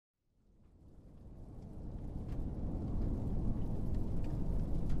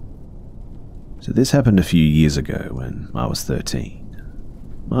So this happened a few years ago when I was 13.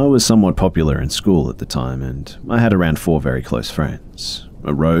 I was somewhat popular in school at the time, and I had around 4 very close friends: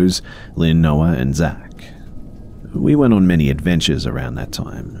 Rose, Lynn, Noah, and Zach. We went on many adventures around that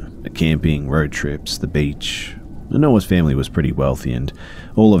time: camping, road trips, the beach. Noah's family was pretty wealthy, and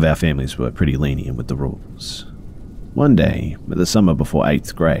all of our families were pretty lenient with the rules. One day, the summer before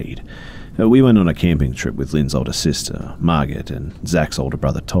 8th grade, we went on a camping trip with Lynn's older sister, Margaret, and Zach's older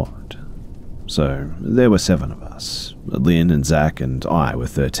brother, Todd. So there were 7 of us. Lynn and Zach and I were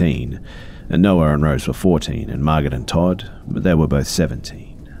 13, and Noah and Rose were 14, and Margaret and Todd, they were both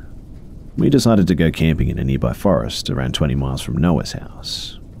 17. We decided to go camping in a nearby forest around 20 miles from Noah's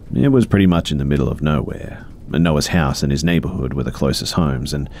house. It was pretty much in the middle of nowhere. Noah's house and his neighborhood were the closest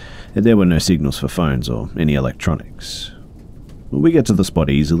homes, and there were no signals for phones or any electronics. We get to the spot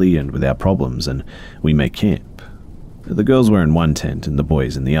easily and without problems, and we make camp. The girls were in one tent and the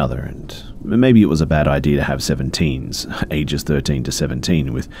boys in the other, and maybe it was a bad idea to have 7 teens, ages 13 to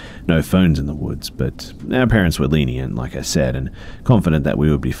 17, with no phones in the woods, but our parents were lenient, like I said, and confident that we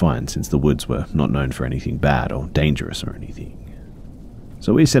would be fine since the woods were not known for anything bad or dangerous or anything.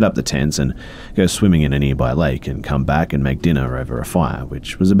 So we set up the tents and go swimming in a nearby lake and come back and make dinner over a fire,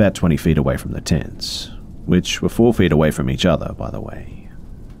 which was about 20 feet away from the tents, which were 4 feet away from each other, by the way.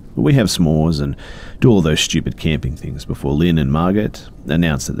 We have s'mores and do all those stupid camping things before Lynn and Margaret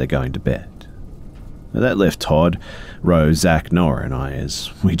announce that they're going to bed. That left Todd, Rose, Zach, Noah and I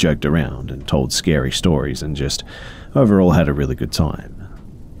as we joked around and told scary stories and just overall had a really good time.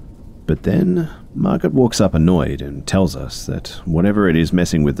 But then Margaret walks up annoyed and tells us that whatever it is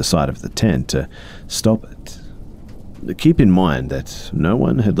messing with the side of the tent to stop it. Keep in mind that no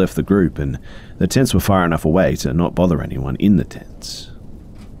one had left the group and the tents were far enough away to not bother anyone in the tents.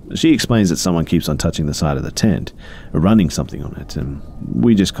 She explains that someone keeps on touching the side of the tent, running something on it, and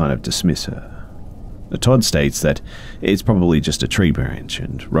we just kind of dismiss her. Todd states that it's probably just a tree branch,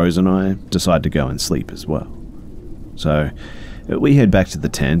 and Rose and I decide to go and sleep as well. So we head back to the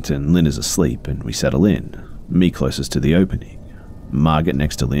tent, and Lynn is asleep, and we settle in, me closest to the opening, Margaret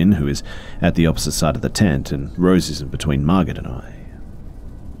next to Lynn, who is at the opposite side of the tent, and Rose is in between Margaret and I.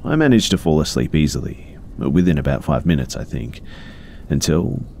 I managed to fall asleep easily, within about 5 minutes, I think,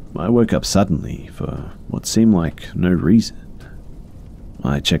 until I woke up suddenly for what seemed like no reason.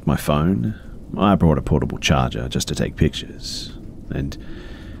 I checked my phone. I brought a portable charger just to take pictures, and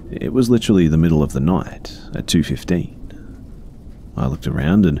it was literally the middle of the night at 2:15. I looked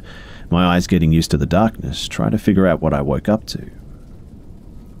around and, my eyes getting used to the darkness, tried to figure out what I woke up to.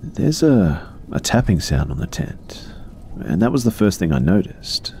 There's a tapping sound on the tent, and that was the first thing I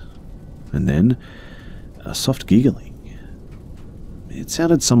noticed. And then a soft giggling. It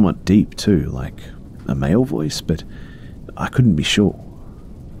sounded somewhat deep too, like a male voice, but I couldn't be sure.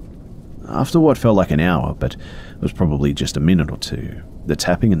 After what felt like an hour, but was probably just a minute or two, the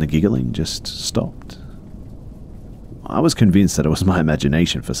tapping and the giggling just stopped. I was convinced that it was my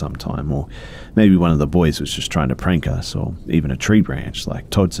imagination for some time, or maybe one of the boys was just trying to prank us, or even a tree branch like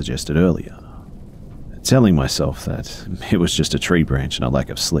Todd suggested earlier. Telling myself that it was just a tree branch and a lack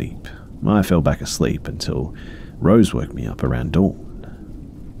of sleep, I fell back asleep until Rose woke me up around dawn.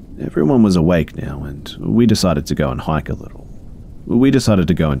 Everyone was awake now, and we decided to go and hike a little. We decided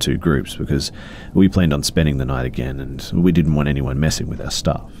to go in 2 groups because we planned on spending the night again, and we didn't want anyone messing with our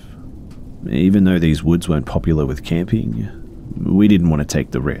stuff. Even though these woods weren't popular with camping, we didn't want to take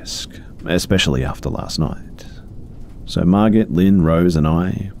the risk, especially after last night. So Margaret, Lynn, Rose and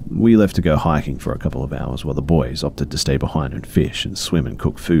I, we left to go hiking for a couple of hours while the boys opted to stay behind and fish and swim and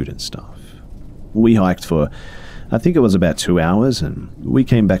cook food and stuff. We hiked for, I think it was about 2 hours, and we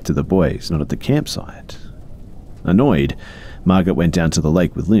came back to the boys, not at the campsite. Annoyed, Margaret went down to the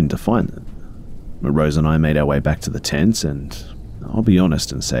lake with Lynn to find them. Rose and I made our way back to the tents, and I'll be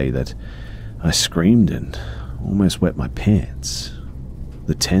honest and say that I screamed and almost wet my pants.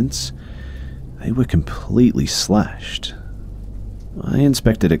 The tents, they were completely slashed. I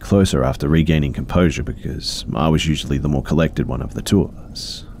inspected it closer after regaining composure because I was usually the more collected one of the 2 of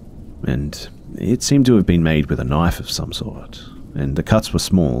us. And it seemed to have been made with a knife of some sort, and the cuts were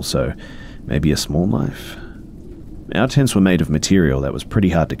small, so maybe a small knife. Our tents were made of material that was pretty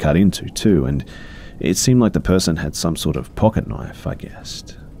hard to cut into too, and it seemed like the person had some sort of pocket knife, I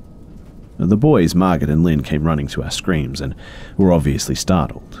guessed. The boys, Margaret and Lynn, came running to our screams and were obviously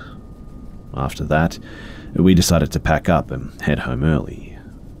startled. After that, we decided to pack up and head home early,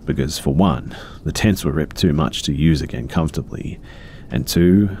 because for one, the tents were ripped too much to use again comfortably, and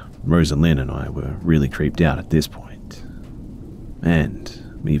 2, Rose and Lynn and I were really creeped out at this point.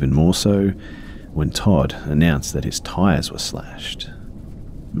 And even more so when Todd announced that his tires were slashed.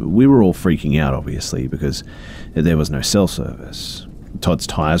 We were all freaking out, obviously, because there was no cell service. Todd's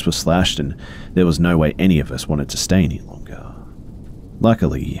tires were slashed, and there was no way any of us wanted to stay any longer.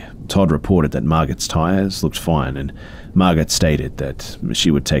 Luckily, Todd reported that Margaret's tires looked fine, and Margaret stated that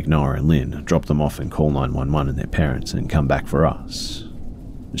she would take Noah and Lynn, drop them off and call 911 and their parents, and come back for us.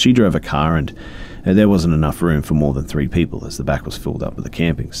 She drove a car, and there wasn't enough room for more than 3 people as the back was filled up with the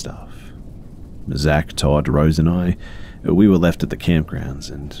camping stuff. Zach, Todd, Rose and I, we were left at the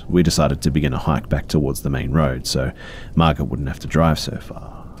campgrounds, and we decided to begin a hike back towards the main road so Margaret wouldn't have to drive so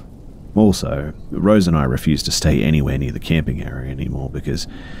far. Also, Rose and I refused to stay anywhere near the camping area anymore because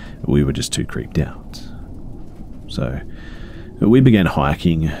we were just too creeped out. So, we began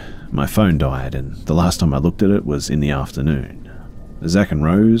hiking. My phone died, and the last time I looked at it was in the afternoon. Zach and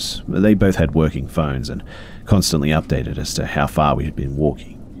Rose, they both had working phones and constantly updated as to how far we had been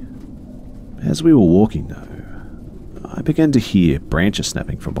walking. As we were walking, though, I began to hear branches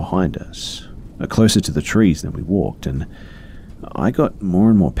snapping from behind us, closer to the trees than we walked, and I got more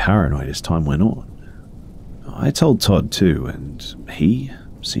and more paranoid as time went on. I told Todd too, and he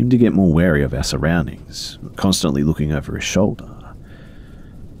seemed to get more wary of our surroundings, constantly looking over his shoulder.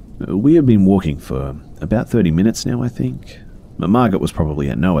 We had been walking for about 30 minutes now, I think. Margaret was probably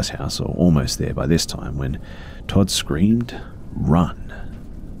at Noah's house or almost there by this time when Todd screamed, "Run."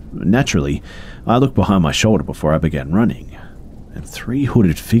 Naturally, I looked behind my shoulder before I began running, and 3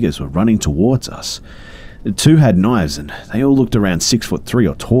 hooded figures were running towards us. 2 had knives, and they all looked around 6'3"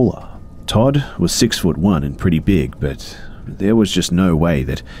 or taller. Todd was 6'1" and pretty big, but there was just no way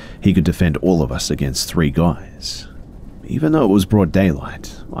that he could defend all of us against 3 guys. Even though it was broad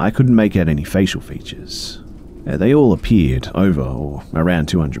daylight, I couldn't make out any facial features. They all appeared over or around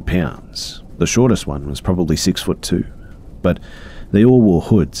 200 pounds. The shortest one was probably 6'2", but they all wore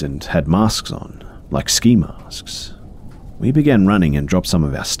hoods and had masks on, like ski masks. We began running and dropped some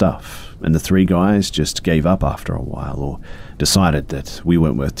of our stuff, and the 3 guys just gave up after a while or decided that we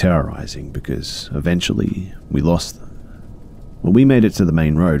weren't worth terrorizing because eventually we lost them. Well, we made it to the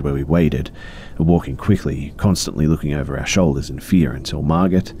main road where we waited, walking quickly, constantly looking over our shoulders in fear until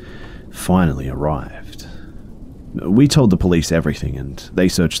Margaret finally arrived. We told the police everything, and they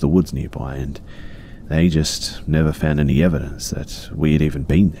searched the woods nearby, and they just never found any evidence that we had even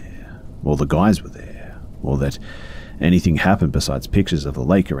been there, or the guys were there, or that anything happened besides pictures of the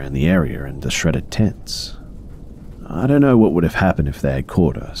lake around the area and the shredded tents. I don't know what would have happened if they had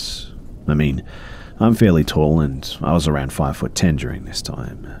caught us. I mean, I'm fairly tall, and I was around 5'10" during this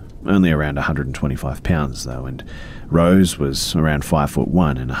time. Only around 125 pounds though, and Rose was around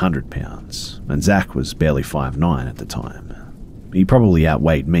 5'1" and 100 pounds, and Zach was barely 5'9" at the time. He probably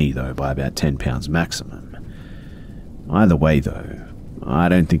outweighed me though by about 10 pounds maximum. Either way though, I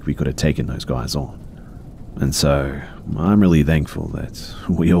don't think we could have taken those guys on. And so, I'm really thankful that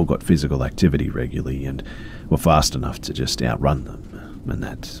we all got physical activity regularly and were fast enough to just outrun them, and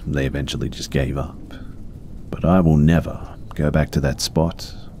that they eventually just gave up. But I will never go back to that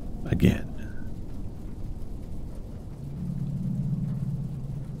spot again.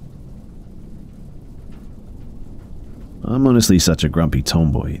 I'm honestly such a grumpy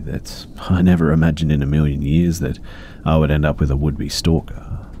tomboy that I never imagined in a million years that I would end up with a would-be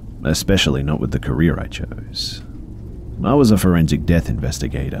stalker, especially not with the career I chose. I was a forensic death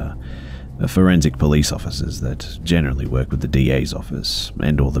investigator, forensic police officers that generally work with the DA's office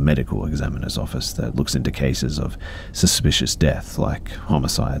and or the medical examiner's office that looks into cases of suspicious death like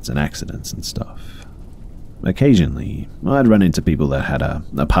homicides and accidents and stuff. Occasionally, I'd run into people that had a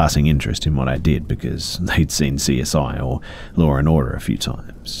passing interest in what I did because they'd seen CSI or Law & Order a few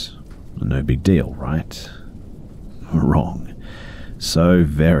times. No big deal, right? Wrong. So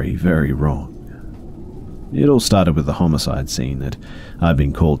very, very wrong. It all started with the homicide scene that I'd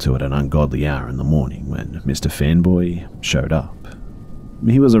been called to at an ungodly hour in the morning when Mr. Fanboy showed up.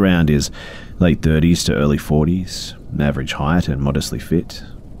 He was around his late 30s to early 40s, average height and modestly fit,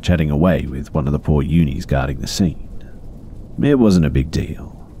 chatting away with one of the poor unis guarding the scene. It wasn't a big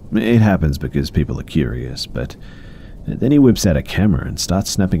deal. It happens because people are curious, but then he whips out a camera and starts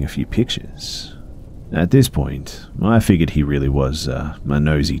snapping a few pictures. At this point, I figured he really was a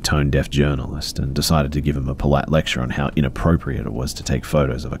nosy, tone-deaf journalist and decided to give him a polite lecture on how inappropriate it was to take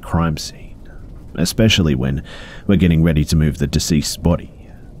photos of a crime scene, especially when we're getting ready to move the deceased's body.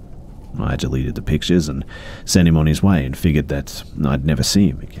 I deleted the pictures and sent him on his way and figured that I'd never see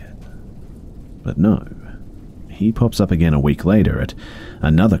him again. But no, he pops up again a week later at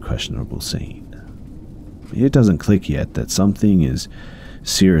another questionable scene. It doesn't click yet that something is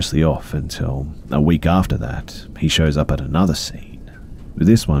seriously off until a week after that he shows up at another scene, with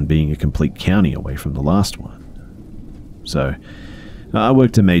this one being a complete county away from the last one. So, I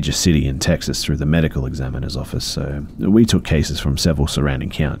worked a major city in Texas through the medical examiner's office, so we took cases from several surrounding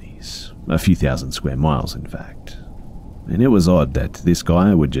counties, a few thousand square miles in fact. And it was odd that this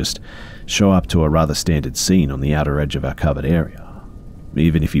guy would just show up to a rather standard scene on the outer edge of our covered area,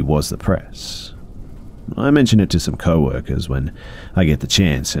 even if he was the press. I mention it to some co-workers when I get the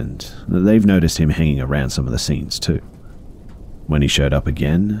chance, and they've noticed him hanging around some of the scenes too. When he showed up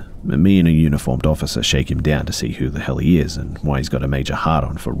again, me and a uniformed officer shake him down to see who the hell he is and why he's got a major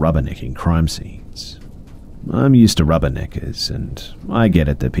hard-on for rubbernecking crime scenes. I'm used to rubberneckers, and I get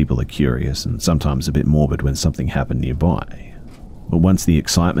it that people are curious and sometimes a bit morbid when something happened nearby. But once the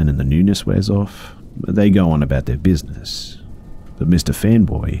excitement and the newness wears off, they go on about their business. But Mr.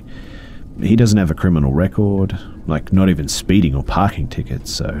 Fanboy, he doesn't have a criminal record, like not even speeding or parking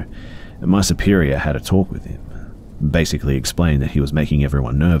tickets, so my superior had a talk with him. Basically explained that he was making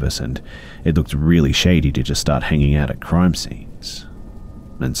everyone nervous and it looked really shady to just start hanging out at crime scenes.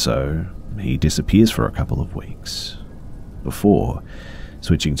 And so, he disappears for a couple of weeks, before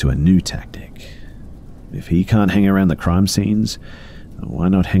switching to a new tactic. If he can't hang around the crime scenes, why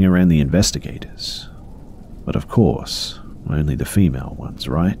not hang around the investigators? But of course, only the female ones,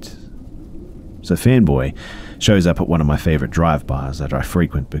 right? So Fanboy shows up at one of my favorite drive bars that I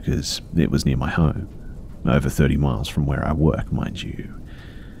frequent because it was near my home. Over 30 miles from where I work, mind you.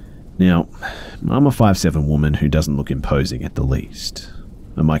 Now, I'm a 5'7" woman who doesn't look imposing at the least,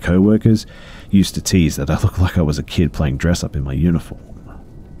 and my co-workers used to tease that I looked like I was a kid playing dress-up in my uniform.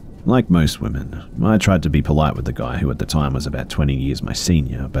 Like most women, I tried to be polite with the guy who at the time was about 20 years my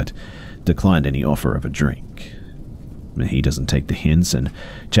senior, but declined any offer of a drink. He doesn't take the hints and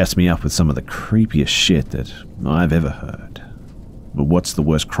chats me up with some of the creepiest shit that I've ever heard. But what's the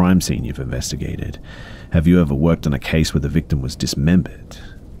worst crime scene you've investigated? Have you ever worked on a case where the victim was dismembered?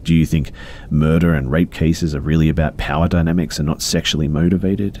 Do you think murder and rape cases are really about power dynamics and not sexually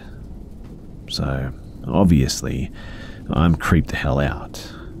motivated? So, obviously, I'm creeped the hell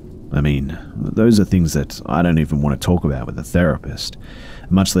out. I mean, those are things that I don't even want to talk about with a therapist,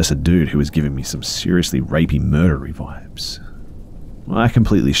 much less a dude who is giving me some seriously rapey murdery vibes. I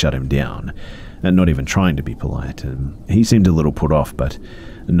completely shut him down, and not even trying to be polite, and he seemed a little put off, but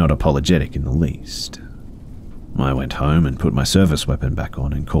not apologetic in the least. I went home and put my service weapon back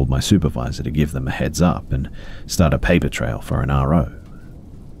on and called my supervisor to give them a heads up and start a paper trail for an RO.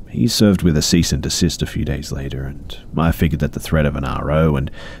 He served with a cease and desist a few days later, and I figured that the threat of an RO and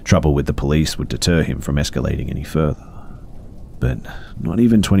trouble with the police would deter him from escalating any further. But not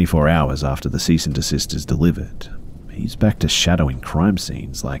even 24 hours after the cease and desist is delivered, he's back to shadowing crime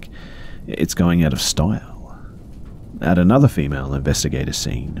scenes like it's going out of style. At another female investigator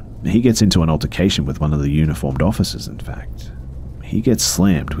scene, he gets into an altercation with one of the uniformed officers, in fact. He gets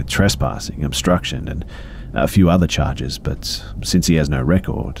slammed with trespassing, obstruction, and a few other charges, but since he has no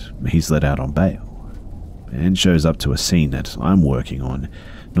record, he's let out on bail, and shows up to a scene that I'm working on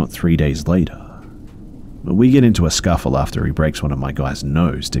not 3 days later. We get into a scuffle after he breaks one of my guy's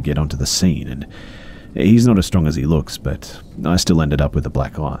nose to get onto the scene, and he's not as strong as he looks, but I still ended up with a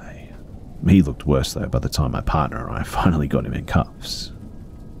black eye. He looked worse, though, by the time my partner and I finally got him in cuffs.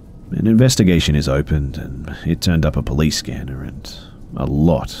 An investigation is opened, and it turned up a police scanner and a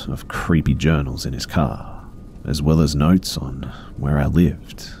lot of creepy journals in his car, as well as notes on where I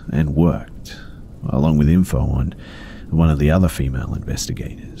lived and worked, along with info on one of the other female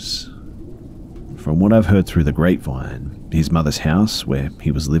investigators. From what I've heard through the grapevine, his mother's house, where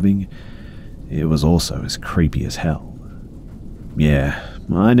he was living, it was also as creepy as hell. Yeah,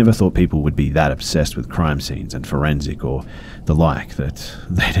 I never thought people would be that obsessed with crime scenes and forensic or the like that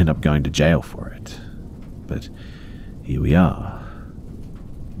they'd end up going to jail for it. But here we are.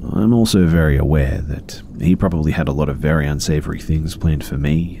 I'm also very aware that he probably had a lot of very unsavory things planned for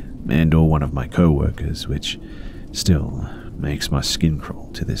me and or one of my co-workers, which still makes my skin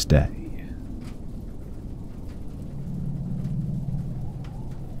crawl to this day.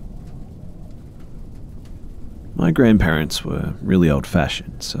 My grandparents were really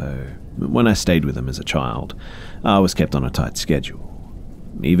old-fashioned, so when I stayed with them as a child, I was kept on a tight schedule.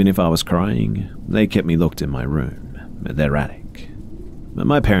 Even if I was crying, they kept me locked in my room, their attic. But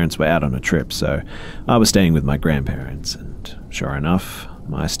my parents were out on a trip, so I was staying with my grandparents, and sure enough,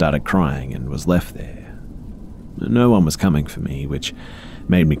 I started crying and was left there. No one was coming for me, which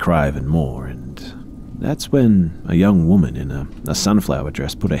made me cry even more, and that's when a young woman in a sunflower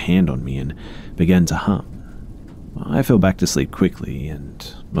dress put a hand on me and began to hum. I fell back to sleep quickly, and,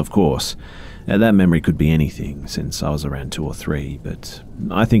 of course, that memory could be anything since I was around 2 or 3, but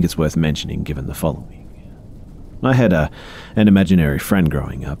I think it's worth mentioning given the following. I had an imaginary friend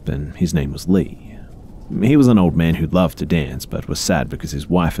growing up, and his name was Lee. He was an old man who loved to dance but was sad because his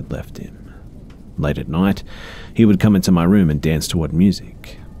wife had left him. Late at night, he would come into my room and dance to what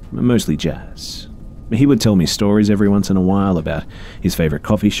music, mostly jazz. He would tell me stories every once in a while about his favorite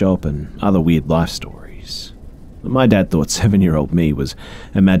coffee shop and other weird life stories. My dad thought 7-year-old me was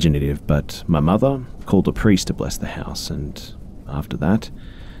imaginative, but my mother called a priest to bless the house, and after that,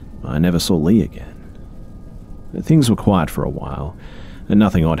 I never saw Lee again. Things were quiet for a while, and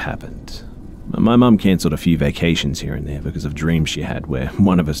nothing odd happened. My mum cancelled a few vacations here and there because of dreams she had where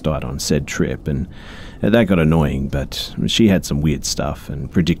one of us died on said trip, and that got annoying, but she had some weird stuff and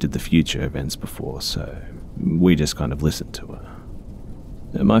predicted the future events before, so we just kind of listened to her.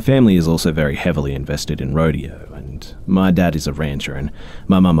 My family is also very heavily invested in rodeo, and my dad is a rancher and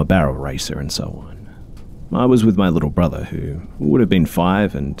my mum a barrel racer and so on. I was with my little brother, who would have been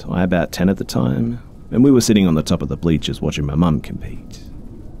 5 and I about 10 at the time, and we were sitting on the top of the bleachers watching my mum compete.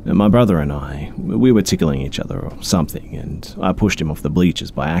 My brother and I, we were tickling each other or something, and I pushed him off the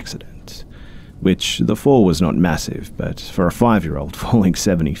bleachers by accident, which the fall was not massive, but for a 5-year-old falling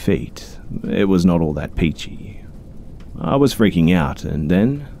 70 feet, it was not all that peachy. I was freaking out, and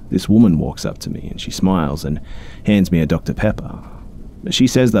then this woman walks up to me and she smiles and hands me a Dr. Pepper. She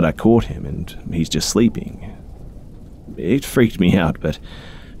says that I caught him and he's just sleeping. It freaked me out, but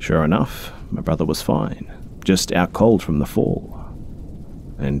sure enough, my brother was fine, just out cold from the fall.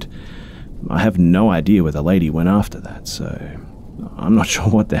 And I have no idea where the lady went after that, so I'm not sure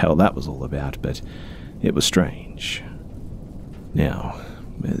what the hell that was all about, but it was strange. Now,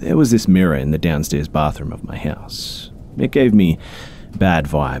 there was this mirror in the downstairs bathroom of my house. It gave me bad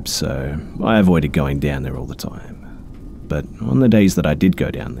vibes, so I avoided going down there all the time. But on the days that I did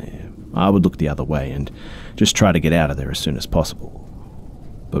go down there, I would look the other way and just try to get out of there as soon as possible.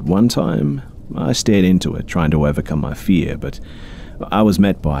 But one time, I stared into it, trying to overcome my fear, but I was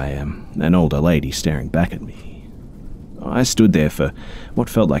met by an older lady staring back at me. I stood there for what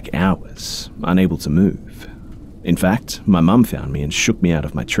felt like hours, unable to move. In fact, my mum found me and shook me out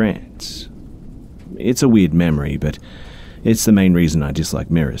of my trance. It's a weird memory, but it's the main reason I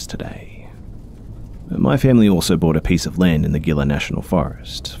dislike mirrors today. My family also bought a piece of land in the Gila National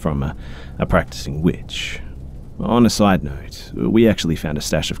Forest from a practicing witch. On a side note, we actually found a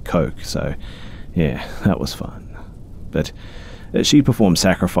stash of coke, so yeah, that was fun. But she performed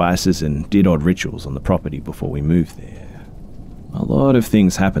sacrifices and did odd rituals on the property before we moved there. A lot of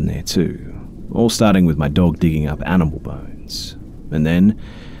things happened there too, all starting with my dog digging up animal bones. And then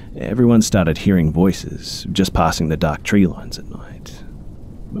everyone started hearing voices just passing the dark tree lines at night.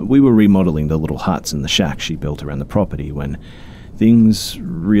 We were remodeling the little huts and the shacks she built around the property when things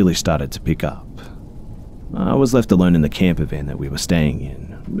really started to pick up. I was left alone in the camper van that we were staying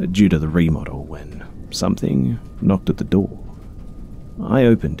in due to the remodel when something knocked at the door. I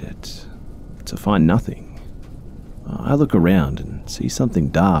opened it to find nothing. I look around and see something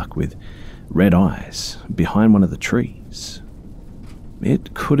dark with red eyes behind one of the trees.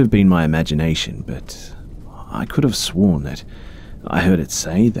 It could have been my imagination, but I could have sworn that I heard it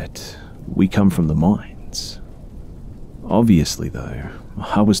say that we come from the mines. Obviously, though,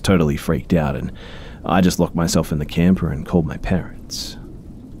 I was totally freaked out and I just locked myself in the camper and called my parents.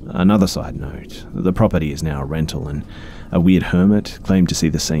 Another side note, the property is now a rental and a weird hermit claimed to see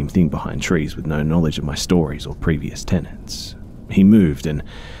the same thing behind trees with no knowledge of my stories or previous tenants. He moved and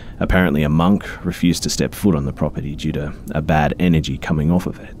apparently a monk refused to step foot on the property due to a bad energy coming off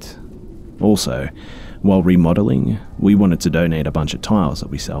of it. Also, while remodeling, we wanted to donate a bunch of tiles that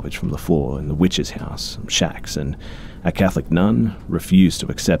we salvaged from the floor in the witch's house, shacks, and a Catholic nun refused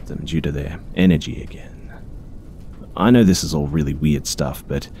to accept them due to their energy again. I know this is all really weird stuff,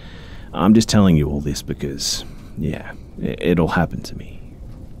 but I'm just telling you all this because, yeah, it all happened to me.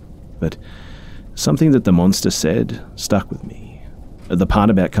 But something that the monster said stuck with me. The part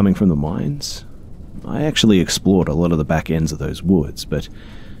about coming from the mines? I actually explored a lot of the back ends of those woods, but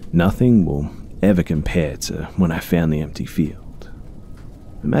nothing will ever compare to when I found the empty field.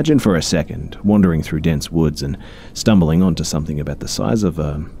 Imagine for a second wandering through dense woods and stumbling onto something about the size of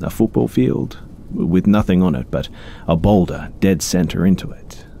a football field, with nothing on it but a boulder dead center into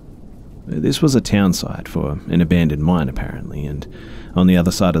it. This was a town site for an abandoned mine apparently, and on the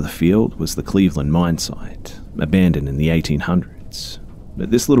other side of the field was the Cleveland mine site, abandoned in the 1800s.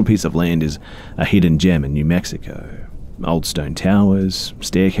 This little piece of land is a hidden gem in New Mexico. Old stone towers,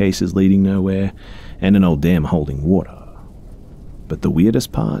 staircases leading nowhere, and an old dam holding water. But the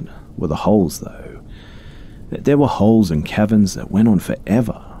weirdest part were the holes though. There were holes and caverns that went on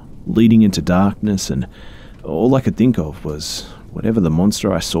forever, leading into darkness, and all I could think of was whatever the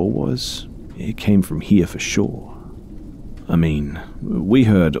monster I saw was, it came from here for sure. I mean, we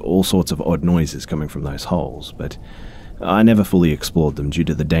heard all sorts of odd noises coming from those holes, but I never fully explored them due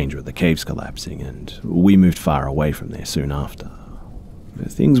to the danger of the caves collapsing, and we moved far away from there soon after.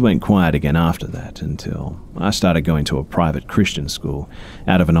 Things went quiet again after that until I started going to a private Christian school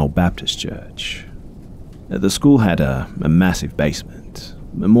out of an old Baptist church. The school had a massive basement,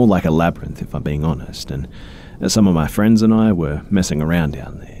 more like a labyrinth if I'm being honest, and some of my friends and I were messing around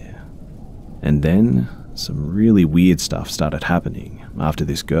down there. And then some really weird stuff started happening after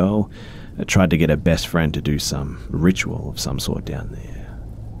this girl tried to get her best friend to do some ritual of some sort down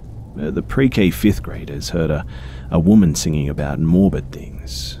there. The pre-K 5th graders heard a woman singing about morbid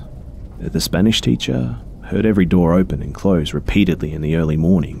things. The Spanish teacher heard every door open and close repeatedly in the early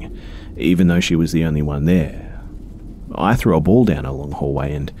morning, even though she was the only one there. I threw a ball down a long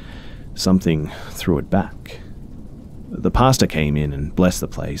hallway and something threw it back. The pastor came in and blessed the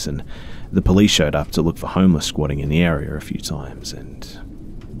place, and the police showed up to look for homeless squatting in the area a few times,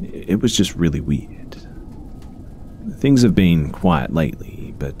 and it was just really weird. Things have been quiet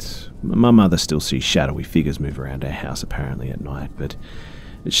lately, but my mother still sees shadowy figures move around our house apparently at night, but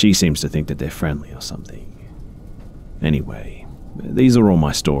she seems to think that they're friendly or something. Anyway, these are all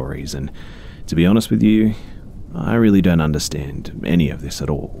my stories, and to be honest with you, I really don't understand any of this at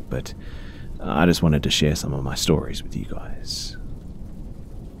all, but I just wanted to share some of my stories with you guys.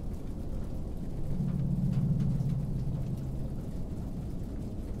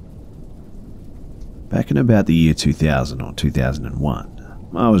 Back in about the year 2000 or 2001,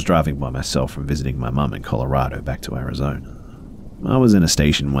 I was driving by myself from visiting my mum in Colorado back to Arizona. I was in a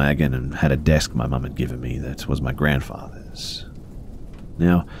station wagon and had a desk my mum had given me that was my grandfather's.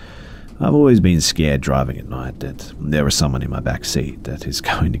 Now, I've always been scared driving at night that there is someone in my back seat that is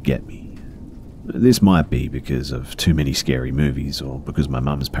going to get me. This might be because of too many scary movies or because my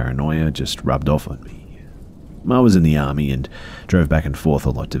mum's paranoia just rubbed off on me. I was in the army and drove back and forth a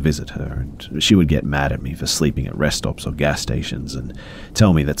lot to visit her, and she would get mad at me for sleeping at rest stops or gas stations and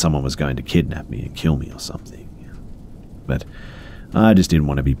tell me that someone was going to kidnap me and kill me or something. But I just didn't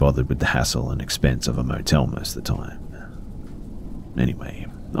want to be bothered with the hassle and expense of a motel most of the time. Anyway,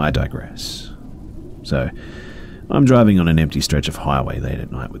 I digress. So, I'm driving on an empty stretch of highway late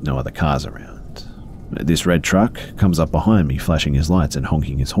at night with no other cars around. This red truck comes up behind me, flashing his lights and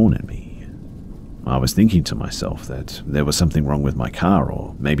honking his horn at me. I was thinking to myself that there was something wrong with my car,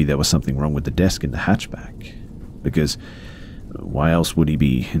 or maybe there was something wrong with the desk in the hatchback. Because why else would he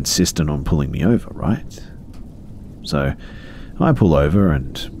be insistent on pulling me over, right? So, I pull over,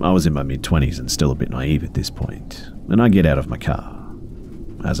 and I was in my mid-20s and still a bit naive at this point, and I get out of my car.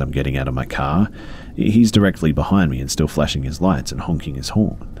 As I'm getting out of my car, he's directly behind me and still flashing his lights and honking his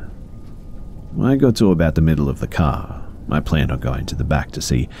horn. When I got to about the middle of the car, I planned on going to the back to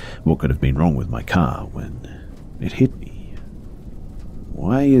see what could have been wrong with my car when it hit me.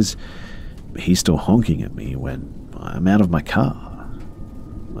 Why is he still honking at me when I'm out of my car?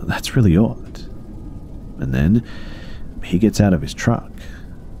 That's really odd. And then he gets out of his truck.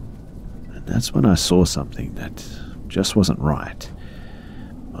 And that's when I saw something that just wasn't right.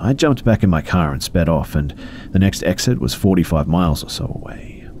 I jumped back in my car and sped off, and the next exit was 45 miles or so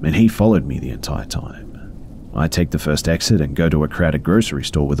away, and he followed me the entire time. I take the first exit and go to a crowded grocery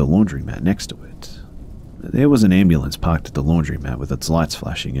store with a laundromat next to it. There was an ambulance parked at the laundromat with its lights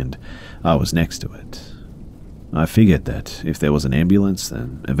flashing, and I was next to it. I figured that if there was an ambulance,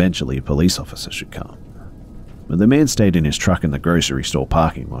 then eventually a police officer should come. But the man stayed in his truck in the grocery store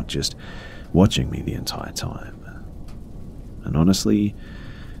parking lot, just watching me the entire time. And honestly,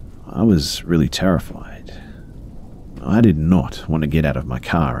 I was really terrified. I did not want to get out of my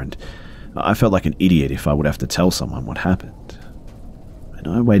car, and I felt like an idiot if I would have to tell someone what happened. And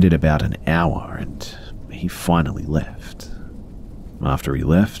I waited about an hour, and he finally left. After he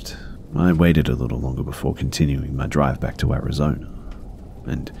left, I waited a little longer before continuing my drive back to Arizona.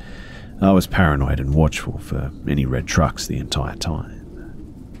 And I was paranoid and watchful for any red trucks the entire time.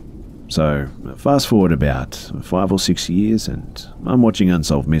 So, fast forward about 5 or 6 years, and I'm watching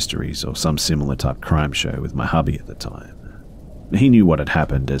Unsolved Mysteries or some similar type crime show with my hubby at the time. He knew what had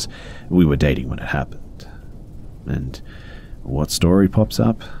happened as we were dating when it happened. And what story pops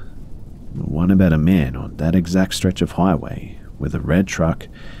up? One about a man on that exact stretch of highway with a red truck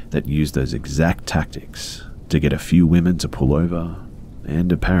that used those exact tactics to get a few women to pull over and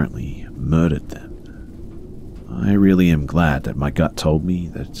apparently murdered them. I really am glad that my gut told me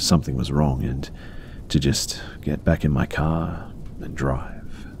that something was wrong and to just get back in my car and drive.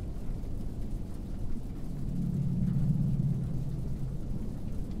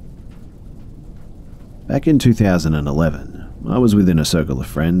 Back in 2011, I was within a circle of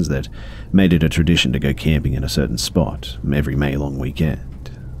friends that made it a tradition to go camping in a certain spot every May long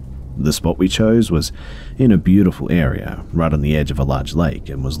weekend. The spot we chose was in a beautiful area right on the edge of a large lake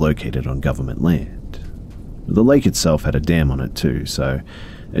and was located on government land. The lake itself had a dam on it too, so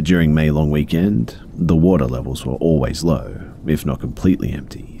during May long weekend, the water levels were always low, if not completely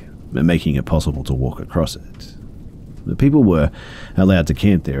empty, making it possible to walk across it. The people were allowed to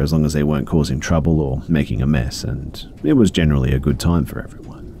camp there as long as they weren't causing trouble or making a mess, and it was generally a good time for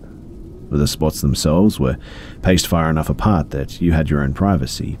everyone. The spots themselves were paced far enough apart that you had your own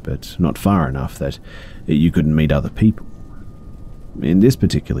privacy, but not far enough that you couldn't meet other people. In this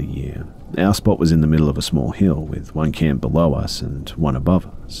particular year, our spot was in the middle of a small hill with one camp below us and one above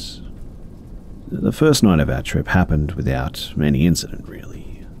us. The first night of our trip happened without any incident,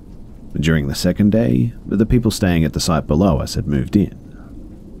 really. During the second day, the people staying at the site below us had moved in.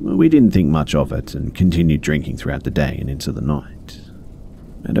 We didn't think much of it and continued drinking throughout the day and into the night.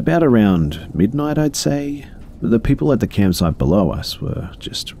 At about around midnight, I'd say, the people at the campsite below us were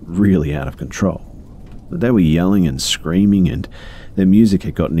just really out of control. They were yelling and screaming, and their music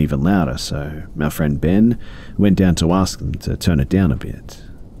had gotten even louder, so our friend Ben went down to ask them to turn it down a bit.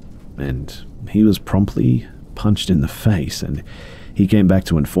 And he was promptly punched in the face, and he came back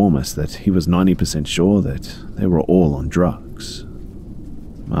to inform us that he was 90% sure that they were all on drugs.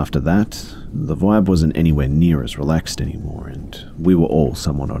 After that, the vibe wasn't anywhere near as relaxed anymore, and we were all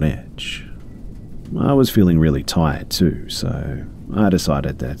somewhat on edge. I was feeling really tired too, so I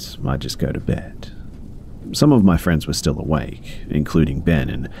decided that I'd just go to bed. Some of my friends were still awake, including Ben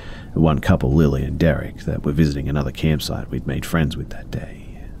and one couple, Lily and Derek, that were visiting another campsite we'd made friends with that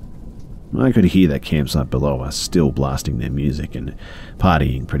day. I could hear that campsite below us still blasting their music and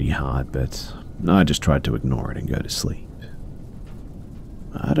partying pretty hard, but I just tried to ignore it and go to sleep.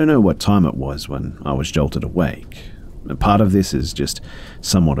 I don't know what time it was when I was jolted awake. Part of this is just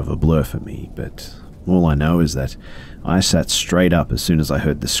somewhat of a blur for me, but all I know is that I sat straight up as soon as I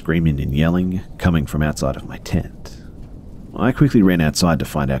heard the screaming and yelling coming from outside of my tent. I quickly ran outside to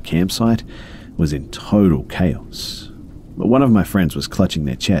find our campsite was in total chaos. But one of my friends was clutching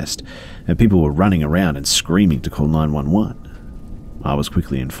their chest, and people were running around and screaming to call 911. I was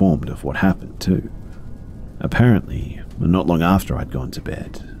quickly informed of what happened too. Apparently, not long after I'd gone to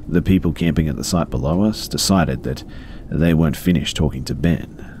bed, the people camping at the site below us decided that they weren't finished talking to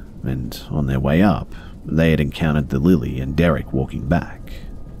Ben, and on their way up, they had encountered the Lily and Derek walking back.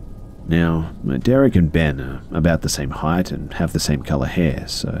 Now, Derek and Ben are about the same height and have the same colour hair,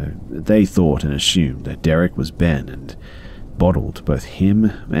 so they thought and assumed that Derek was Ben and bottled both him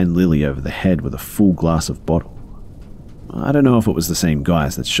and Lily over the head with a full glass of bottle. I don't know if it was the same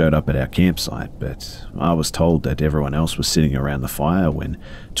guys that showed up at our campsite, but I was told that everyone else was sitting around the fire when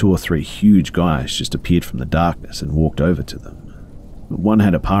 2 or 3 huge guys just appeared from the darkness and walked over to them. One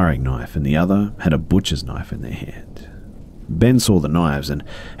had a paring knife and the other had a butcher's knife in their hand. Ben saw the knives and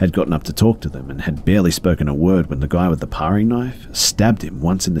had gotten up to talk to them and had barely spoken a word when the guy with the paring knife stabbed him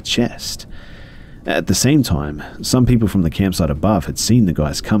once in the chest. At the same time, some people from the campsite above had seen the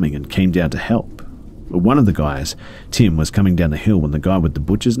guys coming and came down to help. One of the guys, Tim, was coming down the hill when the guy with the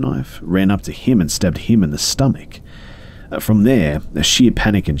butcher's knife ran up to him and stabbed him in the stomach. From there, a sheer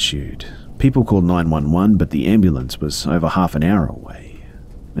panic ensued. People called 911, but the ambulance was over half an hour away.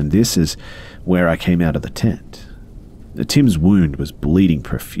 And this is where I came out of the tent. Tim's wound was bleeding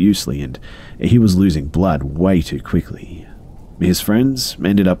profusely and he was losing blood way too quickly. His friends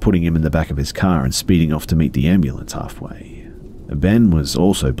ended up putting him in the back of his car and speeding off to meet the ambulance halfway. Ben was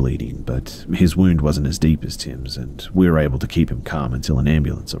also bleeding, but his wound wasn't as deep as Tim's, and we were able to keep him calm until an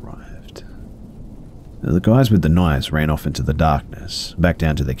ambulance arrived. The guys with the knives ran off into the darkness, back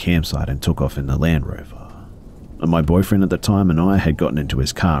down to their campsite and took off in the Land Rover. My boyfriend at the time and I had gotten into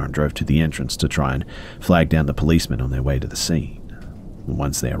his car and drove to the entrance to try and flag down the policemen on their way to the scene.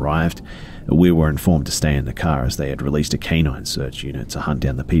 Once they arrived, we were informed to stay in the car as they had released a canine search unit to hunt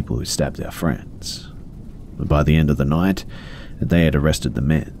down the people who stabbed our friends. By the end of the night, they had arrested the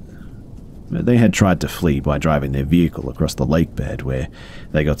men. They had tried to flee by driving their vehicle across the lake bed where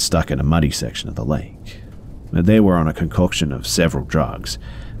they got stuck in a muddy section of the lake. They were on a concoction of several drugs,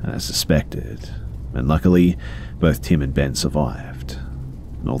 as suspected, and luckily both Tim and Ben survived,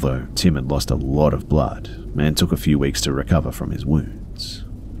 although Tim had lost a lot of blood and took a few weeks to recover from his wounds.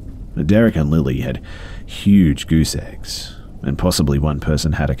 Derek and Lily had huge goose eggs, and possibly one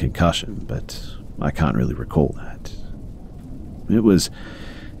person had a concussion, but I can't really recall that. It was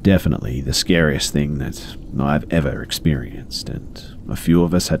definitely the scariest thing that I've ever experienced, and a few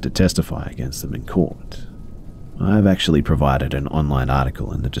of us had to testify against them in court. I've actually provided an online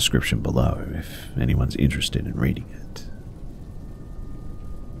article in the description below if anyone's interested in reading it.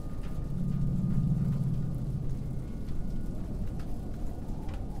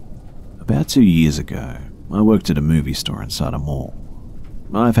 About 2 years ago, I worked at a movie store inside a mall.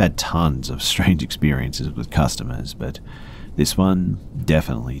 I've had tons of strange experiences with customers, but this one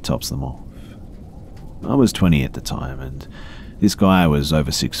definitely tops them off. I was 20 at the time, and this guy was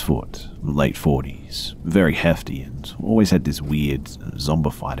over 6 foot, late 40s, very hefty, and always had this weird,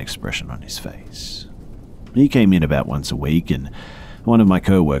 zombified expression on his face. He came in about once a week, and one of my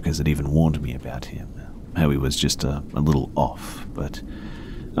co-workers had even warned me about him, how he was just a little off, but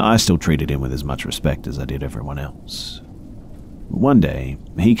I still treated him with as much respect as I did everyone else. One day,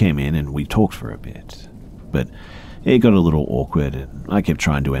 he came in and we talked for a bit, but it got a little awkward and I kept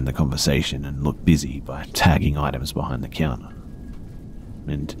trying to end the conversation and look busy by tagging items behind the counter.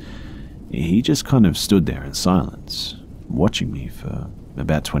 And he just kind of stood there in silence, watching me for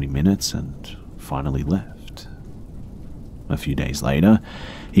about 20 minutes and finally left. A few days later,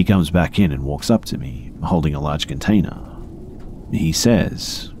 he comes back in and walks up to me, holding a large container. He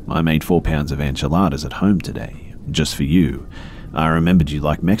says, "I made 4 pounds of enchiladas at home today, just for you. I remembered you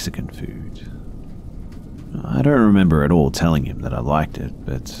like Mexican food." I don't remember at all telling him that I liked it,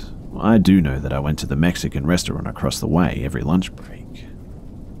 but I do know that I went to the Mexican restaurant across the way every lunch break.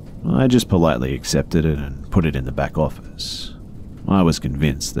 I just politely accepted it and put it in the back office. I was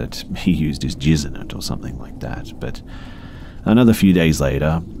convinced that he used his jizz in it or something like that, but another few days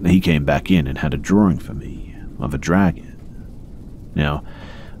later, he came back in and had a drawing for me of a dragon. Now,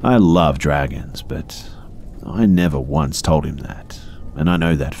 I love dragons, but I never once told him that, and I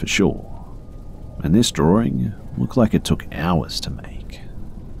know that for sure. And this drawing looked like it took hours to make.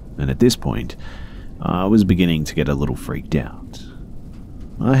 And at this point, I was beginning to get a little freaked out.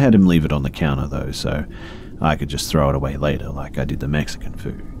 I had him leave it on the counter though, so I could just throw it away later like I did the Mexican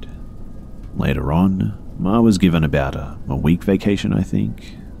food. Later on, I was given about a week vacation, I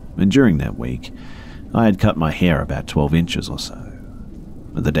think, and during that week, I had cut my hair about 12 inches or so.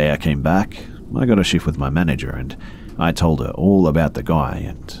 The day I came back, I got a shift with my manager and I told her all about the guy,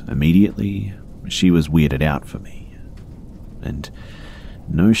 and immediately she was weirded out for me. And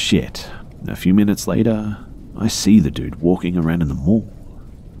no shit, a few minutes later, I see the dude walking around in the mall.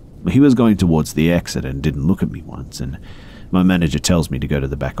 He was going towards the exit and didn't look at me once, and my manager tells me to go to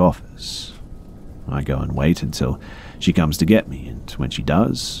the back office. I go and wait until she comes to get me, and when she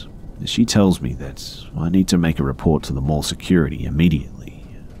does, she tells me that I need to make a report to the mall security immediately.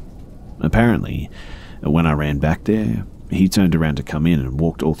 Apparently, when I ran back there, he turned around to come in and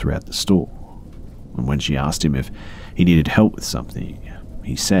walked all throughout the store. And when she asked him if he needed help with something,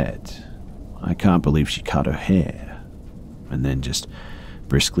 he said, "I can't believe she cut her hair," and then just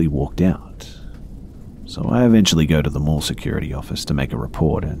briskly walked out. So I eventually go to the mall security office to make a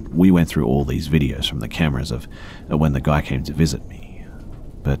report, and we went through all these videos from the cameras of when the guy came to visit me.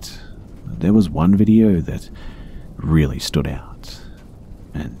 But there was one video that really stood out,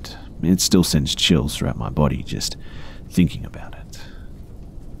 and it still sends chills throughout my body just thinking about it.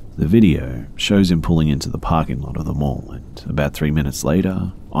 The video shows him pulling into the parking lot of the mall, and about 3 minutes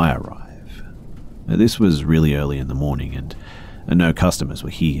later, I arrive. This was really early in the morning, and no customers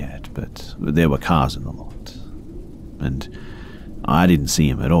were here yet, but there were cars in the lot. And I didn't see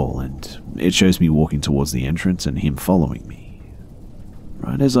him at all, and it shows me walking towards the entrance and him following me.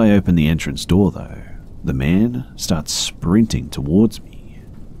 Right as I open the entrance door, though, the man starts sprinting towards me.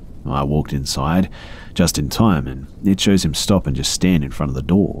 I walked inside just in time, and it shows him stop and just stand in front of the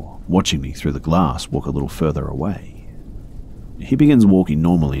door, watching me through the glass walk a little further away. He begins walking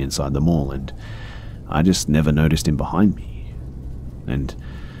normally inside the mall, and I just never noticed him behind me. And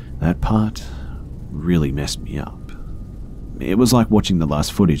that part really messed me up. It was like watching the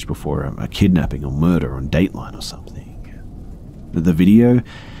last footage before a kidnapping or murder on Dateline or something. The video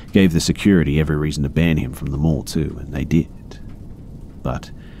gave the security every reason to ban him from the mall too, and they did.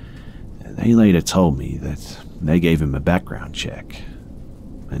 But they later told me that they gave him a background check,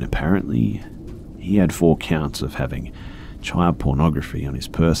 and apparently he had 4 counts of having child pornography on his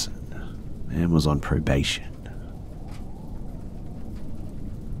person and was on probation.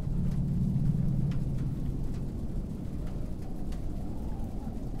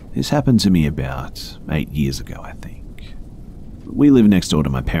 This happened to me about 8 years ago, I think. We lived next door to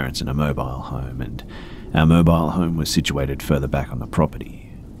my parents in a mobile home, and our mobile home was situated further back on the property.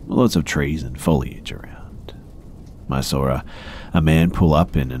 Lots of trees and foliage around. I saw a man pull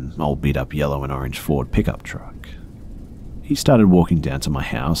up in an old beat-up yellow and orange Ford pickup truck. He started walking down to my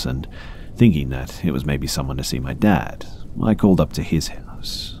house, and thinking that it was maybe someone to see my dad, I called up to his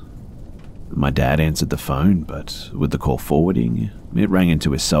house. My dad answered the phone, but with the call forwarding, it rang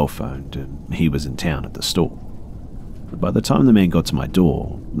into his cell phone and he was in town at the store. By the time the man got to my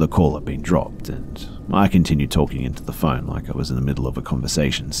door, the call had been dropped, and I continued talking into the phone like I was in the middle of a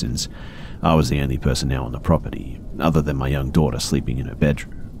conversation, since I was the only person now on the property, other than my young daughter sleeping in her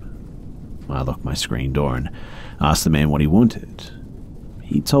bedroom. I locked my screen door and asked the man what he wanted.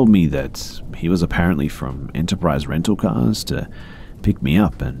 He told me that he was apparently from Enterprise Rental Cars to pick me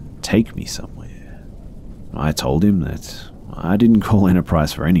up and take me somewhere. I told him that I didn't call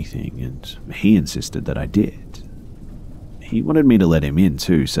Enterprise for anything, and he insisted that I did. He wanted me to let him in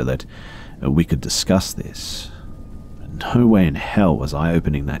too, so that we could discuss this. No way in hell was I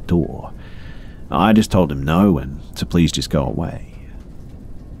opening that door. I just told him no and to please just go away.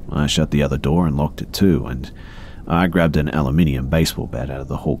 I shut the other door and locked it too, and I grabbed an aluminium baseball bat out of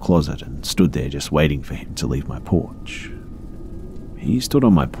the hall closet and stood there just waiting for him to leave my porch. He stood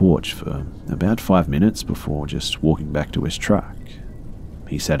on my porch for about 5 minutes before just walking back to his truck.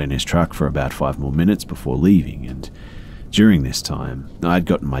 He sat in his truck for about 5 more minutes before leaving, and during this time, I'd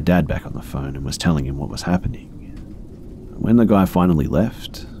gotten my dad back on the phone and was telling him what was happening. When the guy finally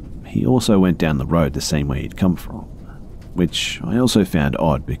left, he also went down the road the same way he'd come from, which I also found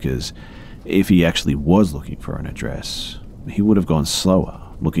odd because if he actually was looking for an address, he would have gone slower,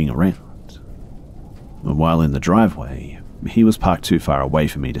 looking around. While in the driveway, he was parked too far away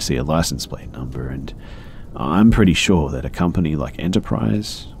for me to see a license plate number, and I'm pretty sure that a company like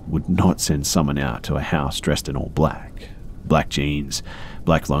Enterprise would not send someone out to a house dressed in all black. Black jeans,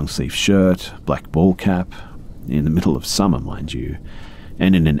 black long-sleeve shirt, black ball cap, in the middle of summer, mind you,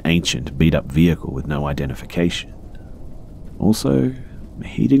 and in an ancient, beat-up vehicle with no identification. Also,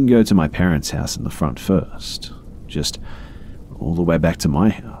 he didn't go to my parents' house in the front first, just all the way back to my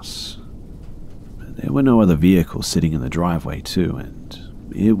house. There were no other vehicles sitting in the driveway too, and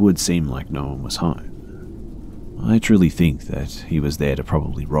it would seem like no one was home. I truly think that he was there to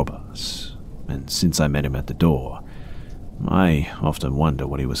probably rob us, and since I met him at the door, I often wonder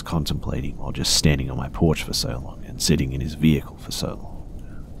what he was contemplating while just standing on my porch for so long and sitting in his vehicle for so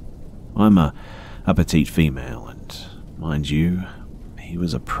long. I'm a petite female, and mind you, he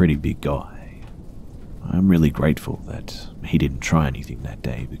was a pretty big guy. I'm really grateful that he didn't try anything that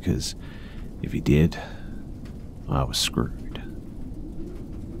day, because if he did, I was screwed.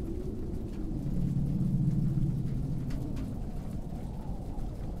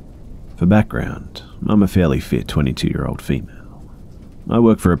 For background, I'm a fairly fit 22-year-old female. I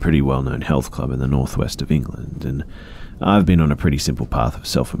work for a pretty well-known health club in the northwest of England, and I've been on a pretty simple path of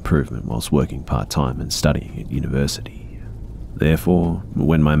self-improvement whilst working part-time and studying at university. Therefore,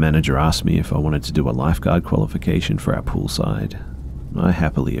 when my manager asked me if I wanted to do a lifeguard qualification for our poolside, I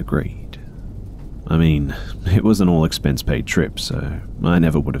happily agreed. I mean, it was an all-expense-paid trip, so I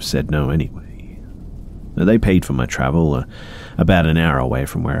never would have said no anyway. They paid for my travel, about an hour away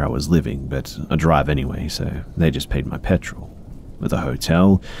from where I was living, but a drive anyway, so they just paid my petrol. The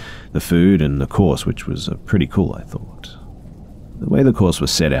hotel, the food, and the course, which was pretty cool, I thought. The way the course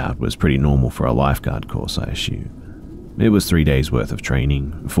was set out was pretty normal for a lifeguard course, I assume. It was 3 days worth of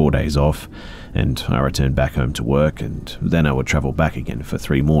training, 4 days off, and I returned back home to work, and then I would travel back again for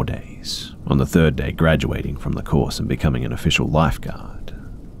 3 more days, on the 3rd day graduating from the course and becoming an official lifeguard.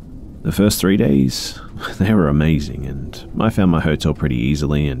 The first 3 days, they were amazing, and I found my hotel pretty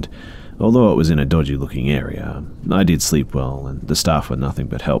easily, and although it was in a dodgy-looking area, I did sleep well, and the staff were nothing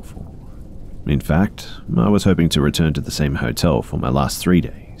but helpful. In fact, I was hoping to return to the same hotel for my last 3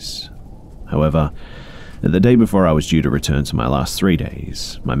 days. However, the day before I was due to return to my last 3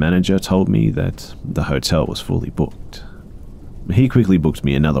 days, my manager told me that the hotel was fully booked. He quickly booked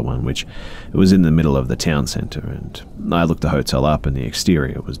me another one, which was in the middle of the town centre, and I looked the hotel up and the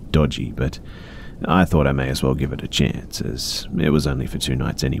exterior was dodgy, but I thought I may as well give it a chance, as it was only for 2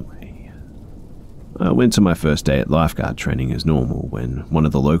 nights anyway. I went to my first day at lifeguard training as normal when one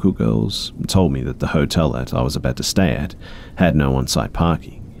of the local girls told me that the hotel that I was about to stay at had no on-site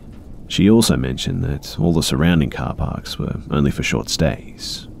parking. She also mentioned that all the surrounding car parks were only for short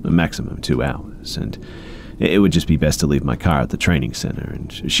stays, a maximum 2 hours, and it would just be best to leave my car at the training center,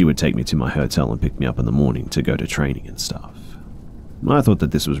 and she would take me to my hotel and pick me up in the morning to go to training and stuff. I thought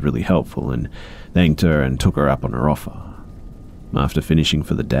that this was really helpful and thanked her and took her up on her offer. After finishing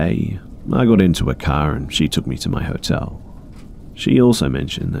for the day, I got into a car and she took me to my hotel. She also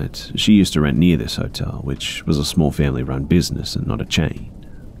mentioned that she used to rent near this hotel, which was a small family-run business and not a chain.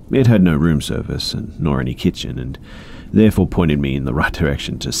 It had no room service and nor any kitchen, and therefore pointed me in the right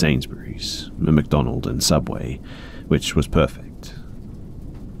direction to Sainsbury's, a McDonald's and Subway, which was perfect.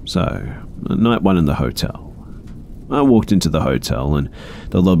 So, night 1 in the hotel. I walked into the hotel and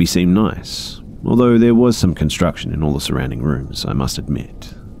the lobby seemed nice, although there was some construction in all the surrounding rooms, I must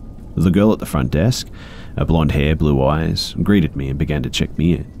admit. The girl at the front desk Her blonde hair, blue eyes, greeted me and began to check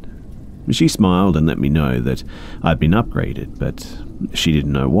me in. She smiled and let me know that I'd been upgraded, but she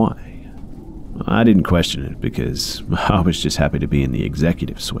didn't know why. I didn't question it because I was just happy to be in the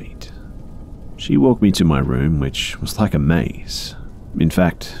executive suite. She walked me to my room, which was like a maze. In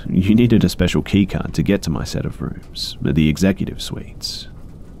fact, you needed a special keycard to get to my set of rooms, the executive suites.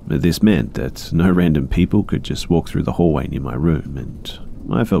 This meant that no random people could just walk through the hallway near my room, and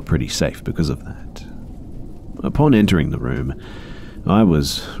I felt pretty safe because of that. Upon entering the room, I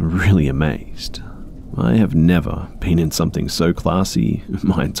was really amazed. I have never been in something so classy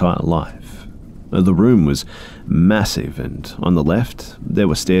my entire life. The room was massive, and on the left, there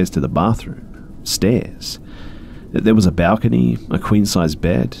were stairs to the bathroom. Stairs. There was a balcony, a queen-size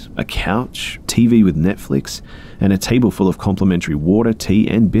bed, a couch, TV with Netflix, and a table full of complimentary water, tea,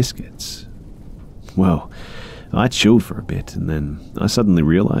 and biscuits. Well, I chilled for a bit, and then I suddenly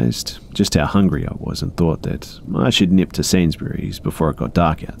realized just how hungry I was and thought that I should nip to Sainsbury's before it got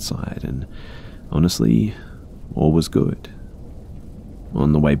dark outside, and honestly, all was good.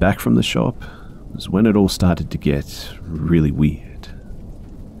 On the way back from the shop was when it all started to get really weird.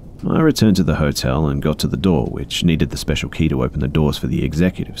 I returned to the hotel and got to the door, which needed the special key to open the doors for the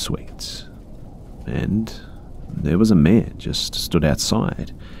executive suites. And there was a man just stood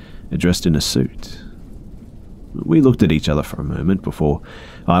outside, dressed in a suit. We looked at each other for a moment before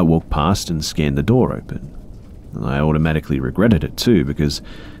I walked past and scanned the door open. I automatically regretted it too, because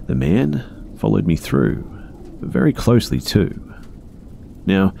the man followed me through, very closely too.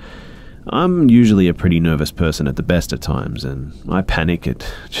 Now, I'm usually a pretty nervous person at the best of times, and I panic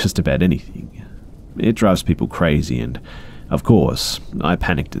at just about anything. It drives people crazy, and of course, I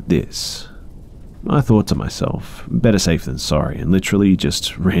panicked at this. I thought to myself, better safe than sorry, and literally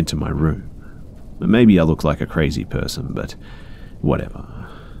just ran to my room. Maybe I look like a crazy person, but whatever.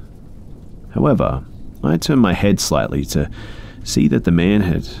 However, I turned my head slightly to see that the man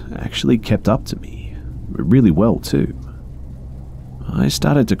had actually kept up to me, really well too. I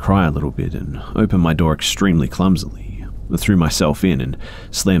started to cry a little bit and opened my door extremely clumsily, threw myself in and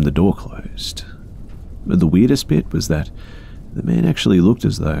slammed the door closed. But the weirdest bit was that the man actually looked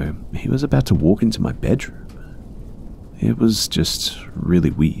as though he was about to walk into my bedroom. It was just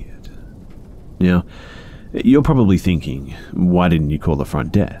really weird. Now, you're probably thinking, why didn't you call the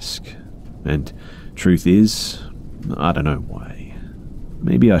front desk? And truth is, I don't know why.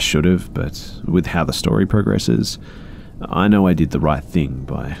 Maybe I should have, but with how the story progresses, I know I did the right thing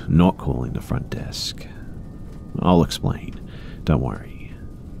by not calling the front desk. I'll explain, don't worry.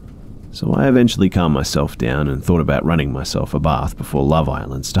 So I eventually calmed myself down and thought about running myself a bath before Love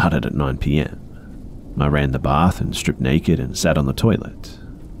Island started at 9 PM. I ran the bath and stripped naked and sat on the toilet.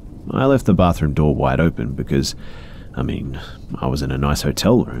 I left the bathroom door wide open because, I was in a nice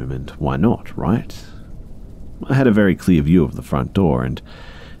hotel room and why not, right? I had a very clear view of the front door, and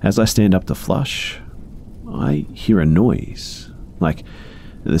as I stand up to flush, I hear a noise, like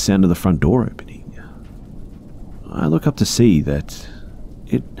the sound of the front door opening. I look up to see that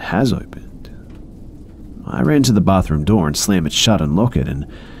it has opened. I ran to the bathroom door and slammed it shut and locked it, and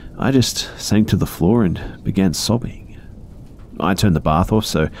I just sank to the floor and began sobbing. I turned the bath off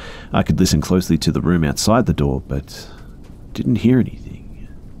so I could listen closely to the room outside the door, but didn't hear anything.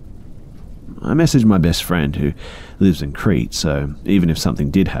 I messaged my best friend who lives in Crete, so even if something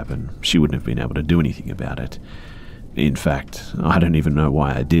did happen, she wouldn't have been able to do anything about it. In fact, I don't even know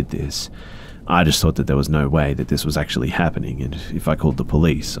why I did this. I just thought that there was no way that this was actually happening, and if I called the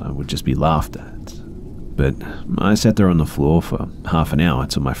police, I would just be laughed at. But I sat there on the floor for half an hour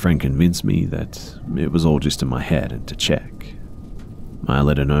till my friend convinced me that it was all just in my head and to check. I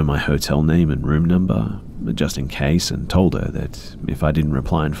let her know my hotel name and room number, just in case, and told her that if I didn't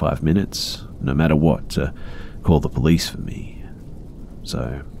reply in 5 minutes, no matter what, to call the police for me.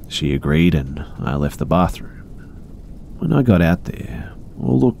 So she agreed and I left the bathroom. When I got out there,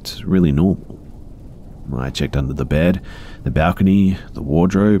 all looked really normal. I checked under the bed, the balcony, the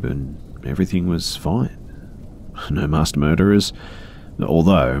wardrobe, and everything was fine. No masked murderers,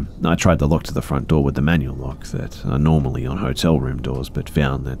 although I tried the lock to the front door with the manual lock that are normally on hotel room doors, but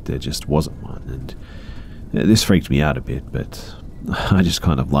found that there just wasn't one, and this freaked me out a bit, but I just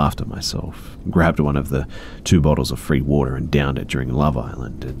kind of laughed at myself, grabbed one of the 2 bottles of free water and downed it during Love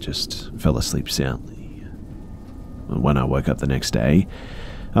Island and just fell asleep soundly. When I woke up the next day,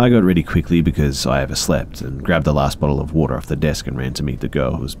 I got ready quickly because I overslept and grabbed the last bottle of water off the desk and ran to meet the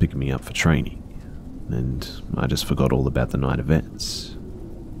girl who was picking me up for training. And I just forgot all about the night events.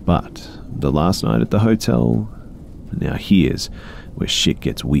 But the last night at the hotel, now here's where shit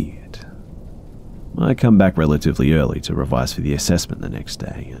gets weird. I come back relatively early to revise for the assessment the next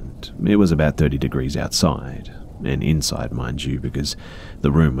day, and it was about 30 degrees outside, and inside, mind you, because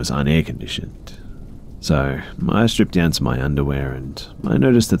the room was unair conditioned. So I stripped down to my underwear, and I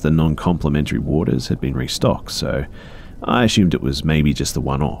noticed that the non-complimentary waters had been restocked, so I assumed it was maybe just the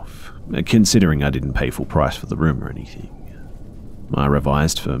one-off, considering I didn't pay full price for the room or anything. I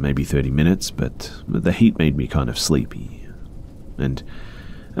revised for maybe 30 minutes, but the heat made me kind of sleepy. And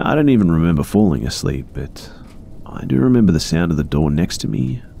I don't even remember falling asleep, but I do remember the sound of the door next to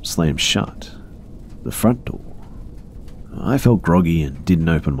me slam shut. The front door. I felt groggy and didn't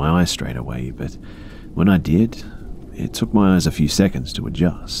open my eyes straight away, but when I did, it took my eyes a few seconds to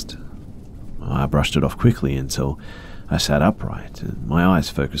adjust. I brushed it off quickly until I sat upright and my eyes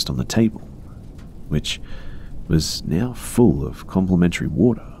focused on the table, which was now full of complimentary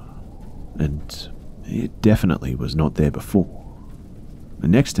water, and it definitely was not there before.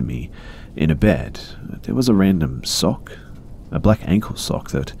 And next to me, in a bed, there was a random sock, a black ankle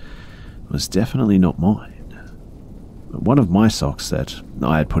sock that was definitely not mine. One of my socks that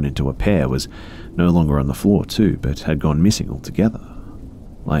I had put into a pair was no longer on the floor too, but had gone missing altogether.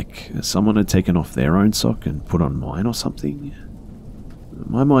 Like someone had taken off their own sock and put on mine or something.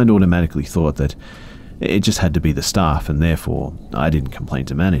 My mind automatically thought that it just had to be the staff, and therefore I didn't complain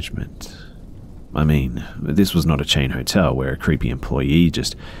to management. I mean, this was not a chain hotel where a creepy employee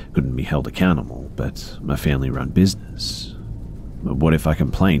just couldn't be held accountable, but a family-run business. What if I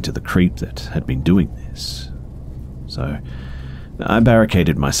complained to the creep that had been doing this? So I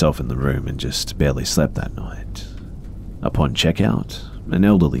barricaded myself in the room and just barely slept that night. Upon checkout, an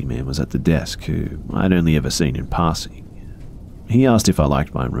elderly man was at the desk who I'd only ever seen in passing. He asked if I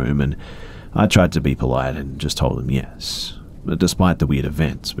liked my room, and I tried to be polite and just told him yes, despite the weird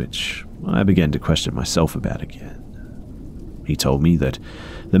events, which I began to question myself about again. He told me that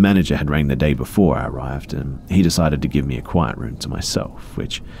the manager had rang the day before I arrived, and he decided to give me a quiet room to myself,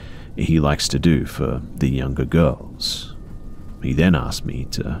 which he likes to do for the younger girls. He then asked me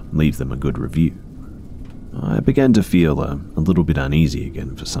to leave them a good review. I began to feel a little bit uneasy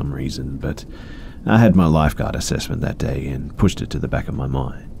again for some reason, but I had my lifeguard assessment that day and pushed it to the back of my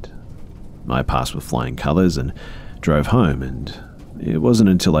mind. I passed with flying colors and drove home, and it wasn't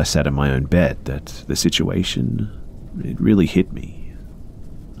until I sat in my own bed that the situation, it really hit me.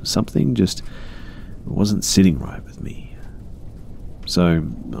 Something just wasn't sitting right with me. So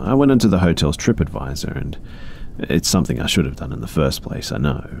I went into the hotel's TripAdvisor, and it's something I should have done in the first place, I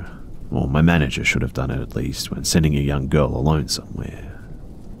know. Or my manager should have done it at least when sending a young girl alone somewhere.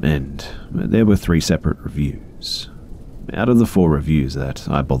 And there were 3 separate reviews. Out of the 4 reviews that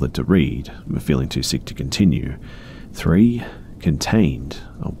I bothered to read, feeling too sick to continue, 3 contained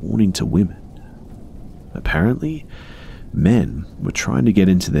a warning to women. Apparently, men were trying to get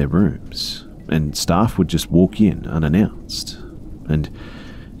into their rooms, and staff would just walk in unannounced. And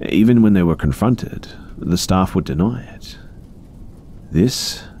even when they were confronted, the staff would deny it.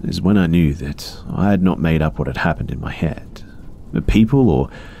 This is when I knew that I had not made up what had happened in my head. A people or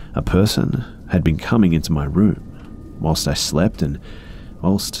a person had been coming into my room whilst I slept and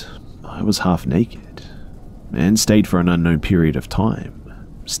whilst I was half naked, and stayed for an unknown period of time,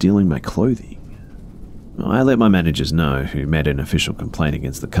 stealing my clothing. I let my managers know, who made an official complaint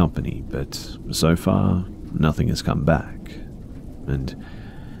against the company, but so far, nothing has come back. And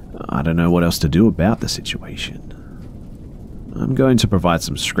I don't know what else to do about the situation. I'm going to provide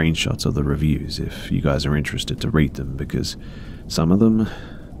some screenshots of the reviews if you guys are interested to read them, because some of them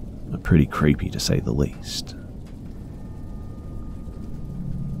are pretty creepy to say the least.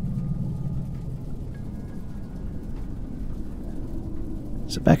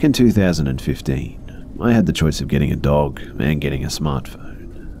 So back in 2015, I had the choice of getting a dog and getting a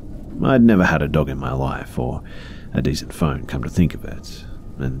smartphone. I'd never had a dog in my life, or a decent phone, come to think of it,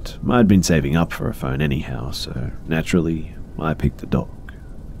 and I'd been saving up for a phone anyhow, so naturally, I picked the dog.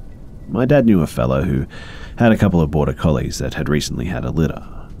 My dad knew a fellow who had a couple of border collies that had recently had a litter,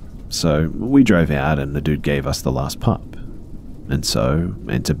 so we drove out and the dude gave us the last pup. And so,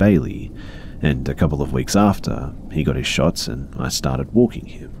 enter Bailey, and a couple of weeks after, he got his shots and I started walking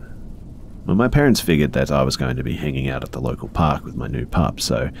him. Well, my parents figured that I was going to be hanging out at the local park with my new pup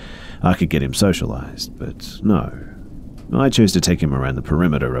so I could get him socialized, but no. I chose to take him around the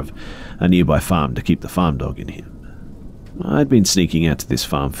perimeter of a nearby farm to keep the farm dog in him. I'd been sneaking out to this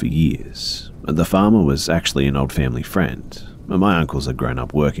farm for years. The farmer was actually an old family friend. My uncles had grown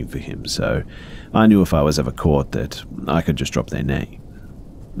up working for him, so I knew if I was ever caught that I could just drop their name.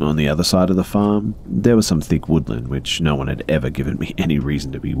 On the other side of the farm, there was some thick woodland which no one had ever given me any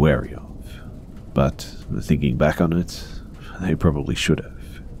reason to be wary of. But thinking back on it, they probably should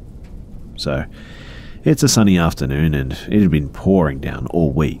have. So it's a sunny afternoon and it had been pouring down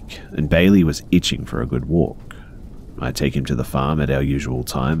all week, and Bailey was itching for a good walk. I take him to the farm at our usual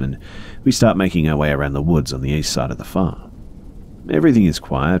time, and we start making our way around the woods on the east side of the farm. Everything is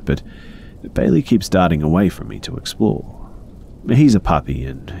quiet, but Bailey keeps darting away from me to explore. He's a puppy,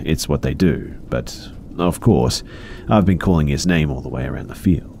 and it's what they do, but of course, I've been calling his name all the way around the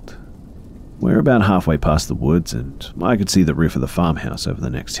field. We're about halfway past the woods, and I could see the roof of the farmhouse over the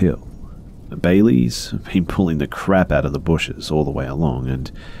next hill. Bailey's been pulling the crap out of the bushes all the way along, and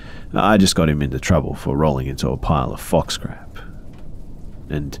I just got him into trouble for rolling into a pile of fox crap.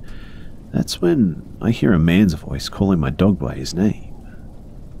 And that's when I hear a man's voice calling my dog by his name.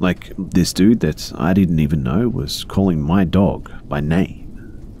 Like, this dude that I didn't even know was calling my dog by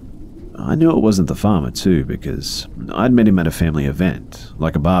name. I knew it wasn't the farmer too, because I'd met him at a family event,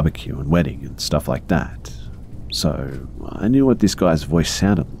 like a barbecue and wedding and stuff like that. So I knew what this guy's voice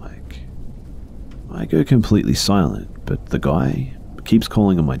sounded like. I go completely silent, but the guy keeps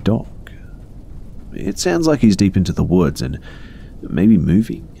calling on my dog. It sounds like he's deep into the woods and maybe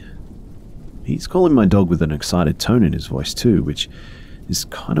moving. He's calling my dog with an excited tone in his voice too, which is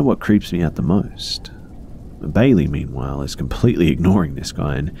kind of what creeps me out the most. Bailey, meanwhile, is completely ignoring this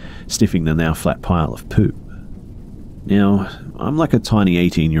guy and sniffing the now flat pile of poop. Now, I'm like a tiny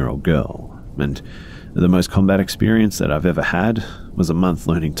 18-year-old girl, and the most combat experience that I've ever had was a month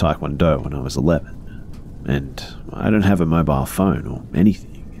learning Taekwondo when I was 11, and I don't have a mobile phone or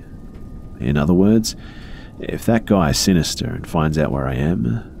anything. In other words, if that guy is sinister and finds out where I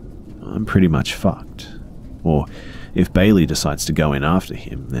am, I'm pretty much fucked. Or if Bailey decides to go in after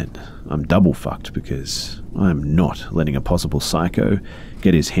him, then I'm double fucked, because I'm not letting a possible psycho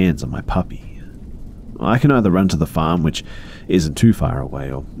get his hands on my puppy. I can either run to the farm, which isn't too far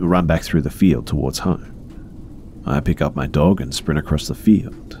away, or run back through the field towards home. I pick up my dog and sprint across the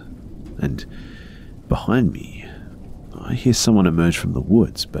field, and behind me, I hear someone emerge from the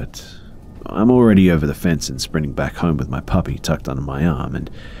woods, but I'm already over the fence and sprinting back home with my puppy tucked under my arm,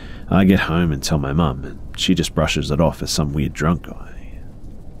 and I get home and tell my mum, and she just brushes it off as some weird drunk guy.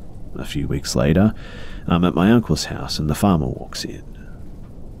 A few weeks later, I'm at my uncle's house and the farmer walks in.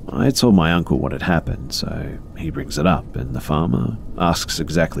 I told my uncle what had happened, so he brings it up, and the farmer asks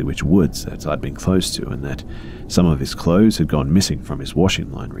exactly which woods that I'd been close to, and that some of his clothes had gone missing from his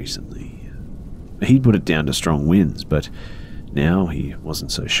washing line recently. He'd put it down to strong winds, but now he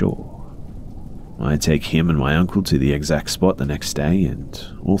wasn't so sure. I take him and my uncle to the exact spot the next day, and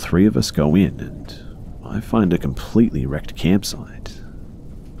all three of us go in, and I find a completely wrecked campsite.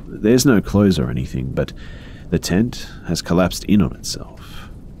 There's no clothes or anything, but the tent has collapsed in on itself.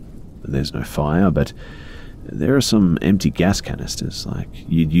 There's no fire, but there are some empty gas canisters like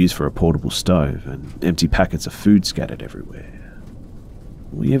you'd use for a portable stove, and empty packets of food scattered everywhere.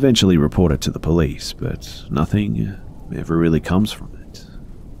 We eventually report it to the police, but nothing ever really comes from it.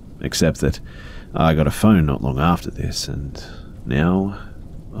 Except that I got a phone not long after this, and now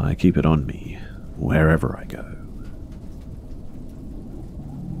I keep it on me wherever I go.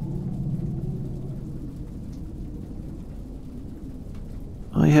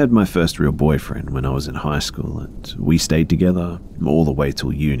 I had my first real boyfriend when I was in high school, and we stayed together all the way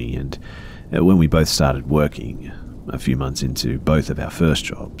till uni, and when we both started working, a few months into both of our first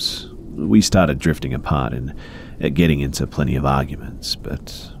jobs, we started drifting apart and getting into plenty of arguments,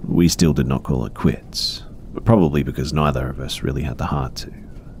 but we still did not call it quits, probably because neither of us really had the heart to.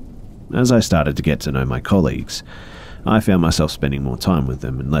 As I started to get to know my colleagues, I found myself spending more time with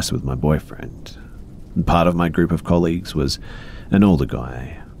them and less with my boyfriend. Part of my group of colleagues was an older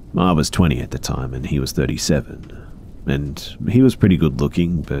guy. I was 20 at the time and he was 37, and he was pretty good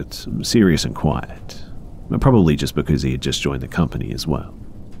looking but serious and quiet, probably just because he had just joined the company as well.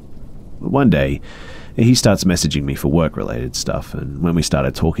 One day, he starts messaging me for work-related stuff, and when we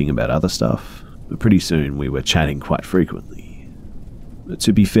started talking about other stuff, pretty soon we were chatting quite frequently.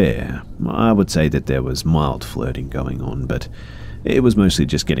 To be fair, I would say that there was mild flirting going on, but it was mostly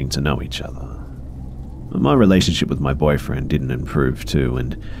just getting to know each other. My relationship with my boyfriend didn't improve too,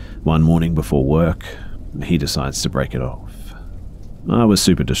 and one morning before work, he decides to break it off. I was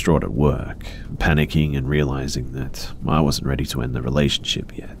super distraught at work, panicking and realizing that I wasn't ready to end the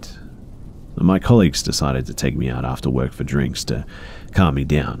relationship yet. My colleagues decided to take me out after work for drinks to calm me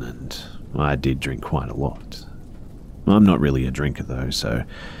down, and I did drink quite a lot. I'm not really a drinker though, so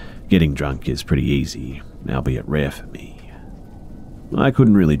getting drunk is pretty easy, albeit rare for me. I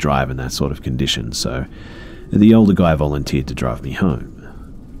couldn't really drive in that sort of condition, so the older guy volunteered to drive me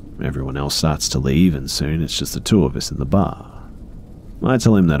home. Everyone else starts to leave, and soon it's just the two of us in the bar. I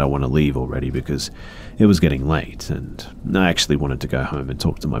tell him that I want to leave already because it was getting late, and I actually wanted to go home and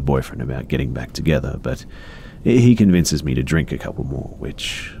talk to my boyfriend about getting back together, but he convinces me to drink a couple more,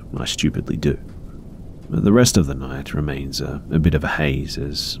 which I stupidly do. The rest of the night remains a bit of a haze,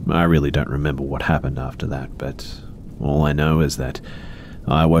 as I really don't remember what happened after that, but all I know is that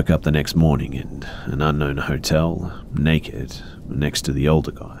I woke up the next morning in an unknown hotel, naked, next to the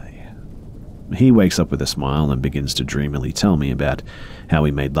older guy. He wakes up with a smile and begins to dreamily tell me about how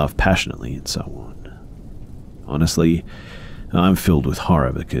he made love passionately and so on. Honestly, I'm filled with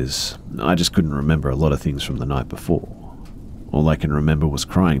horror because I just couldn't remember a lot of things from the night before. All I can remember was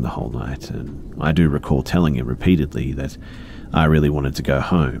crying the whole night, and I do recall telling him repeatedly that I really wanted to go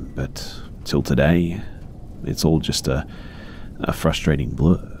home, but till today, it's all just a frustrating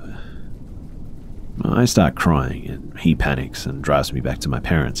blur. I start crying, and he panics and drives me back to my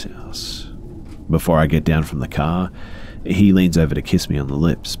parents' house. Before I get down from the car, he leans over to kiss me on the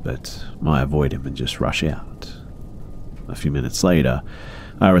lips, but I avoid him and just rush out. A few minutes later,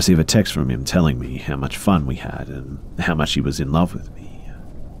 I receive a text from him telling me how much fun we had and how much he was in love with me.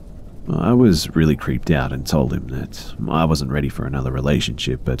 I was really creeped out and told him that I wasn't ready for another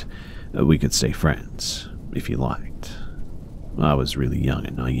relationship, but we could stay friends, if he liked. I was really young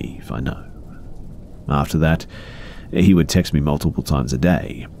and naive, I know. After that, he would text me multiple times a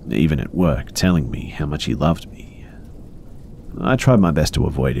day, even at work, telling me how much he loved me. I tried my best to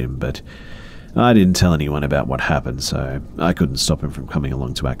avoid him, but I didn't tell anyone about what happened, so I couldn't stop him from coming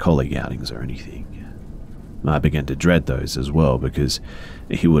along to our colleague outings or anything. I began to dread those as well because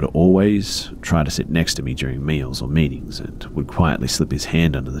he would always try to sit next to me during meals or meetings and would quietly slip his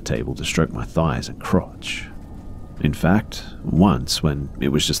hand under the table to stroke my thighs and crotch. In fact, once, when it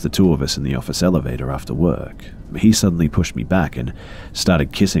was just the two of us in the office elevator after work, he suddenly pushed me back and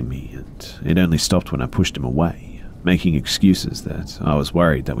started kissing me, and it only stopped when I pushed him away, making excuses that I was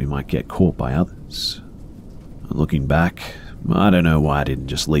worried that we might get caught by others. Looking back, I don't know why I didn't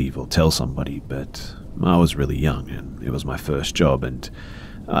just leave or tell somebody, but I was really young and it was my first job, and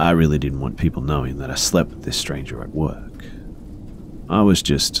I really didn't want people knowing that I slept with this stranger at work. I was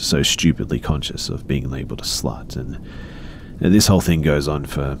just so stupidly conscious of being labelled a slut, and this whole thing goes on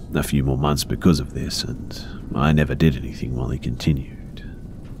for a few more months because of this, and I never did anything while he continued.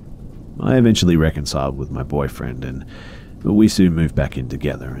 I eventually reconciled with my boyfriend, and we soon moved back in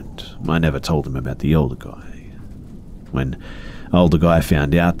together, and I never told him about the older guy. When older guy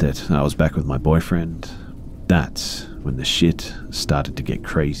found out that I was back with my boyfriend, that's when the shit started to get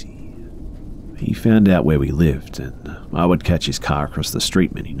crazy. He found out where we lived, and I would catch his car across the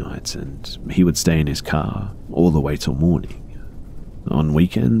street many nights, and he would stay in his car all the way till morning. On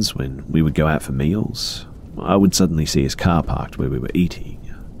weekends, when we would go out for meals, I would suddenly see his car parked where we were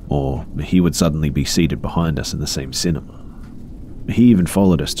eating, or he would suddenly be seated behind us in the same cinema. He even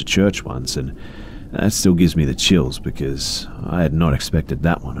followed us to church once, and that still gives me the chills because I had not expected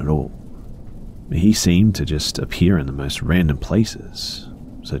that one at all. He seemed to just appear in the most random places,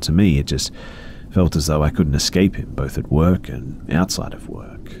 so to me it just felt as though I couldn't escape him both at work and outside of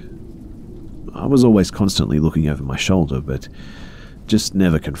work. I was always constantly looking over my shoulder, but just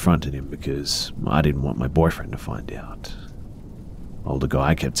never confronted him because I didn't want my boyfriend to find out. Older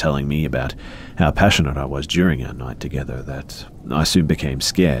guy kept telling me about how passionate I was during our night together, that I soon became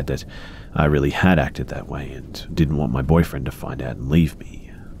scared that I really had acted that way and didn't want my boyfriend to find out and leave me,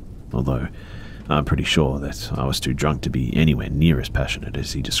 although I'm pretty sure that I was too drunk to be anywhere near as passionate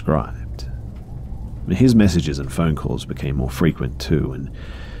as he described. His messages and phone calls became more frequent too, and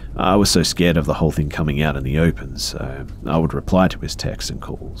I was so scared of the whole thing coming out in the open, so I would reply to his texts and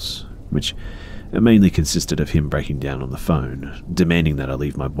calls, which mainly consisted of him breaking down on the phone, demanding that I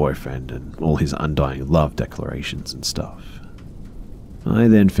leave my boyfriend and all his undying love declarations and stuff. I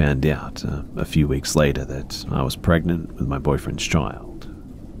then found out, a few weeks later, that I was pregnant with my boyfriend's child.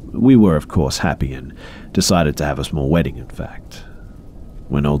 We were, of course, happy and decided to have a small wedding, in fact.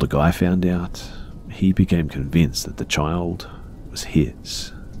 When older guy found out, he became convinced that the child was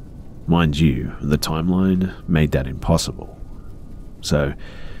his. Mind you, the timeline made that impossible. So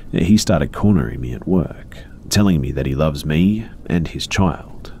he started cornering me at work, telling me that he loves me and his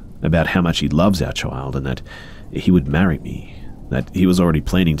child, about how much he loves our child and that he would marry me, that he was already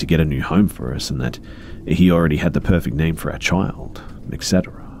planning to get a new home for us and that he already had the perfect name for our child,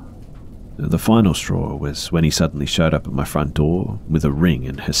 etc. The final straw was when he suddenly showed up at my front door with a ring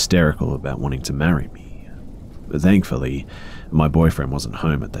and hysterical about wanting to marry me. But thankfully, my boyfriend wasn't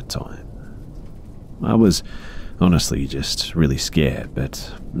home at that time. I was honestly just really scared,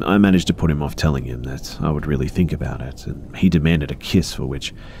 but I managed to put him off telling him that I would really think about it, and he demanded a kiss, for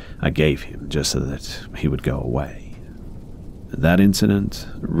which I gave him just so that he would go away. That incident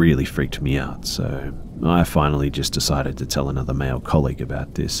really freaked me out, so I finally just decided to tell another male colleague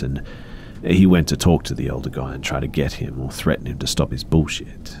about this, and he went to talk to the older guy and try to get him or threaten him to stop his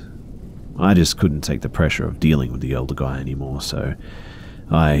bullshit. I just couldn't take the pressure of dealing with the older guy anymore, so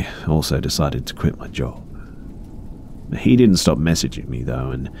I also decided to quit my job. He didn't stop messaging me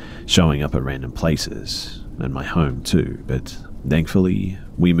though, and showing up at random places, and my home too, but thankfully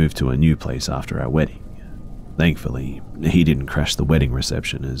we moved to a new place after our wedding. Thankfully, he didn't crash the wedding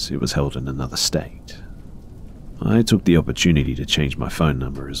reception as it was held in another state. I took the opportunity to change my phone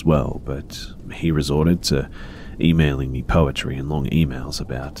number as well, but he resorted to emailing me poetry and long emails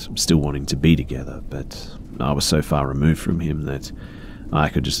about still wanting to be together, but I was so far removed from him that I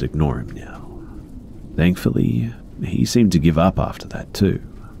could just ignore him now. Thankfully, he seemed to give up after that too.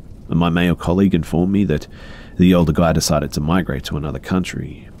 My male colleague informed me that the older guy decided to migrate to another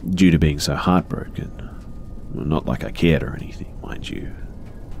country due to being so heartbroken. Not like I cared or anything, mind you.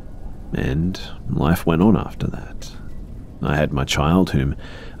 And life went on after that. I had my child, whom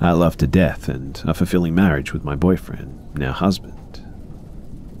I loved to death, and a fulfilling marriage with my boyfriend, now husband.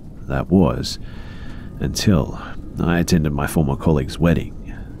 That was until I attended my former colleague's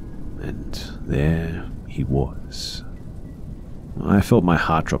wedding, and there he was. I felt my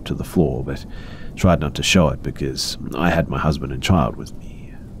heart drop to the floor, but tried not to show it because I had my husband and child with me.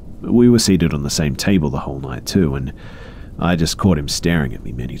 We were seated on the same table the whole night too, and I just caught him staring at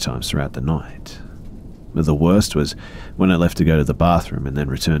me many times throughout the night. The worst was when I left to go to the bathroom and then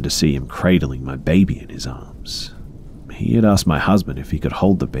returned to see him cradling my baby in his arms. He had asked my husband if he could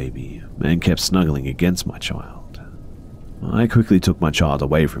hold the baby and kept snuggling against my child. I quickly took my child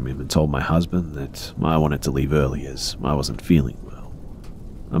away from him and told my husband that I wanted to leave early as I wasn't feeling well.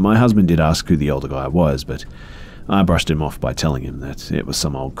 My husband did ask who the older guy was, but I brushed him off by telling him that it was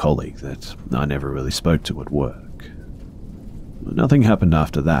some old colleague that I never really spoke to at work. Nothing happened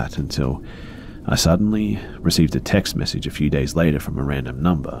after that until I suddenly received a text message a few days later from a random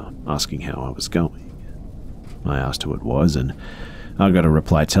number asking how I was going. I asked who it was, and I got a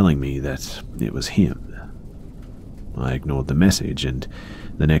reply telling me that it was him. I ignored the message, and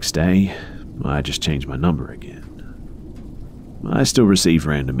the next day, I just changed my number again. I still receive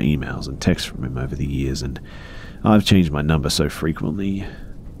random emails and texts from him over the years, and I've changed my number so frequently.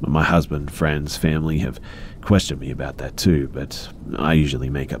 My husband, friends, family have questioned me about that too, but I usually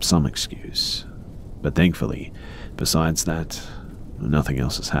make up some excuse. But thankfully, besides that, nothing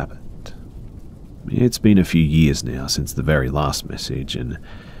else has happened. It's been a few years now since the very last message, and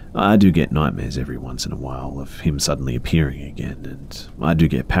I do get nightmares every once in a while of him suddenly appearing again, and I do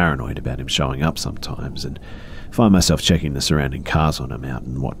get paranoid about him showing up sometimes, and find myself checking the surrounding cars on him out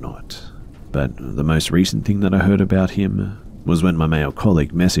and whatnot. But the most recent thing that I heard about him was when my male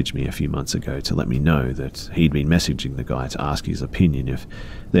colleague messaged me a few months ago to let me know that he'd been messaging the guy to ask his opinion if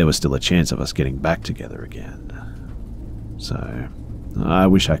there was still a chance of us getting back together again. So, I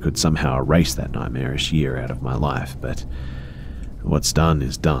wish I could somehow erase that nightmarish year out of my life, but what's done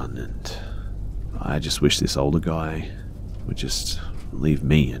is done, and I just wish this older guy would just leave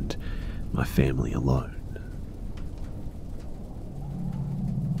me and my family alone.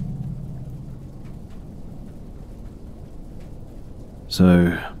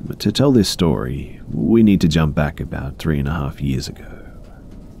 So, to tell this story, we need to jump back about 3.5 years ago.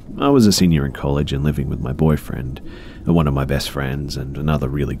 I was a senior in college and living with my boyfriend, one of my best friends, and another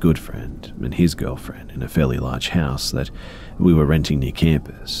really good friend, and his girlfriend, in a fairly large house that we were renting near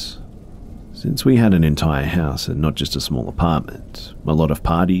campus. Since we had an entire house and not just a small apartment, a lot of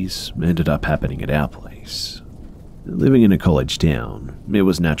parties ended up happening at our place. Living in a college town, it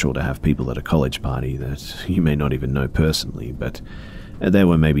was natural to have people at a college party that you may not even know personally, but they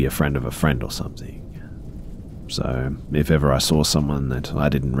were maybe a friend of a friend or something. So, if ever I saw someone that I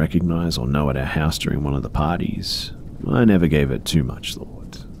didn't recognize or know at our house during one of the parties, I never gave it too much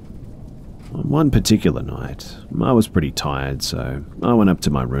thought. On one particular night, I was pretty tired, so I went up to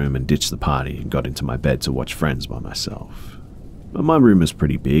my room and ditched the party and got into my bed to watch Friends by myself. My room was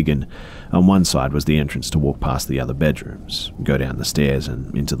pretty big, and on one side was the entrance to walk past the other bedrooms, go down the stairs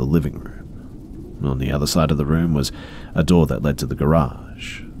and into the living room. On the other side of the room was a door that led to the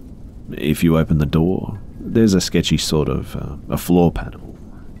garage. If you open the door, there's a sketchy sort of a floor panel.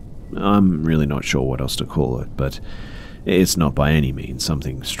 I'm really not sure what else to call it, but it's not by any means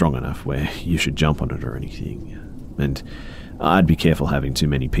something strong enough where you should jump on it or anything. And I'd be careful having too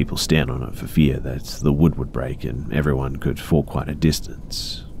many people stand on it for fear that the wood would break and everyone could fall quite a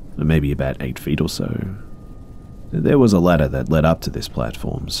distance, maybe about 8 feet or so. There was a ladder that led up to this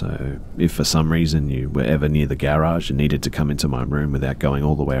platform, so if for some reason you were ever near the garage and needed to come into my room without going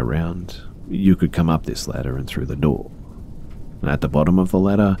all the way around, you could come up this ladder and through the door. At the bottom of the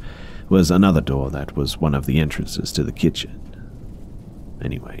ladder was another door that was one of the entrances to the kitchen.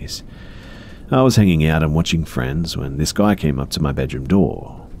 Anyways, I was hanging out and watching Friends when this guy came up to my bedroom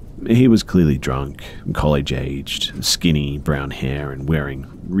door. He was clearly drunk, college-aged, skinny, brown hair, and wearing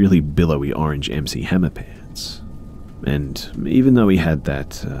really billowy orange MC Hammer pants. And even though he had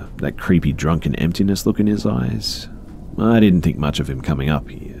that creepy drunken emptiness look in his eyes, I didn't think much of him coming up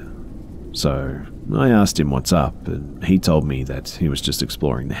here. So I asked him what's up, and he told me that he was just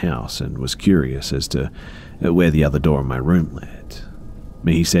exploring the house and was curious as to where the other door in my room led.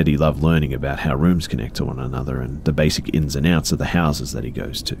 He said he loved learning about how rooms connect to one another and the basic ins and outs of the houses that he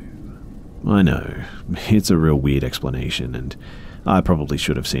goes to. I know, it's a real weird explanation, and I probably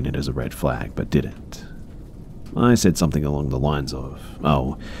should have seen it as a red flag, but didn't. I said something along the lines of,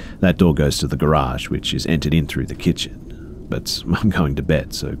 "Oh, that door goes to the garage, which is entered in through the kitchen, but I'm going to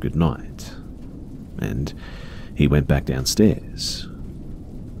bed, so good night." And he went back downstairs.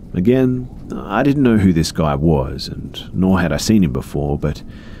 Again, I didn't know who this guy was, and nor had I seen him before, but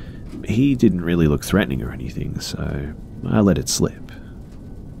he didn't really look threatening or anything, so I let it slip.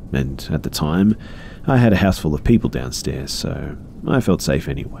 And at the time, I had a house full of people downstairs, so I felt safe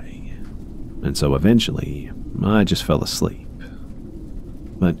anyway. And so eventually, I just fell asleep.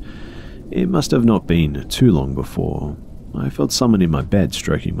 But it must have not been too long before I felt someone in my bed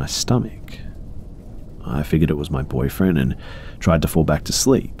stroking my stomach. I figured it was my boyfriend and tried to fall back to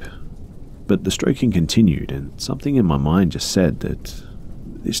sleep. But the stroking continued, and something in my mind just said that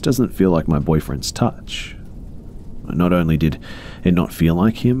this doesn't feel like my boyfriend's touch. Not only did it not feel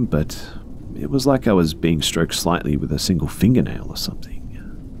like him, but it was like I was being stroked slightly with a single fingernail or something.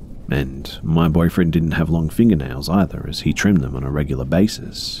 And my boyfriend didn't have long fingernails either, as he trimmed them on a regular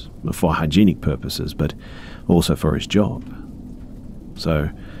basis, for hygienic purposes, but also for his job. So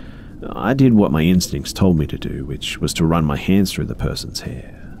I did what my instincts told me to do, which was to run my hands through the person's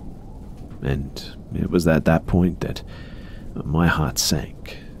hair. And it was at that point that my heart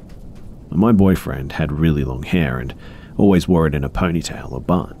sank. My boyfriend had really long hair and always wore it in a ponytail or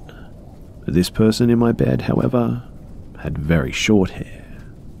bun. This person in my bed, however, had very short hair.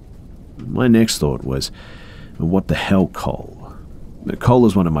 My next thought was, what the hell, Cole? Cole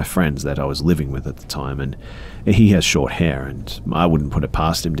is one of my friends that I was living with at the time, and he has short hair, and I wouldn't put it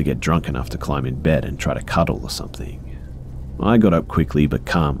past him to get drunk enough to climb in bed and try to cuddle or something. I got up quickly but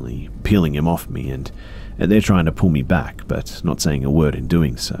calmly, peeling him off me, and they're trying to pull me back, but not saying a word in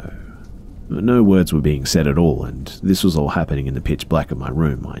doing so. No words were being said at all, and this was all happening in the pitch black of my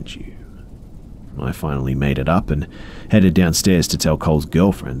room, mind you. I finally made it up and headed downstairs to tell Cole's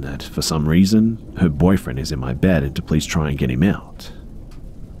girlfriend that, for some reason, her boyfriend is in my bed and to please try and get him out.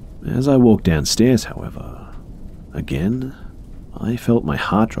 As I walked downstairs, however, again, I felt my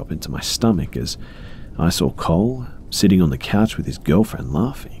heart drop into my stomach as I saw Cole sitting on the couch with his girlfriend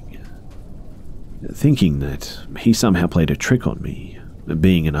laughing. Thinking that he somehow played a trick on me,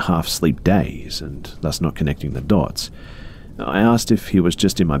 being in a half-sleep daze and thus not connecting the dots, I asked if he was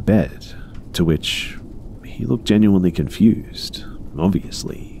just in my bed, to which he looked genuinely confused,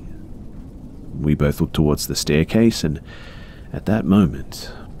 obviously. We both looked towards the staircase, and at that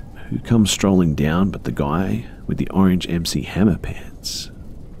moment, who comes strolling down but the guy with the orange MC Hammer pants?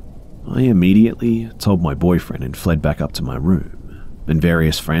 I immediately told my boyfriend and fled back up to my room, and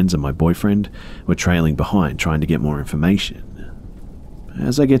various friends and my boyfriend were trailing behind trying to get more information.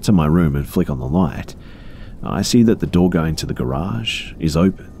 As I get to my room and flick on the light, I see that the door going to the garage is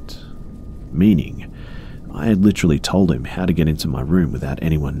opened, meaning I had literally told him how to get into my room without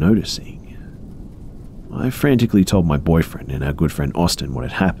anyone noticing. I frantically told my boyfriend and our good friend Austin what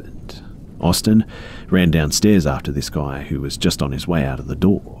had happened. Austin ran downstairs after this guy who was just on his way out of the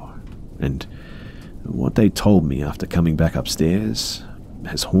door, and what they told me after coming back upstairs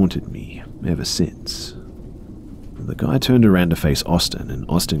has haunted me ever since. The guy turned around to face Austin, and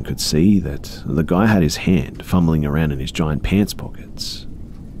Austin could see that the guy had his hand fumbling around in his giant pants pockets.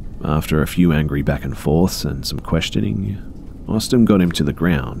 After a few angry back and forths and some questioning, Austin got him to the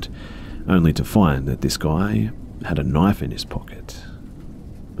ground, only to find that this guy had a knife in his pocket.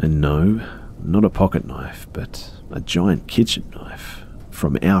 And no, not a pocket knife, but a giant kitchen knife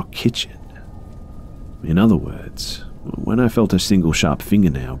from our kitchen. In other words, when I felt a single sharp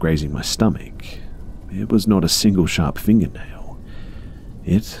fingernail grazing my stomach, it was not a single sharp fingernail.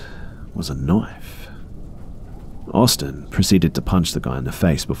 It was a knife. Austin proceeded to punch the guy in the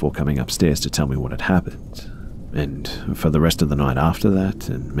face before coming upstairs to tell me what had happened. And for the rest of the night after that,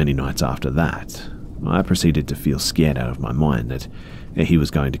 and many nights after that, I proceeded to feel scared out of my mind that he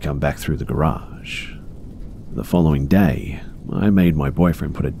was going to come back through the garage. The following day, I made my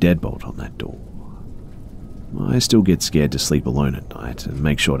boyfriend put a deadbolt on that door. I still get scared to sleep alone at night and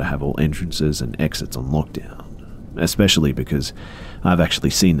make sure to have all entrances and exits on lockdown, especially because I've actually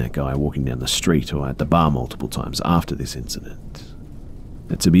seen that guy walking down the street or at the bar multiple times after this incident.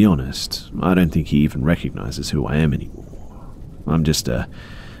 And to be honest, I don't think he even recognizes who I am anymore. I'm just a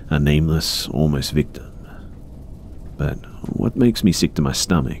nameless, almost victim. But what makes me sick to my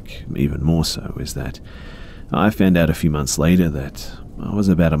stomach, even more so, is that I found out a few months later that I was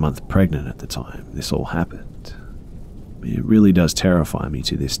about a month pregnant at the time this all happened. It really does terrify me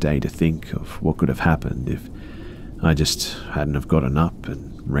to this day to think of what could have happened if I just hadn't have gotten up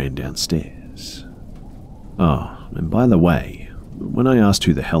and ran downstairs. Oh, and by the way, when I asked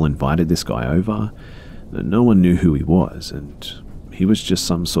who the hell invited this guy over, no one knew who he was, and he was just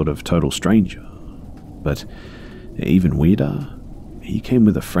some sort of total stranger. But even weirder, he came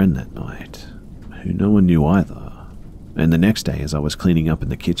with a friend that night, who no one knew either. And the next day, as I was cleaning up in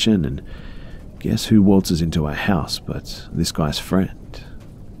the kitchen, and guess who waltzes into our house but this guy's friend?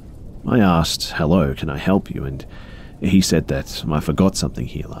 I asked, "Hello, can I help you?" and he said that I forgot something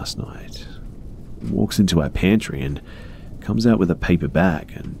here last night. Walks into our pantry and comes out with a paper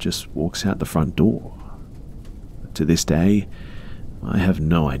bag and just walks out the front door. To this day, I have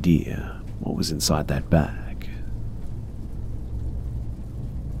no idea what was inside that bag.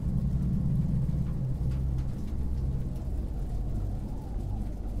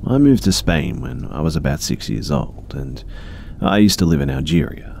 I moved to Spain when I was about 6 years old, and I used to live in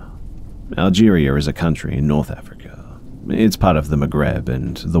Algeria. Algeria is a country in North Africa. It's part of the Maghreb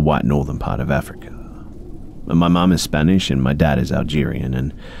and the white northern part of Africa. My mum is Spanish and my dad is Algerian,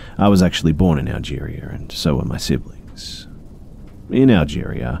 and I was actually born in Algeria, and so were my siblings. In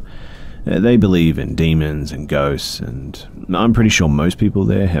Algeria, they believe in demons and ghosts, and I'm pretty sure most people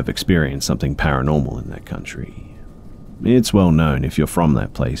there have experienced something paranormal in that country. It's well known if you're from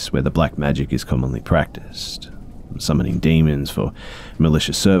that place where the black magic is commonly practiced, summoning demons for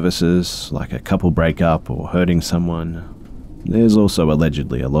malicious services, like a couple breakup or hurting someone. There's also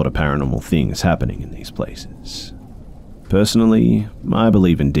allegedly a lot of paranormal things happening in these places. Personally, I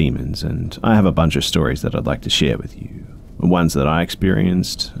believe in demons, and I have a bunch of stories that I'd like to share with you. Ones that I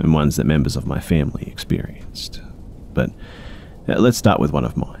experienced, and ones that members of my family experienced. But let's start with one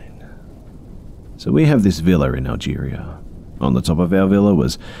of mine. So we have this villa in Algeria. On the top of our villa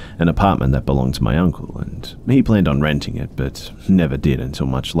was an apartment that belonged to my uncle, and he planned on renting it, but never did until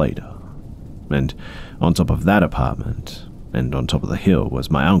much later. And on top of that apartment, and on top of the hill, was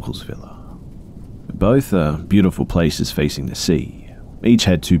my uncle's villa. Both are beautiful places facing the sea. Each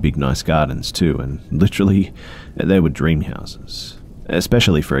had two big nice gardens too, and literally, they were dream houses.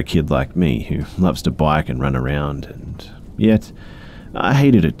 Especially for a kid like me who loves to bike and run around, and yet I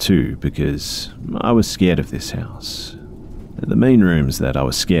hated it too because I was scared of this house. The main rooms that I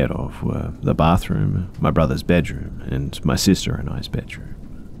was scared of were the bathroom, my brother's bedroom, and my sister and I's bedroom.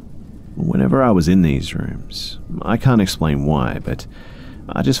 Whenever I was in these rooms, I can't explain why, but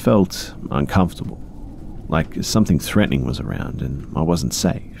I just felt uncomfortable, like something threatening was around and I wasn't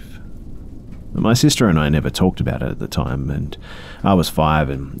safe. My sister and I never talked about it at the time, and I was 5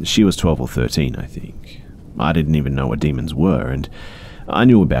 and she was 12 or 13, I think. I didn't even know what demons were, and I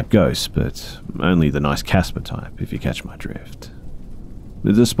knew about ghosts, but only the nice Casper type, if you catch my drift.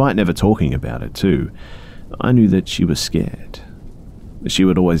 Despite never talking about it too, I knew that she was scared. She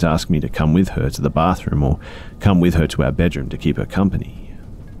would always ask me to come with her to the bathroom or come with her to our bedroom to keep her company.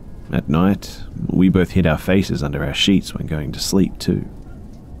 At night, we both hid our faces under our sheets when going to sleep too.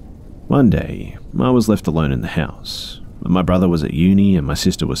 One day, I was left alone in the house. My brother was at uni and my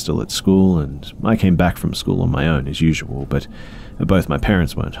sister was still at school, and I came back from school on my own as usual, but both my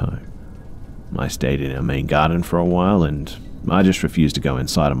parents weren't home. I stayed in our main garden for a while, and I just refused to go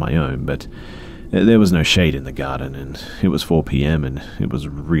inside on my own, but there was no shade in the garden, and it was 4 p.m. and it was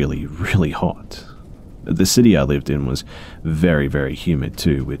really, really hot. The city I lived in was very, very humid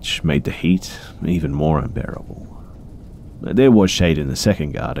too, which made the heat even more unbearable. There was shade in the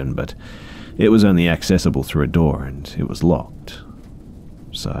second garden, but it was only accessible through a door and it was locked.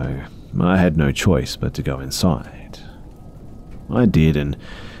 So I had no choice but to go inside. I did, and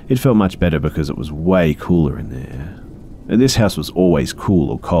it felt much better because it was way cooler in there. This house was always cool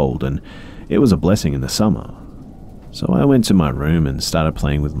or cold, and it was a blessing in the summer. So I went to my room and started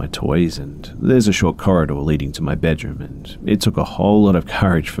playing with my toys, and there's a short corridor leading to my bedroom, and it took a whole lot of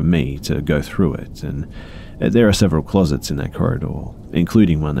courage for me to go through it, and there are several closets in that corridor,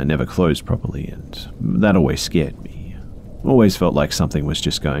 including one that never closed properly, and that always scared me. Always felt like something was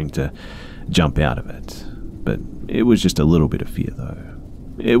just going to jump out of it, but it was just a little bit of fear though.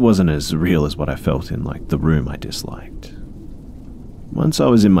 It wasn't as real as what I felt in the room I disliked. Once I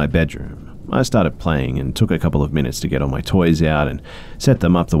was in my bedroom, I started playing and took a couple of minutes to get all my toys out and set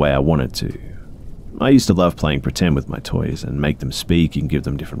them up the way I wanted to. I used to love playing pretend with my toys and make them speak and give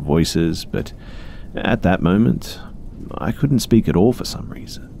them different voices, but at that moment, I couldn't speak at all for some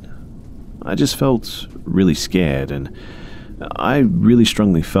reason. I just felt really scared, and I really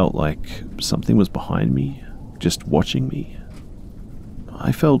strongly felt like something was behind me, just watching me.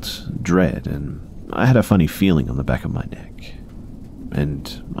 I felt dread, and I had a funny feeling on the back of my neck.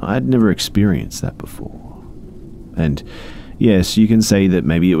 And I'd never experienced that before. And yes, you can say that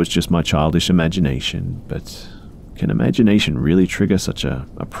maybe it was just my childish imagination, but can imagination really trigger such a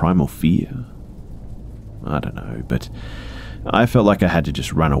primal fear? I don't know, but I felt like I had to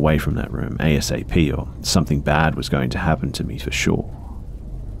just run away from that room ASAP or something bad was going to happen to me for sure.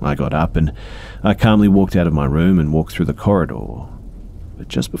 I got up and I calmly walked out of my room and walked through the corridor. But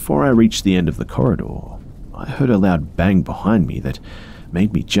just before I reached the end of the corridor, I heard a loud bang behind me that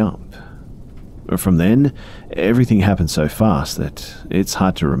made me jump. From then, everything happened so fast that it's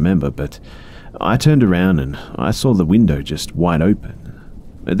hard to remember, but I turned around and I saw the window just wide open.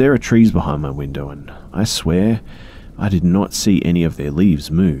 There are trees behind my window, and I swear I did not see any of their leaves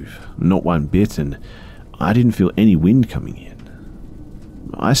move, not one bit, and I didn't feel any wind coming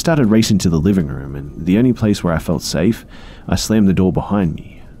in. I started racing to the living room, and the only place where I felt safe, I slammed the door behind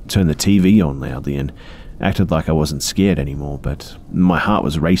me, turned the TV on loudly, and acted like I wasn't scared anymore, but my heart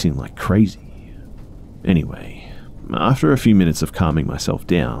was racing like crazy. Anyway, after a few minutes of calming myself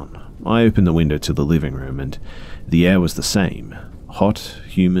down, I opened the window to the living room, and the air was the same, hot,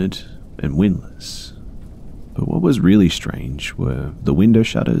 humid, and windless. But what was really strange were the window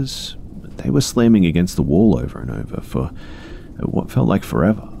shutters. They were slamming against the wall over and over for what felt like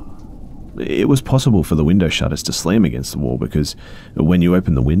forever. It was possible for the window shutters to slam against the wall because when you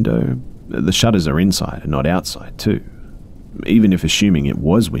open the window, the shutters are inside and not outside too. Even if assuming it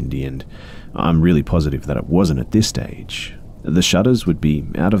was windy, and I'm really positive that it wasn't at this stage, the shutters would be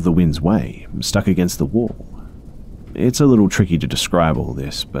out of the wind's way, stuck against the wall. It's a little tricky to describe all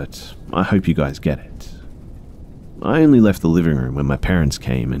this, but I hope you guys get it. I only left the living room when my parents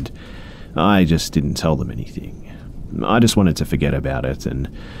came, and I just didn't tell them anything. I just wanted to forget about it, and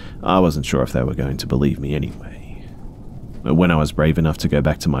I wasn't sure if they were going to believe me anyway. When I was brave enough to go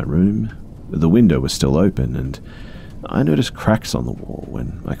back to my room, the window was still open, and I noticed cracks on the wall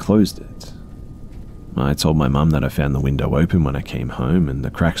when I closed it. I told my mum that I found the window open when I came home, and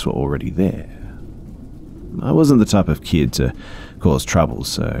the cracks were already there. I wasn't the type of kid to cause trouble,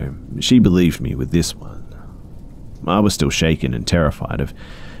 so she believed me with this one. I was still shaken and terrified of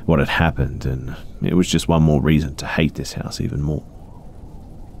what had happened, and it was just one more reason to hate this house even more.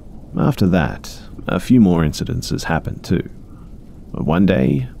 After that, a few more incidences happened too. One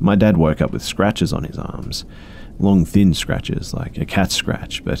day, my dad woke up with scratches on his arms, long thin scratches like a cat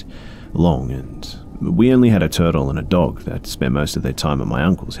scratch, but long, and we only had a turtle and a dog that spent most of their time at my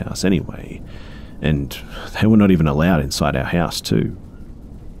uncle's house anyway, and they were not even allowed inside our house too.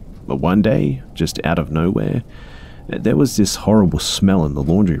 But one day, just out of nowhere, there was this horrible smell in the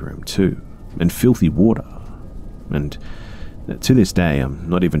laundry room too, and filthy water. And to this day, I'm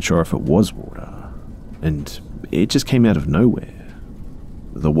not even sure if it was water. And it just came out of nowhere.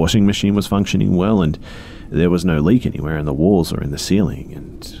 The washing machine was functioning well, and there was no leak anywhere in the walls or in the ceiling,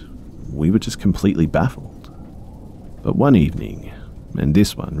 and we were just completely baffled. But one evening, and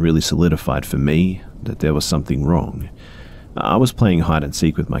this one really solidified for me that there was something wrong, I was playing hide and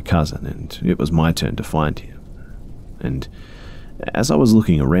seek with my cousin, and it was my turn to find him. And as I was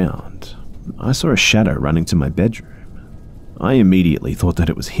looking around, I saw a shadow running to my bedroom. I immediately thought that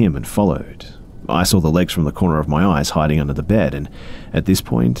it was him and followed. I saw the legs from the corner of my eyes hiding under the bed, and at this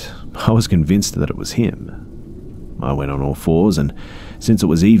point, I was convinced that it was him. I went on all fours, and since it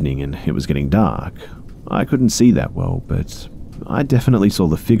was evening and it was getting dark, I couldn't see that well, but I definitely saw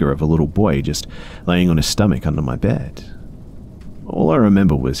the figure of a little boy just laying on his stomach under my bed. All I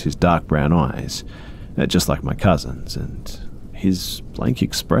remember was his dark brown eyes, just like my cousin's, and his blank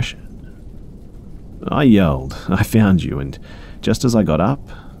expression. I yelled, "I found you," and just as I got up,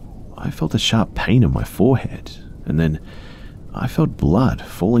 I felt a sharp pain in my forehead, and then I felt blood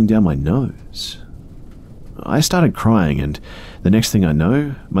falling down my nose. I started crying, and the next thing I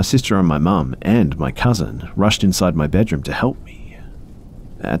know, my sister and my mum and my cousin rushed inside my bedroom to help me.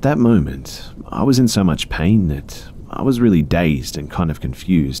 At that moment, I was in so much pain that I was really dazed and kind of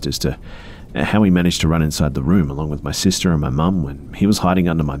confused as to how he managed to run inside the room along with my sister and my mum when he was hiding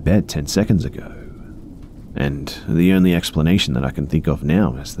under my bed 10 seconds ago. And the only explanation that I can think of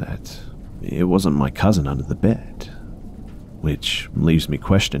now is that it wasn't my cousin under the bed, which leaves me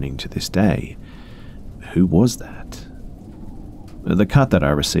questioning to this day, who was that? The cut that I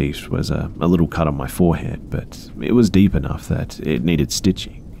received was a little cut on my forehead, but it was deep enough that it needed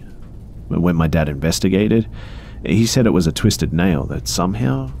stitching. When my dad investigated, he said it was a twisted nail that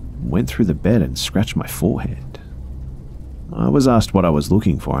somehow went through the bed and scratched my forehead. I was asked what I was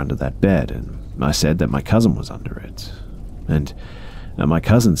looking for under that bed, and I said that my cousin was under it. And my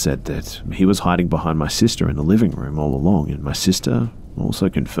cousin said that he was hiding behind my sister in the living room all along, and my sister also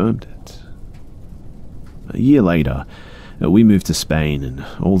confirmed it. A year later, we moved to Spain, and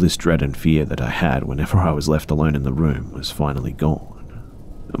all this dread and fear that I had whenever I was left alone in the room was finally gone.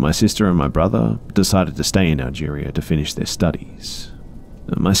 My sister and my brother decided to stay in Algeria to finish their studies.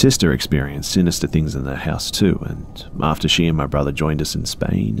 My sister experienced sinister things in their house too, and after she and my brother joined us in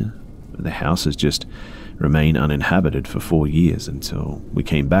Spain, the house has just remained uninhabited for 4 years until we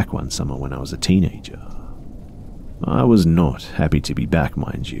came back one summer when I was a teenager. I was not happy to be back,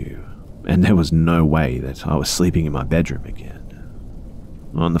 mind you, and there was no way that I was sleeping in my bedroom again.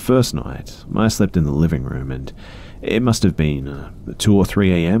 On the first night, I slept in the living room, and it must have been 2 or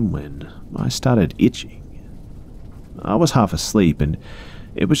 3 a.m. when I started itching. I was half asleep, and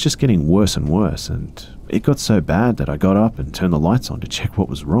it was just getting worse and worse, and it got so bad that I got up and turned the lights on to check what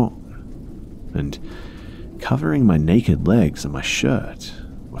was wrong. And covering my naked legs and my shirt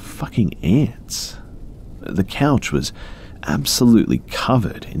were fucking ants. The couch was absolutely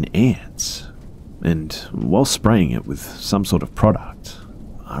covered in ants, and while spraying it with some sort of product,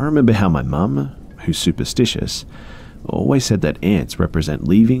 I remember how my mum, who's superstitious, always said that ants represent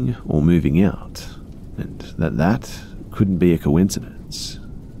leaving or moving out, and that couldn't be a coincidence.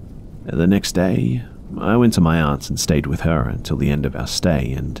 The next day, I went to my aunt's and stayed with her until the end of our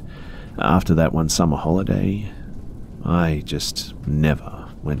stay, and after that one summer holiday, I just never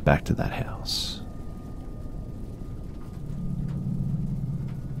went back to that house.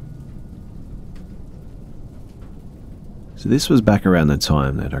 So this was back around the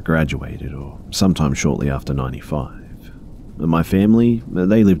time that I graduated, or sometime shortly after 95. My family,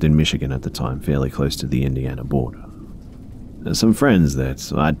 they lived in Michigan at the time, fairly close to the Indiana border. Some friends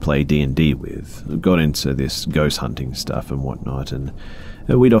that I'd play D&D with got into this ghost hunting stuff and whatnot, and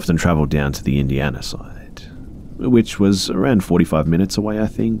we'd often travel down to the Indiana side, which was around 45 minutes away, I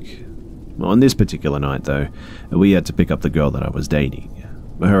think. On this particular night, though, we had to pick up the girl that I was dating.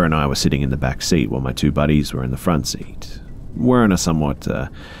 Her and I were sitting in the back seat while my two buddies were in the front seat. We're on a somewhat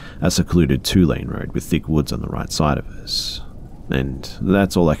secluded 2-lane road with thick woods on the right side of us, and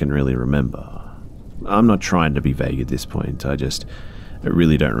that's all I can really remember. I'm not trying to be vague at this point, I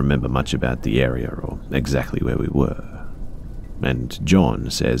really don't remember much about the area or exactly where we were. And John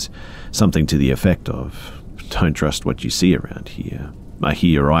says something to the effect of, "Don't trust what you see around here. I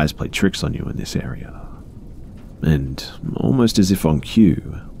hear your eyes play tricks on you in this area." And almost as if on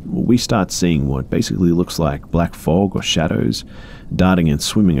cue, we start seeing what basically looks like black fog or shadows darting and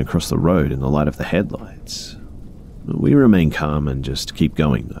swimming across the road in the light of the headlights. We remain calm and just keep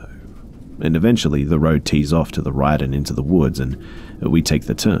going though, and eventually the road tees off to the right and into the woods, and we take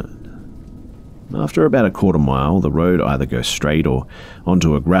the turn. After about a quarter mile, the road either goes straight or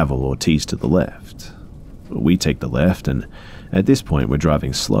onto a gravel or tees to the left. We take the left, and at this point we're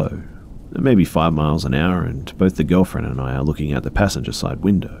driving slow, maybe 5 miles an hour, and both the girlfriend and I are looking out the passenger side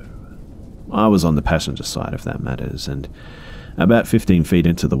window. I was on the passenger side, if that matters, and about 15 feet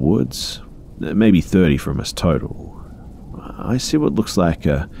into the woods, maybe 30 from us total, I see what looks like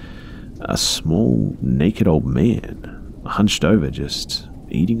a small, naked old man, hunched over, just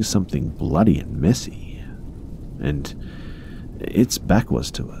eating something bloody and messy, and it's backwards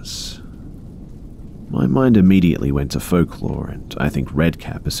to us. My mind immediately went to folklore and I think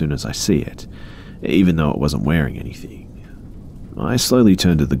Redcap as soon as I see it, even though it wasn't wearing anything. I slowly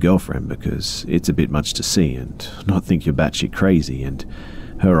turn to the girlfriend because it's a bit much to see and not think you're batshit crazy, and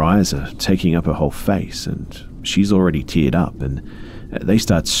her eyes are taking up her whole face and she's already teared up, and they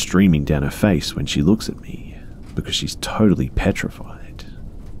start streaming down her face when she looks at me because she's totally petrified.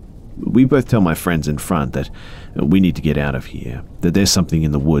 We both tell my friends in front that we need to get out of here, that there's something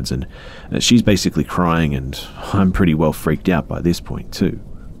in the woods, and she's basically crying, and I'm pretty well freaked out by this point too.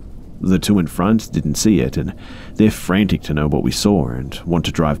 The two in front didn't see it, and they're frantic to know what we saw and want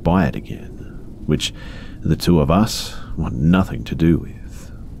to drive by it again, which the two of us want nothing to do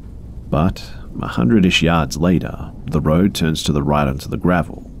with. But 100-ish yards later, the road turns to the right onto the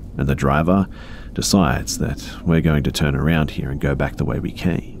gravel, and the driver decides that we're going to turn around here and go back the way we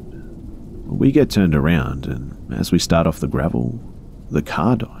came. We get turned around, and as we start off the gravel, the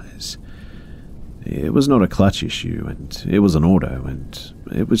car dies. It was not a clutch issue, and it was an auto, and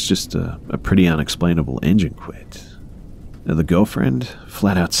it was just a pretty unexplainable engine quit. The girlfriend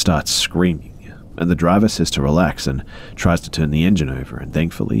flat out starts screaming, and the driver says to relax and tries to turn the engine over, and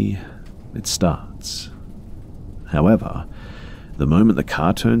thankfully, it starts. However, the moment the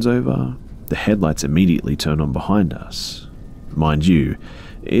car turns over, the headlights immediately turn on behind us. Mind you,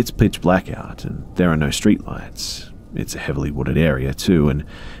 it's pitch black out and there are no streetlights. It's a heavily wooded area too, and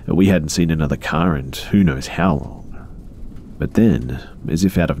we hadn't seen another car in who knows how long. But then, as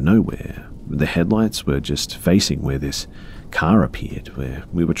if out of nowhere, the headlights were just facing where this car appeared, where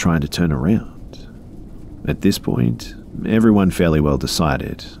we were trying to turn around. At this point, everyone fairly well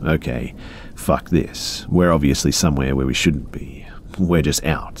decided, okay, fuck this, we're obviously somewhere where we shouldn't be. We're just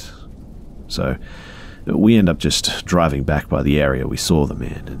out. So, we end up just driving back by the area we saw the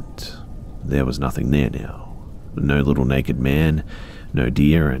man, and there was nothing there now. No little naked man, no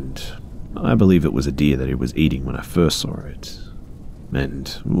deer, and I believe it was a deer that he was eating when I first saw it.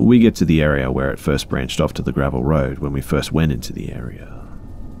 And we get to the area where it first branched off to the gravel road when we first went into the area.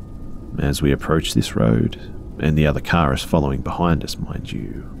 As we approach this road, and the other car is following behind us, mind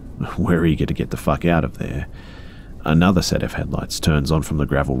you, we're eager to get the fuck out of there, another set of headlights turns on from the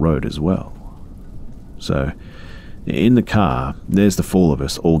gravel road as well. So, in the car, there's the four of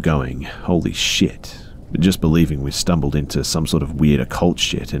us all going, holy shit, just believing we stumbled into some sort of weird occult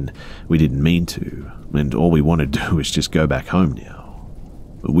shit and we didn't mean to, and all we want to do is just go back home now.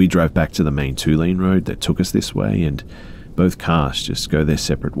 We drove back to the main 2-lane road that took us this way, and both cars just go their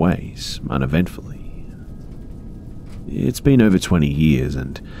separate ways, uneventfully. It's been over 20 years,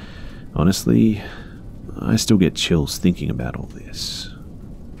 and honestly, I still get chills thinking about all this.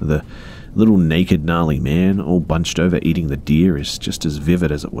 The little naked gnarly man all bunched over eating the deer is just as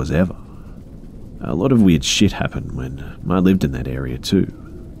vivid as it was ever. A lot of weird shit happened when I lived in that area too.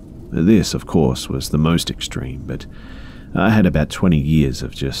 This, of course, was the most extreme, but I had about 20 years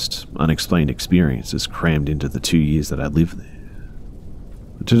of just unexplained experiences crammed into the 2 years that I lived there.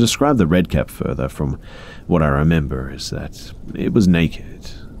 To describe the redcap further, from what I remember, is that it was naked.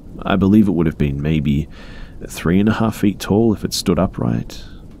 I believe it would have been maybe 3.5 feet tall if it stood upright,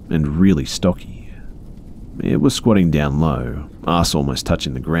 and really stocky. It was squatting down low, arse almost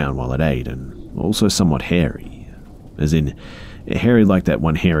touching the ground while it ate, and also somewhat hairy, as in hairy like that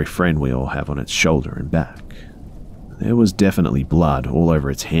one hairy friend we all have on its shoulder and back. There was definitely blood all over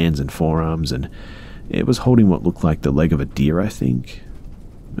its hands and forearms, and it was holding what looked like the leg of a deer, I think.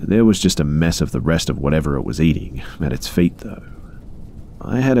 There was just a mess of the rest of whatever it was eating at its feet, though.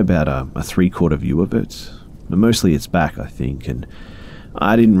 I had about a 3/4 view of it, mostly its back, I think, and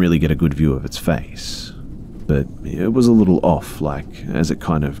I didn't really get a good view of its face. But it was a little off, like as it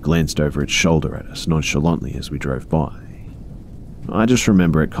kind of glanced over its shoulder at us nonchalantly as we drove by. I just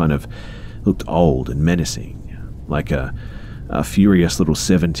remember it kind of looked old and menacing, like a furious little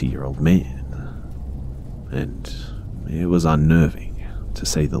 70-year-old man. And it was unnerving, to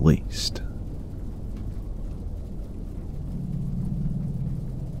say the least.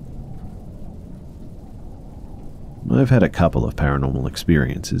 I've had a couple of paranormal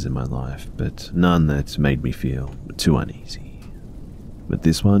experiences in my life, but none that made me feel too uneasy. But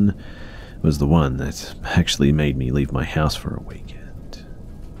this one was the one that actually made me leave my house for a weekend.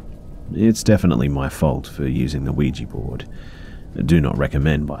 It's definitely my fault for using the Ouija board. I do not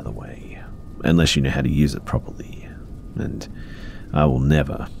recommend, by the way, unless you know how to use it properly, and I will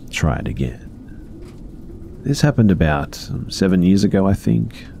never try it again. This happened about 7 years ago, I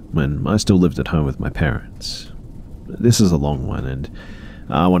think, when I still lived at home with my parents. This is a long one, and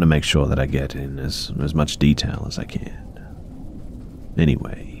I want to make sure that I get in as much detail as I can.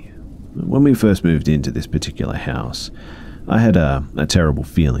 Anyway, when we first moved into this particular house, I had a terrible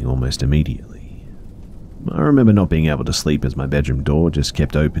feeling almost immediately. I remember not being able to sleep as my bedroom door just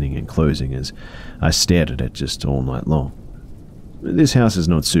kept opening and closing as I stared at it just all night long. This house is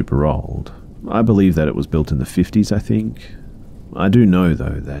not super old. I believe that it was built in the 50s, I think. I do know,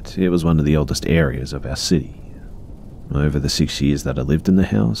 though, that it was one of the oldest areas of our city. Over the 6 years that I lived in the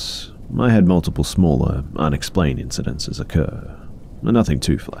house, I had multiple smaller, unexplained incidences occur. Nothing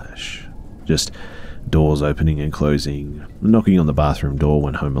too flash. Just doors opening and closing, knocking on the bathroom door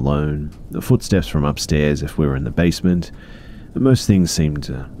when home alone, the footsteps from upstairs if we were in the basement. Most things seemed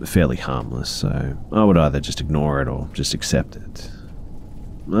fairly harmless, so I would either just ignore it or just accept it.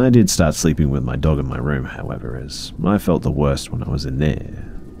 I did start sleeping with my dog in my room, however, as I felt the worst when I was in there.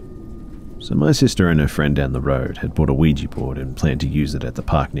 So my sister and her friend down the road had bought a Ouija board and planned to use it at the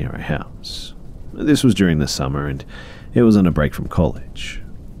park near our house. This was during the summer, and it was on a break from college.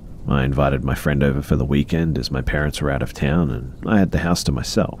 I invited my friend over for the weekend as my parents were out of town, and I had the house to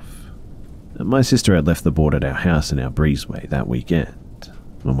myself. My sister had left the board at our house in our breezeway that weekend,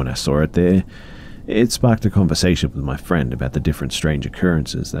 and when I saw it there, It sparked a conversation with my friend about the different strange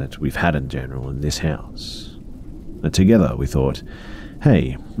occurrences that we've had in general in this house. Together we thought,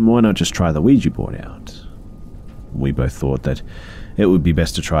 hey, why not just try the Ouija board out? We both thought that it would be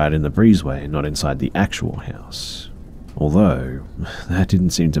best to try it in the breezeway and not inside the actual house, although that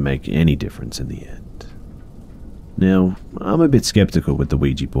didn't seem to make any difference in the end. Now, I'm a bit skeptical with the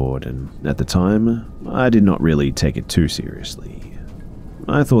Ouija board, and at the time, I did not really take it too seriously.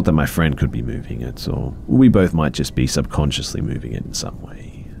 I thought that my friend could be moving it, or we both might just be subconsciously moving it in some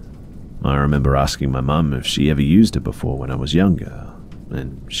way. I remember asking my mum if she ever used it before when I was younger,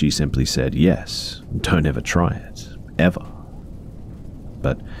 and she simply said yes, don't ever try it, ever.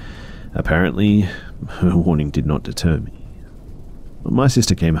 But apparently, her warning did not deter me. My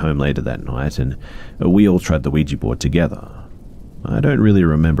sister came home later that night, and we all tried the Ouija board together. I don't really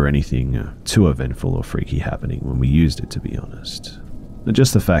remember anything too eventful or freaky happening when we used it, to be honest.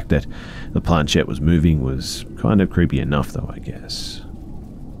 Just the fact that the planchette was moving was kind of creepy enough, though, I guess.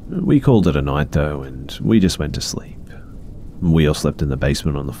 We called it a night, though, and we just went to sleep. We all slept in the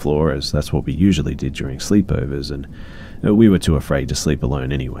basement on the floor, as that's what we usually did during sleepovers, and we were too afraid to sleep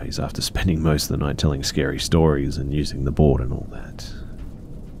alone anyways after spending most of the night telling scary stories and using the board and all that.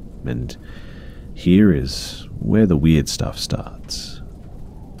 And here is where the weird stuff starts.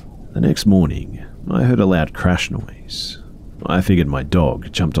 The next morning, I heard a loud crash noise. I figured my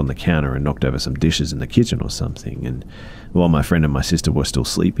dog jumped on the counter and knocked over some dishes in the kitchen or something, and while my friend and my sister were still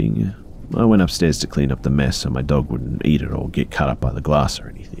sleeping, I went upstairs to clean up the mess so my dog wouldn't eat it or get cut up by the glass or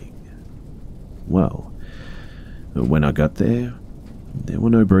anything. Well, when I got there were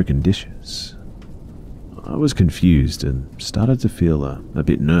no broken dishes. I was confused and started to feel a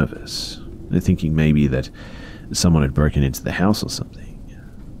bit nervous, thinking maybe that someone had broken into the house or something.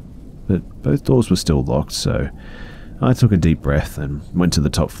 But both doors were still locked, so I took a deep breath and went to the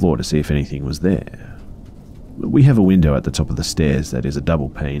top floor to see if anything was there. We have a window at the top of the stairs that is a double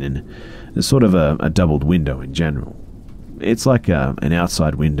pane, and it's sort of a doubled window in general. It's like an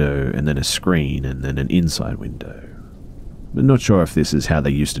outside window and then a screen and then an inside window. I'm not sure if this is how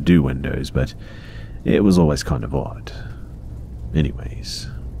they used to do windows, but it was always kind of odd. Anyways,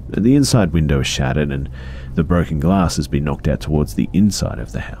 the inside window is shattered and the broken glass has been knocked out towards the inside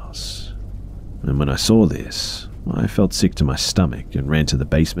of the house. And when I saw this, I felt sick to my stomach and ran to the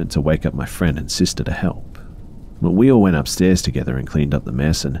basement to wake up my friend and sister to help. We all went upstairs together and cleaned up the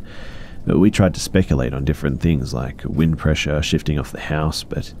mess, and we tried to speculate on different things like wind pressure shifting off the house,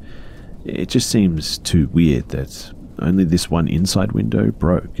 but it just seems too weird that only this one inside window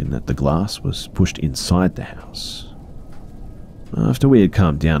broke and that the glass was pushed inside the house. After we had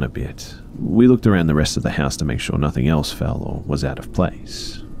calmed down a bit, we looked around the rest of the house to make sure nothing else fell or was out of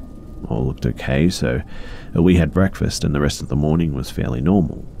place. All looked okay, so we had breakfast and the rest of the morning was fairly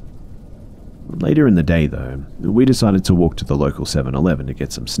normal. Later in the day, though, we decided to walk to the local 7-Eleven to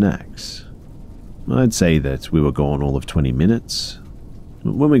get some snacks. I'd say that we were gone all of 20 minutes.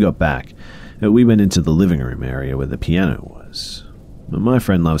 When we got back, we went into the living room area where the piano was. My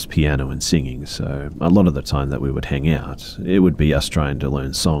friend loves piano and singing, so a lot of the time that we would hang out, it would be us trying to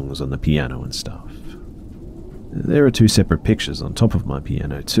learn songs on the piano and stuff. There are two separate pictures on top of my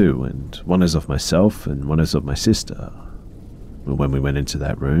piano too, and one is of myself and one is of my sister. When we went into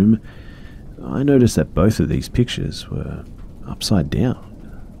that room, I noticed that both of these pictures were upside down.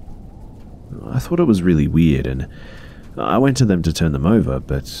 I thought it was really weird, and I went to them to turn them over,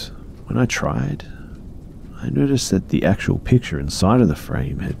 but when I tried, I noticed that the actual picture inside of the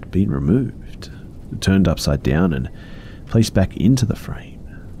frame had been removed, turned upside down, and placed back into the frame.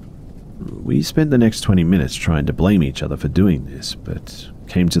 We spent the next 20 minutes trying to blame each other for doing this, but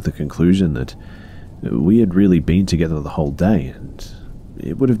came to the conclusion that we had really been together the whole day, and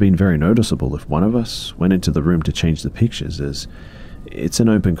it would have been very noticeable if one of us went into the room to change the pictures, as it's an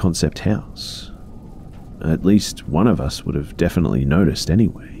open concept house. At least one of us would have definitely noticed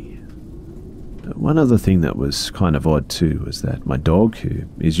anyway. One other thing that was kind of odd too was that my dog, who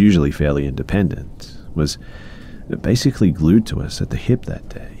is usually fairly independent, was basically glued to us at the hip that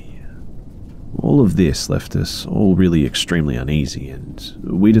day. All of this left us all really extremely uneasy, and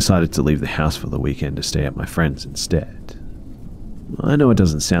we decided to leave the house for the weekend to stay at my friend's instead. I know it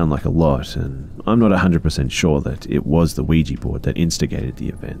doesn't sound like a lot, and I'm not 100% sure that it was the Ouija board that instigated the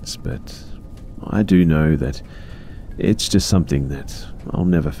events, but I do know that it's just something that I'll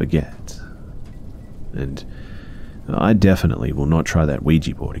never forget. And I definitely will not try that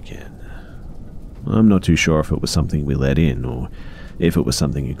Ouija board again. I'm not too sure if it was something we let in or if it was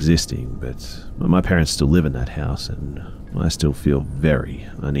something existing, but my parents still live in that house and I still feel very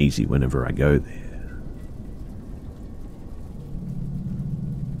uneasy whenever I go there.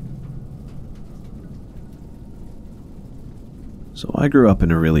 So I grew up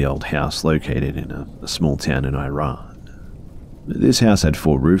in a really old house located in a small town in Iran. This house had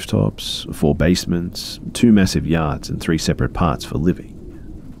 4 rooftops, 4 basements, 2 massive yards, and 3 separate parts for living.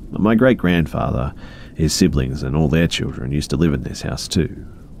 My great-grandfather, his siblings, and all their children used to live in this house too,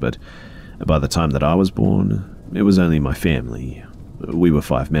 but by the time that I was born, it was only my family. We were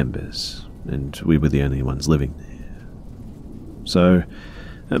 5 members, and we were the only ones living there. So,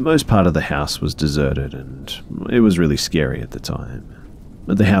 most part of the house was deserted, and it was really scary at the time.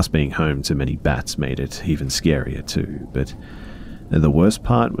 The house being home to many bats made it even scarier too, but the worst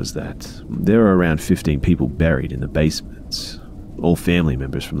part was that there were around 15 people buried in the basements, all family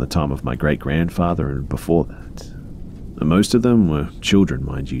members from the time of my great-grandfather and before that. Most of them were children,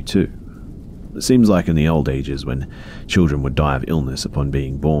 mind you, too. It seems like in the old ages when children would die of illness upon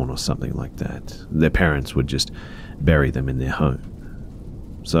being born or something like that, their parents would just bury them in their home.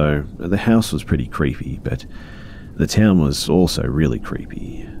 So the house was pretty creepy, but the town was also really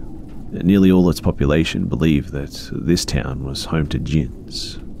creepy. Nearly all its population believed that this town was home to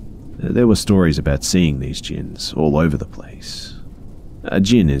jinns. There were stories about seeing these jinns all over the place. A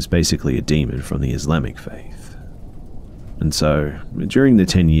jinn is basically a demon from the Islamic faith. And so, during the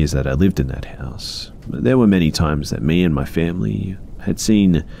 10 years that I lived in that house, there were many times that me and my family had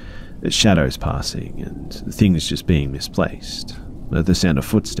seen shadows passing and things just being misplaced, the sound of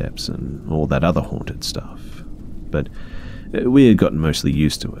footsteps and all that other haunted stuff. But we had gotten mostly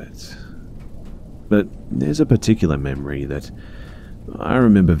used to it. But there's a particular memory that I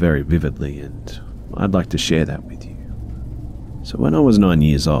remember very vividly, and I'd like to share that with you. So when I was 9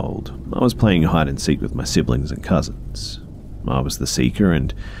 years old, I was playing hide and seek with my siblings and cousins. I was the seeker,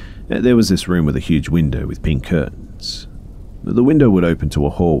 and there was this room with a huge window with pink curtains. The window would open to a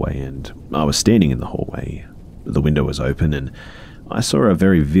hallway, and I was standing in the hallway. The window was open, and I saw a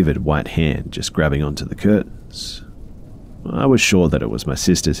very vivid white hand just grabbing onto the curtains. I was sure that it was my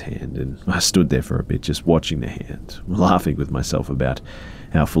sister's hand, and I stood there for a bit just watching the hand, laughing with myself about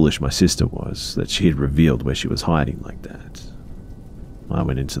how foolish my sister was that she had revealed where she was hiding like that. I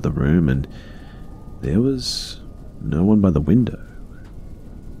went into the room, and there was no one by the window.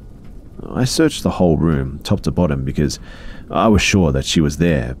 I searched the whole room, top to bottom, because I was sure that she was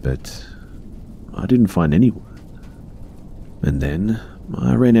there, but I didn't find anyone. And then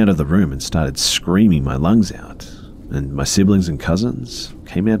I ran out of the room and started screaming my lungs out, and my siblings and cousins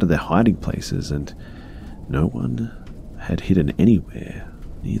came out of their hiding places, and no one had hidden anywhere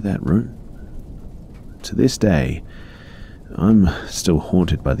near that room. To this day, I'm still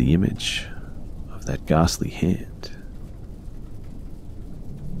haunted by the image of that ghastly hand.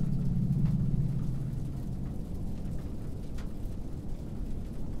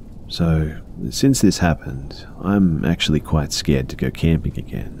 So, since this happened, I'm actually quite scared to go camping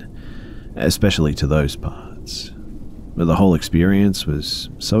again, especially to those parts. But the whole experience was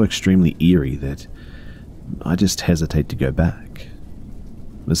so extremely eerie that I just hesitate to go back.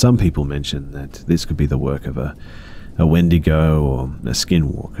 But some people mention that this could be the work of a Wendigo or a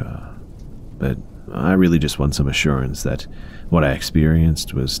skinwalker, but I really just want some assurance that what I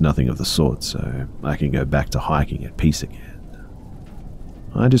experienced was nothing of the sort, so I can go back to hiking at peace again.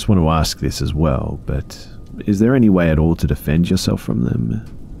 I just want to ask this as well, but is there any way at all to defend yourself from them?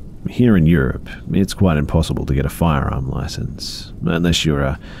 Here in Europe, it's quite impossible to get a firearm license, unless you're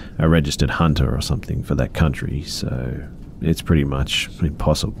a registered hunter or something for that country, so it's pretty much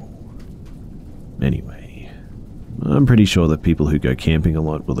impossible. Anyway, I'm pretty sure that people who go camping a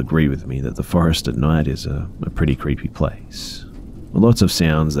lot will agree with me that the forest at night is a pretty creepy place. Lots of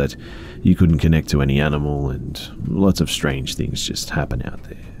sounds that you couldn't connect to any animal, and lots of strange things just happen out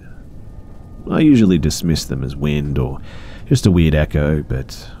there. I usually dismiss them as wind or just a weird echo,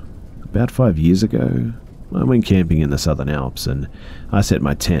 but about 5 years ago, I went camping in the Southern Alps and I set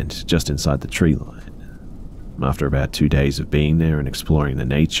my tent just inside the tree line. After about 2 days of being there and exploring the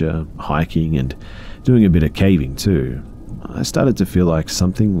nature, hiking, and doing a bit of caving too, I started to feel like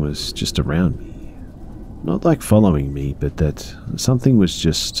something was just around me. Not like following me, but that something was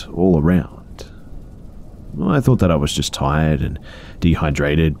just all around. I thought that I was just tired and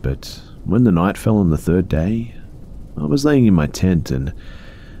dehydrated, but when the night fell on the 3rd day, I was laying in my tent and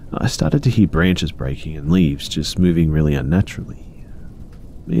I started to hear branches breaking and leaves just moving really unnaturally.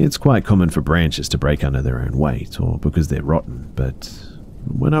 It's quite common for branches to break under their own weight or because they're rotten, but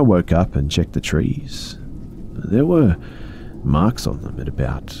when I woke up and checked the trees, there were marks on them at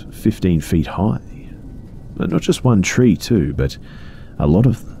about 15 feet high. Not just one tree too, but a lot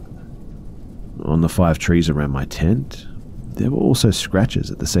of them. On the 5 trees around my tent, there were also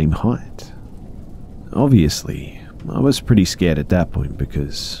scratches at the same height. Obviously, I was pretty scared at that point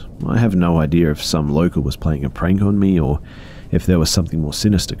because I have no idea if some local was playing a prank on me or if there was something more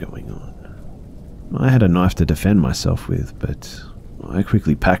sinister going on. I had a knife to defend myself with, but I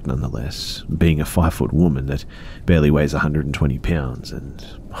quickly packed nonetheless, being a 5-foot woman that barely weighs 120 pounds, and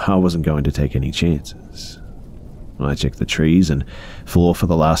I wasn't going to take any chances. I checked the trees and floor for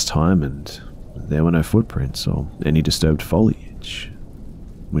the last time, and there were no footprints or any disturbed foliage,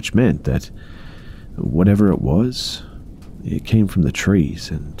 which meant that whatever it was, it came from the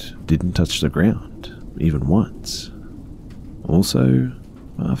trees and didn't touch the ground, even once. Also,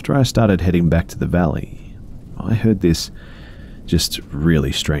 after I started heading back to the valley, I heard this just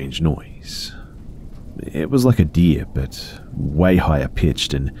really strange noise. It was like a deer, but way higher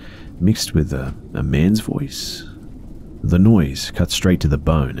pitched and mixed with a man's voice. The noise cut straight to the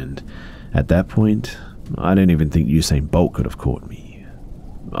bone, and at that point, I don't even think Usain Bolt could have caught me.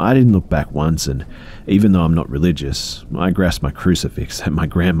 I didn't look back once, and even though I'm not religious, I grasped my crucifix that my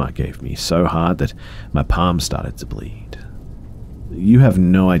grandma gave me so hard that my palm started to bleed. You have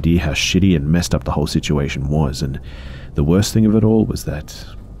no idea how shitty and messed up the whole situation was, and the worst thing of it all was that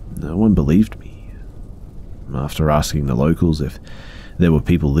no one believed me. After asking the locals if there were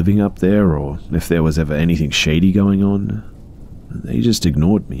people living up there or if there was ever anything shady going on, they just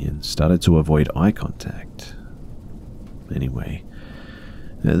ignored me and started to avoid eye contact. Anyway,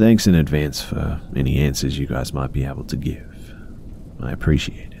 thanks in advance for any answers you guys might be able to give. I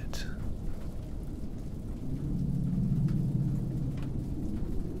appreciate it.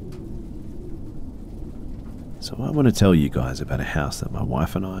 So I want to tell you guys about a house that my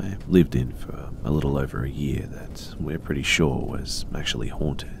wife and I lived in for a little over a year that we're pretty sure was actually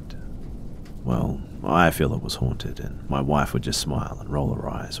haunted. Well, I feel it was haunted, and my wife would just smile and roll her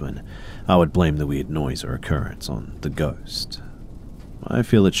eyes when I would blame the weird noise or occurrence on the ghost. I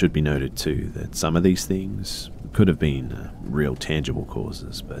feel it should be noted too that some of these things could have been real tangible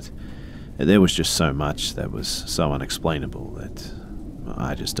causes, but there was just so much that was so unexplainable that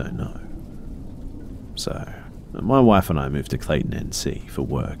I just don't know. So, my wife and I moved to Clayton, NC for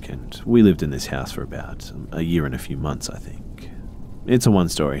work, and we lived in this house for about a year and a few months, I think. It's a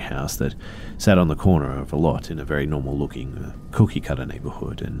one-story house that sat on the corner of a lot in a very normal-looking cookie-cutter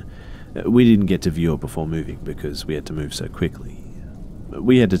neighborhood, and we didn't get to view it before moving because we had to move so quickly.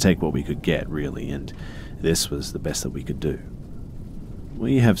 We had to take what we could get, really, and this was the best that we could do.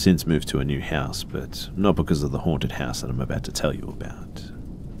 We have since moved to a new house, but not because of the haunted house that I'm about to tell you about.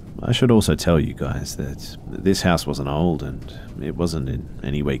 I should also tell you guys that this house wasn't old and it wasn't in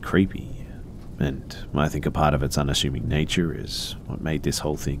any way creepy, and I think a part of its unassuming nature is what made this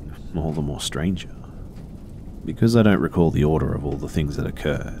whole thing all the more stranger. Because I don't recall the order of all the things that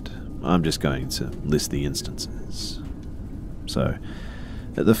occurred, I'm just going to list the instances. So,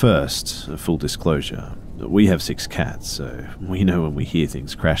 at the first, full disclosure, we have 6 cats, so we know when we hear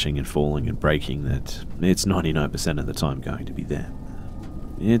things crashing and falling and breaking that it's 99% of the time going to be them.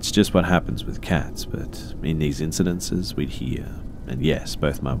 It's just what happens with cats, but in these incidences we'd hear, and yes,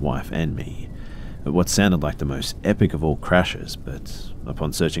 both my wife and me, what sounded like the most epic of all crashes, but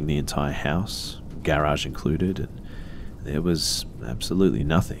upon searching the entire house, garage included, and there was absolutely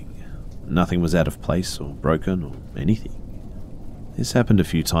nothing. Nothing was out of place or broken or anything. This happened a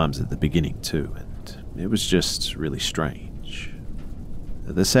few times at the beginning too, and it was just really strange.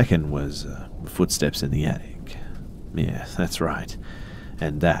 The second was footsteps in the attic. Yeah, that's right.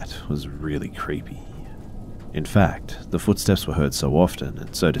 And that was really creepy. In fact, the footsteps were heard so often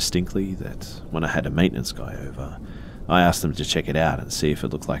and so distinctly that when I had a maintenance guy over, I asked him to check it out and see if it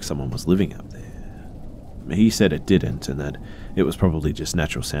looked like someone was living up there. He said it didn't and that it was probably just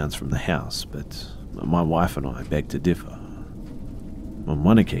natural sounds from the house, but my wife and I begged to differ. On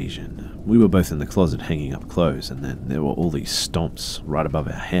one occasion, we were both in the closet hanging up clothes, and then there were all these stomps right above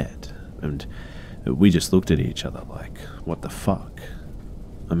our head, and we just looked at each other like, what the fuck?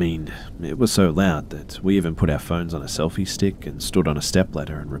 I mean, it was so loud that we even put our phones on a selfie stick and stood on a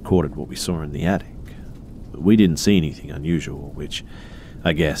stepladder and recorded what we saw in the attic. We didn't see anything unusual, which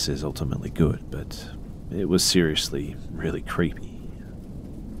I guess is ultimately good, but it was seriously really creepy.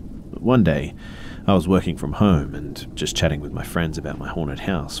 One day, I was working from home and just chatting with my friends about my haunted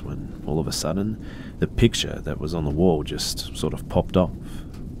house when all of a sudden, the picture that was on the wall just sort of popped off.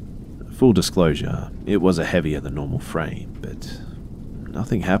 Full disclosure, it was a heavier than normal frame, but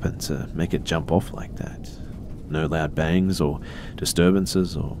nothing happened to make it jump off like that. No loud bangs or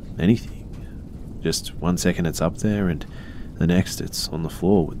disturbances or anything. Just 1 second it's up there and the next it's on the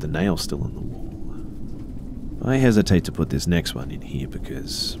floor with the nail still in the wall. I hesitate to put this next one in here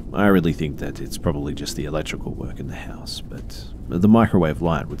because I really think that it's probably just the electrical work in the house, but the microwave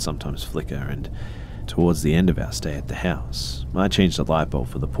light would sometimes flicker, and towards the end of our stay at the house, I changed the light bulb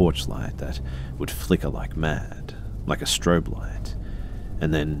for the porch light that would flicker like mad. like a strobe light,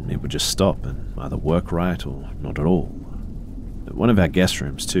 and then it would just stop and either work right or not at all. One of our guest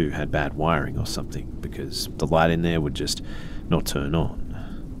rooms too had bad wiring or something, because the light in there would just not turn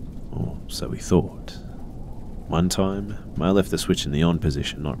on, or so we thought. One time, I left the switch in the on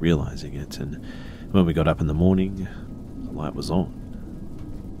position, not realizing it, and when we got up in the morning, the light was on.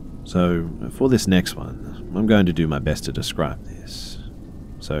 So, for this next one, I'm going to do my best to describe this.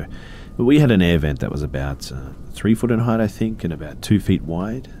 So, we had an air vent that was about 3 foot in height, I think, and about 2 feet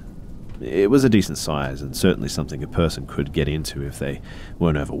wide. It was a decent size, and certainly something a person could get into if they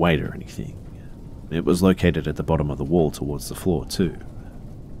weren't overweight or anything. It was located at the bottom of the wall towards the floor, too.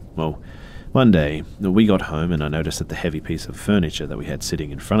 Well, one day, we got home and I noticed that the heavy piece of furniture that we had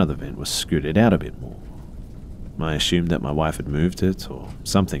sitting in front of the vent was scooted out a bit more. I assumed that my wife had moved it, or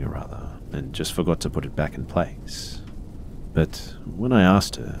something or other, and just forgot to put it back in place. But when I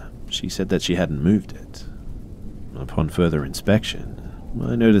asked her, she said that she hadn't moved it. Upon further inspection,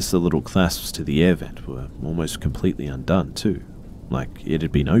 I noticed the little clasps to the air vent were almost completely undone too, like it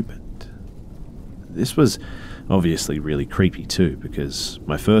had been opened. This was obviously really creepy too, because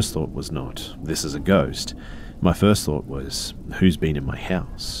my first thought was not, this is a ghost. My first thought was, who's been in my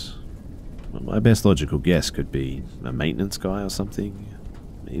house? My best logical guess could be a maintenance guy or something,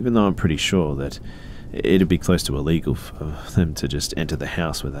 even though I'm pretty sure that it'd be close to illegal for them to just enter the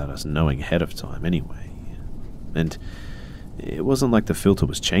house without us knowing ahead of time anyway. And it wasn't like the filter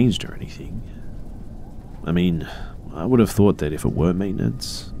was changed or anything. I mean, I would have thought that if it were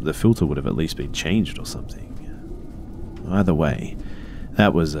maintenance, the filter would have at least been changed or something. Either way,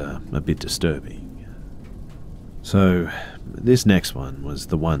 that was a bit disturbing. So, this next one was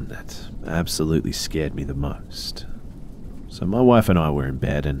the one that absolutely scared me the most. So my wife and I were in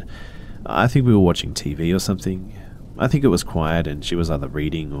bed, and I think we were watching TV or something. I think it was quiet, and she was either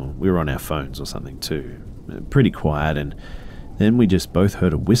reading or we were on our phones or something too. Pretty quiet, and then we just both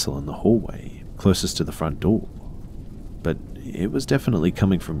heard a whistle in the hallway, closest to the front door. But it was definitely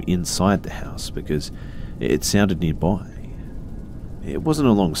coming from inside the house, because it sounded nearby. It wasn't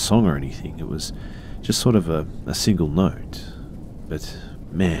a long song or anything, it was just sort of a single note. But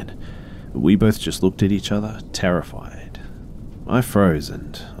man, we both just looked at each other, terrified. I froze,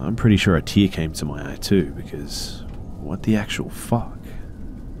 and I'm pretty sure a tear came to my eye too, because what the actual fuck?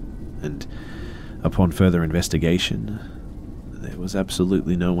 And upon further investigation, there was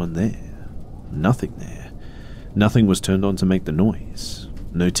absolutely no one there. Nothing there. Nothing was turned on to make the noise.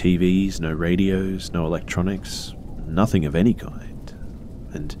 No TVs, no radios, no electronics, nothing of any kind.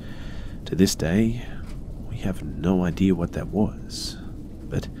 And to this day, we have no idea what that was.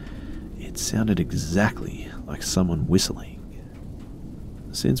 But it sounded exactly like someone whistling.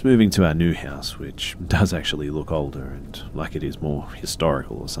 Since moving to our new house, which does actually look older and like it is more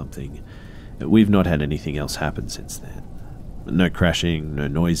historical or something, we've not had anything else happen since then. No crashing, no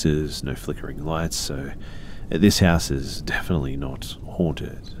noises, no flickering lights, so this house is definitely not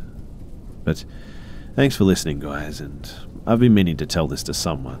haunted. But thanks for listening, guys, and I've been meaning to tell this to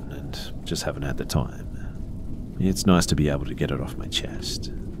someone and just haven't had the time. It's nice to be able to get it off my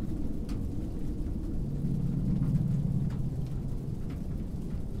chest.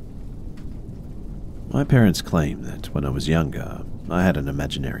 My parents claim that when I was younger, I had an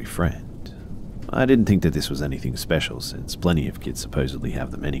imaginary friend. I didn't think that this was anything special, since plenty of kids supposedly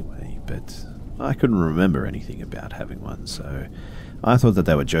have them anyway, but I couldn't remember anything about having one, so I thought that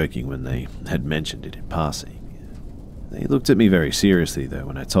they were joking when they had mentioned it in passing. They looked at me very seriously, though,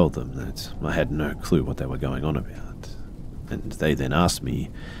 when I told them that I had no clue what they were going on about. And they then asked me,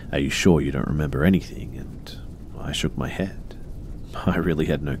 "Are you sure you don't remember anything?" And I shook my head. I really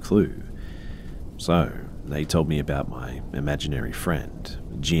had no clue. So, they told me about my imaginary friend,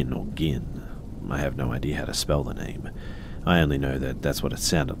 Jin or Gin. I have no idea how to spell the name. I only know that that's what it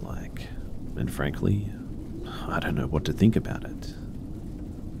sounded like. And frankly, I don't know what to think about it.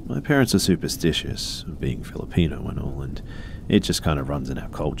 My parents are superstitious, being Filipino and all, and it just kind of runs in our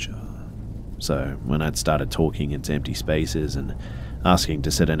culture. So, when I'd started talking into empty spaces and asking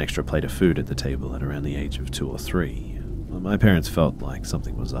to set an extra plate of food at the table at around the age of 2 or 3, my parents felt like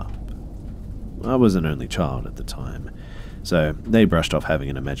something was up. I was an only child at the time, so they brushed off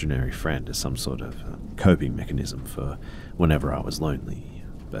having an imaginary friend as some sort of coping mechanism for whenever I was lonely,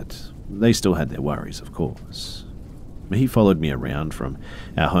 but they still had their worries, of course. He followed me around from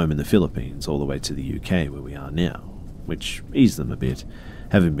our home in the Philippines all the way to the UK where we are now, which eased them a bit,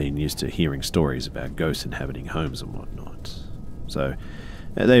 having been used to hearing stories about ghosts inhabiting homes and whatnot. So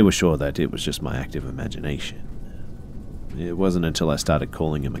they were sure that it was just my active imagination. It wasn't until I started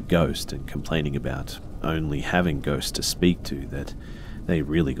calling him a ghost and complaining about only having ghosts to speak to that they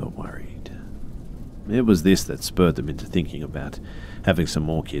really got worried. It was this that spurred them into thinking about having some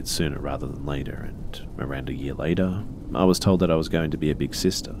more kids sooner rather than later, and around a year later, I was told that I was going to be a big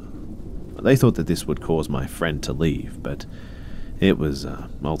sister. They thought that this would cause my friend to leave, but it was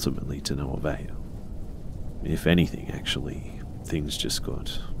ultimately to no avail. If anything, actually, things just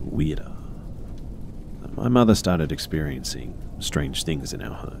got weirder. My mother started experiencing strange things in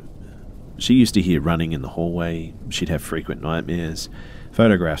our home. She used to hear running in the hallway, she'd have frequent nightmares,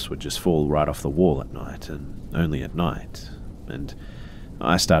 photographs would just fall right off the wall at night, and only at night. And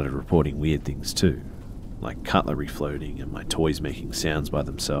I started reporting weird things too, like cutlery floating and my toys making sounds by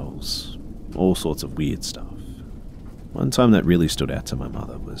themselves, all sorts of weird stuff. One time that really stood out to my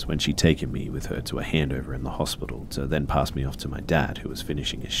mother was when she'd taken me with her to a handover in the hospital to then pass me off to my dad, who was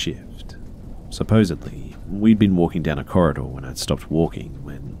finishing his shift. Supposedly, we'd been walking down a corridor when I'd stopped walking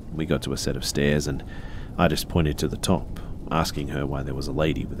when we got to a set of stairs, and I just pointed to the top, asking her why there was a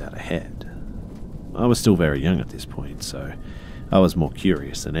lady without a head. I was still very young at this point, so I was more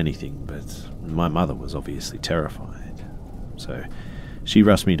curious than anything, but my mother was obviously terrified. So she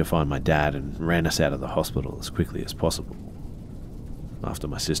rushed me to find my dad and ran us out of the hospital as quickly as possible. After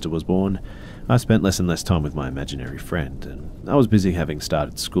my sister was born, I spent less and less time with my imaginary friend, and I was busy having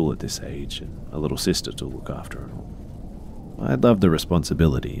started school at this age and a little sister to look after and all. I loved the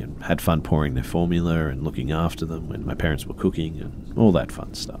responsibility and had fun pouring their formula and looking after them when my parents were cooking and all that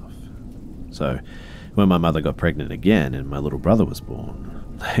fun stuff. So when my mother got pregnant again and my little brother was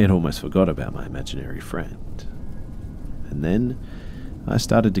born, I had almost forgot about my imaginary friend. And then I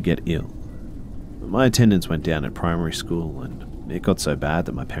started to get ill. My attendance went down at primary school, and it got so bad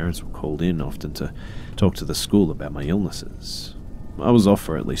that my parents were called in often to talk to the school about my illnesses. I was off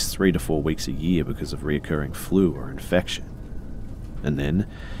for at least 3 to 4 weeks a year because of reoccurring flu or infection. And then,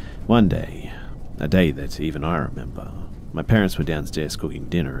 one day, a day that even I remember, my parents were downstairs cooking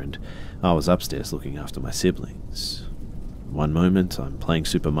dinner and I was upstairs looking after my siblings. One moment I'm playing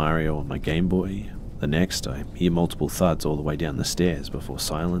Super Mario on my Game Boy, the next I hear multiple thuds all the way down the stairs before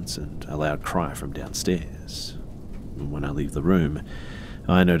silence and a loud cry from downstairs. When I leave the room,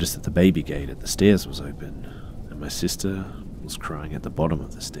 I notice that the baby gate at the stairs was open, and my sister was crying at the bottom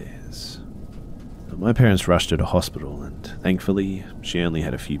of the stairs. My parents rushed her to hospital, and thankfully, she only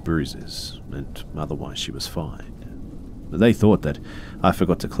had a few bruises, and otherwise she was fine. They thought that I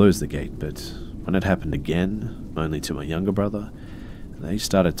forgot to close the gate, but when it happened again, only to my younger brother, they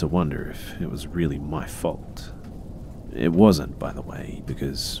started to wonder if it was really my fault. It wasn't, by the way,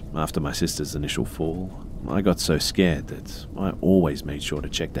 because after my sister's initial fall, I got so scared that I always made sure to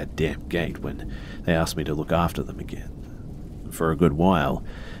check that damn gate when they asked me to look after them again. For a good while,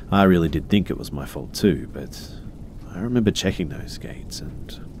 I really did think it was my fault too, but I remember checking those gates,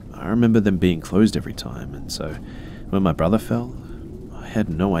 and I remember them being closed every time, and so when my brother fell, I had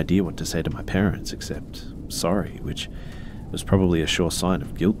no idea what to say to my parents except sorry, which was probably a sure sign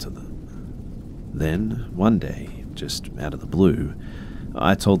of guilt to them. Then, one day, just out of the blue,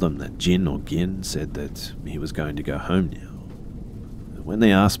 I told them that Jin or Gin said that he was going to go home now. When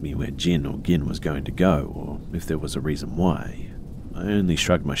they asked me where Jin or Gin was going to go, or if there was a reason why, I only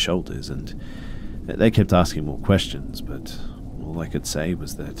shrugged my shoulders, and they kept asking more questions, but all I could say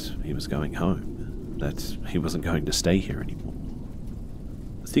was that he was going home, that he wasn't going to stay here anymore.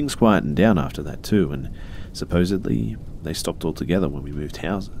 Things quietened down after that too, and supposedly they stopped altogether when we moved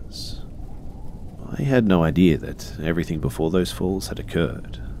houses. I had no idea that everything before those falls had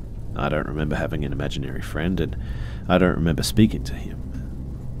occurred. I don't remember having an imaginary friend, and I don't remember speaking to him.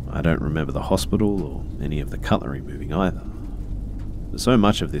 I don't remember the hospital or any of the cutlery moving either. So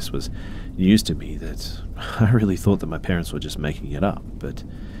much of this was news to me that I really thought that my parents were just making it up, but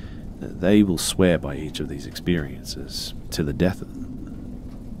they will swear by each of these experiences to the death of them.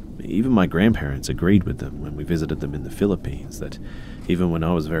 Even my grandparents agreed with them when we visited them in the Philippines that even when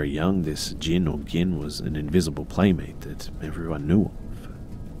I was very young, this Jin or Gin was an invisible playmate that everyone knew of.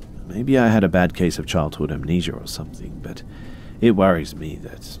 Maybe I had a bad case of childhood amnesia or something, but it worries me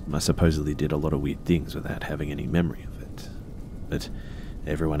that I supposedly did a lot of weird things without having any memory of it. But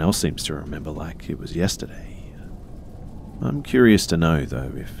everyone else seems to remember like it was yesterday. I'm curious to know,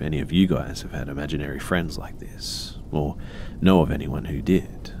 though, if any of you guys have had imaginary friends like this, or know of anyone who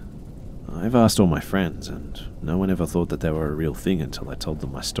did. I've asked all my friends, and no one ever thought that they were a real thing until I told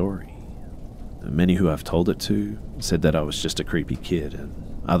them my story. Many who I've told it to said that I was just a creepy kid, and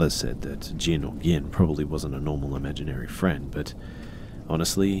others said that Jin or Gin probably wasn't a normal imaginary friend, but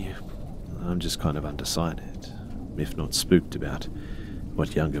honestly, I'm just kind of undecided, if not spooked about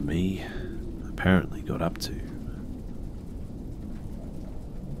what younger me apparently got up to.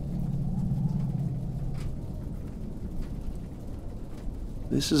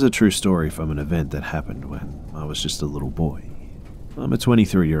 This is a true story from an event that happened when I was just a little boy. I'm a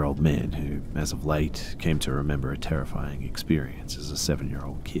 23-year-old man who, as of late, came to remember a terrifying experience as a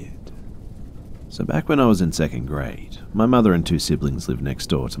 7-year-old kid. So back when I was in 2nd grade, my mother and 2 siblings lived next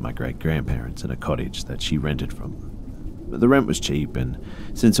door to my great-grandparents in a cottage that she rented from them. The rent was cheap, and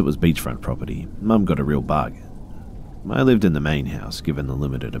since it was beachfront property, Mum got a real bargain. I lived in the main house, given the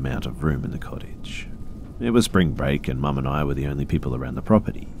limited amount of room in the cottage. It was spring break, and Mum and I were the only people around the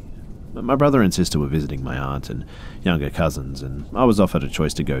property. My brother and sister were visiting my aunt and younger cousins, and I was offered a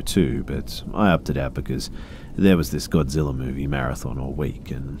choice to go too, but I opted out because there was this Godzilla movie marathon all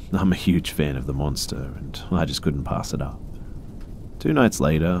week, and I'm a huge fan of the monster, and I just couldn't pass it up. 2 nights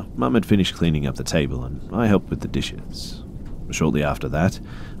later, Mum had finished cleaning up the table, and I helped with the dishes. Shortly after that,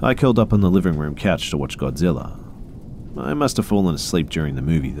 I curled up on the living room couch to watch Godzilla. I must have fallen asleep during the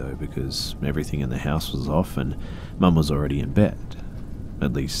movie though, because everything in the house was off and Mum was already in bed.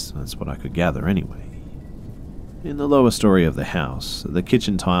 At least, that's what I could gather anyway. In the lower story of the house, the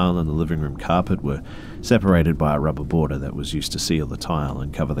kitchen tile and the living room carpet were separated by a rubber border that was used to seal the tile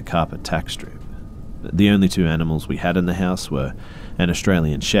and cover the carpet tack strip. The only 2 animals we had in the house were an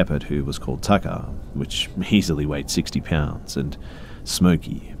Australian shepherd who was called Tucker, which easily weighed 60 pounds, and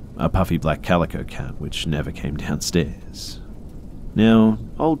Smokey, a puffy black calico cat which never came downstairs. Now,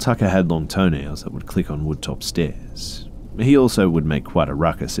 old Tucker had long toenails that would click on wood-top stairs. He also would make quite a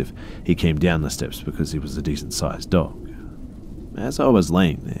ruckus if he came down the steps because he was a decent-sized dog. As I was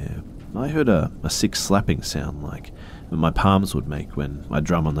laying there, I heard a sick slapping sound like my palms would make when I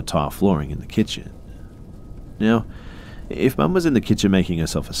drum on the tile flooring in the kitchen. Now, if Mum was in the kitchen making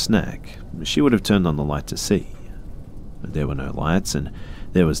herself a snack, she would have turned on the light to see. But there were no lights, and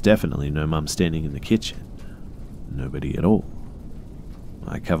there was definitely no Mum standing in the kitchen. Nobody at all.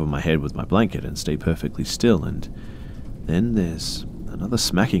 I cover my head with my blanket and stay perfectly still, and then there's another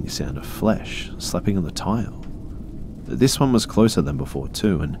smacking sound of flesh slapping on the tile. This one was closer than before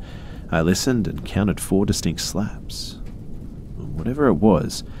too, and I listened and counted 4 distinct slaps. Whatever it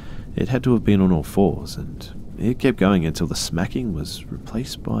was, it had to have been on all 4s, and it kept going until the smacking was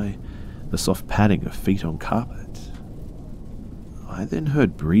replaced by the soft padding of feet on carpet. I then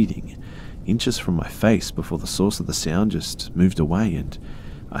heard breathing inches from my face before the source of the sound just moved away and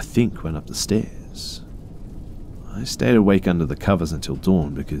I think went up the stairs. I stayed awake under the covers until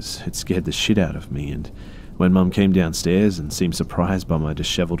dawn because it scared the shit out of me, and when Mum came downstairs and seemed surprised by my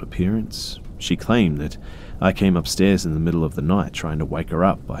disheveled appearance, she claimed that I came upstairs in the middle of the night trying to wake her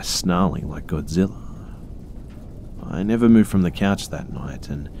up by snarling like Godzilla. I never moved from the couch that night,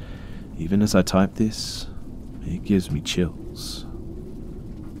 and even as I type this, it gives me chills.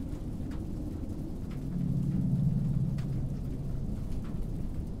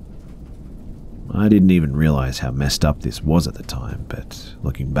 I didn't even realize how messed up this was at the time, but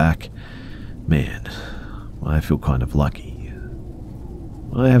looking back, man, I feel kind of lucky.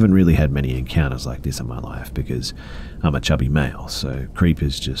 I haven't really had many encounters like this in my life because I'm a chubby male, so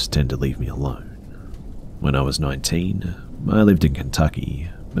creepers just tend to leave me alone. When I was 19, I lived in Kentucky,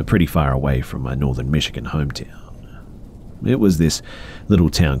 pretty far away from my northern Michigan hometown. It was this little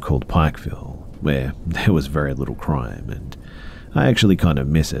town called Pikeville, where there was very little crime, and I actually kind of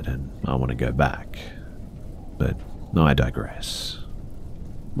miss it and I want to go back. But I digress.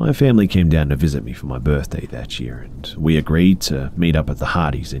 My family came down to visit me for my birthday that year, and we agreed to meet up at the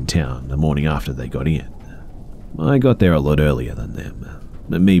Hardys in town the morning after they got in. I got there a lot earlier than them,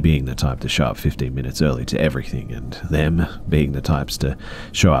 me being the type to show up 15 minutes early to everything, and them being the types to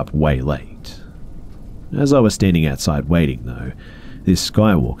show up way late. As I was standing outside waiting though, this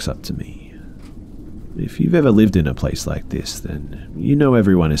guy walks up to me. If you've ever lived in a place like this, then you know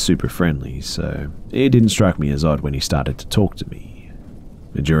everyone is super friendly, so it didn't strike me as odd when he started to talk to me.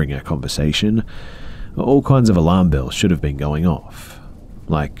 During our conversation, all kinds of alarm bells should have been going off.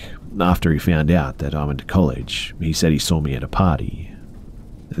 Like, after he found out that I went to college, he said he saw me at a party.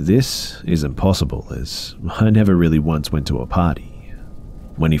 This isn't possible, as I never really once went to a party.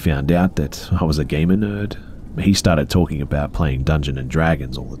 When he found out that I was a gamer nerd, he started talking about playing Dungeons and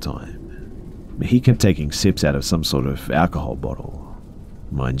Dragons all the time. He kept taking sips out of some sort of alcohol bottle.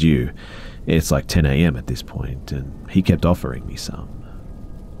 Mind you, it's like 10 AM at this point, and he kept offering me some.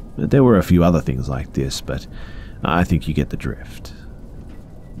 There were a few other things like this, but I think you get the drift.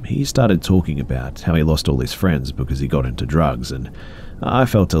 He started talking about how he lost all his friends because he got into drugs, and I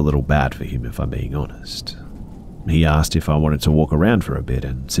felt a little bad for him if I'm being honest. He asked if I wanted to walk around for a bit,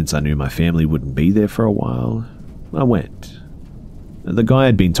 and since I knew my family wouldn't be there for a while, I went. The guy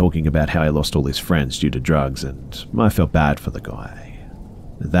had been talking about how he lost all his friends due to drugs, and I felt bad for the guy.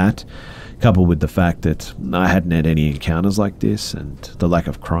 That, coupled with the fact that I hadn't had any encounters like this and the lack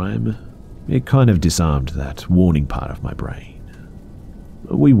of crime, it kind of disarmed that warning part of my brain.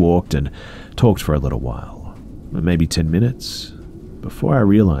 We walked and talked for a little while, maybe 10 minutes, before I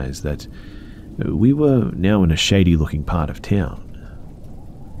realized that we were now in a shady-looking part of town.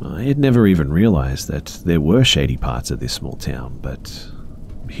 I had never even realized that there were shady parts of this small town, but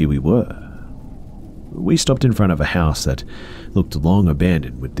here we were. We stopped in front of a house that looked long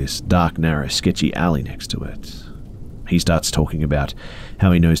abandoned with this dark, narrow, sketchy alley next to it. He starts talking about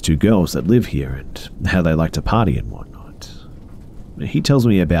how he knows 2 girls that live here and how they like to party and whatnot. He tells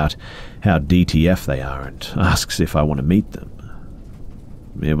me about how DTF they are and asks if I want to meet them.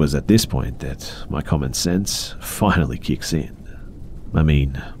 It was at this point that my common sense finally kicks in. I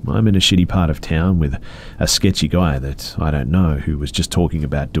mean, I'm in a shitty part of town with a sketchy guy that I don't know who was just talking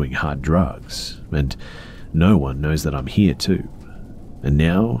about doing hard drugs, and no one knows that I'm here too. And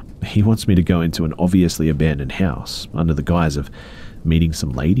now he wants me to go into an obviously abandoned house under the guise of meeting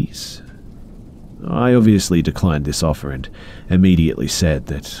some ladies? I obviously declined this offer and immediately said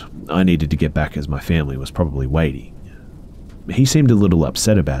that I needed to get back as my family was probably waiting. He seemed a little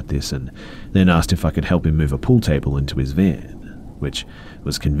upset about this and then asked if I could help him move a pool table into his van, which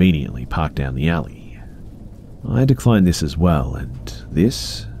was conveniently parked down the alley. I declined this as well, and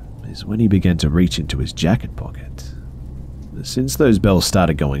this is when he began to reach into his jacket pocket. Since those bells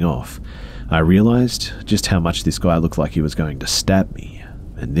started going off, I realized just how much this guy looked like he was going to stab me,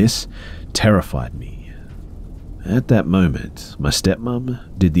 and this terrified me. At that moment, my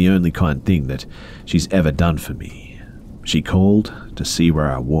stepmom did the only kind thing that she's ever done for me. She called to see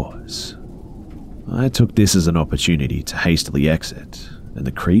where I was. I took this as an opportunity to hastily exit, and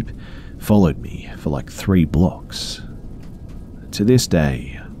the creep followed me for like 3 blocks. To this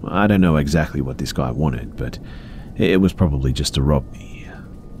day, I don't know exactly what this guy wanted, but it was probably just to rob me.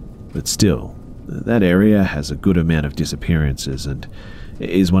 But still, that area has a good amount of disappearances and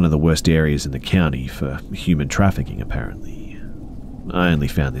is one of the worst areas in the county for human trafficking, apparently. I only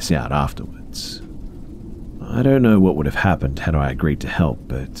found this out afterwards. I don't know what would have happened had I agreed to help,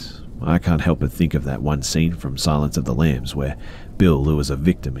 but I can't help but think of that one scene from Silence of the Lambs where Bill lures a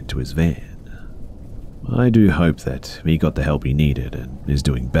victim into his van. I do hope that he got the help he needed and is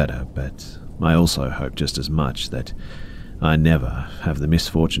doing better, but I also hope just as much that I never have the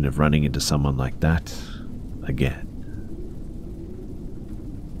misfortune of running into someone like that again.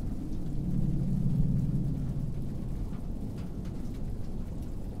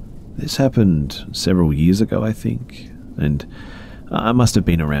 This happened several years ago, I think, and I must have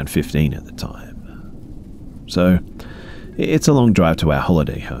been around 15 at the time. So, it's a long drive to our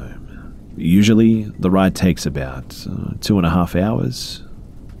holiday home. Usually, the ride takes about 2.5 hours.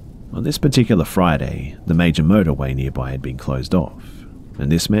 On this particular Friday, the major motorway nearby had been closed off,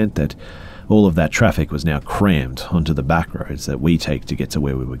 and this meant that all of that traffic was now crammed onto the back roads that we take to get to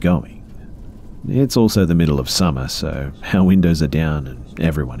where we were going. It's also the middle of summer, so our windows are down and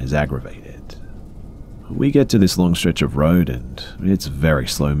everyone is aggravated. We get to this long stretch of road and it's very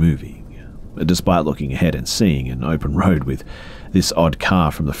slow moving, despite looking ahead and seeing an open road with this odd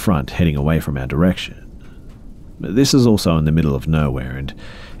car from the front heading away from our direction. This is also in the middle of nowhere and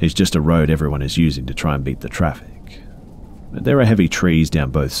is just a road everyone is using to try and beat the traffic. There are heavy trees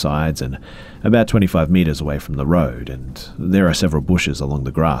down both sides and about 25 meters away from the road, and there are several bushes along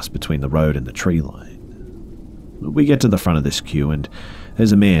the grass between the road and the tree line. We get to the front of this queue and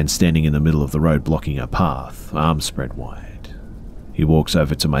there's a man standing in the middle of the road blocking our path, arms spread wide. He walks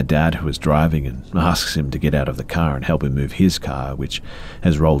over to my dad, who is driving, and asks him to get out of the car and help him move his car, which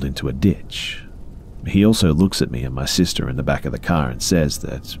has rolled into a ditch. He also looks at me and my sister in the back of the car and says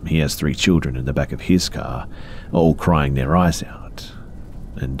that he has 3 children in the back of his car, all crying their eyes out.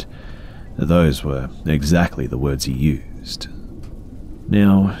 And those were exactly the words he used.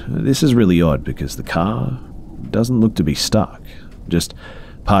 Now, this is really odd because the car doesn't look to be stuck, just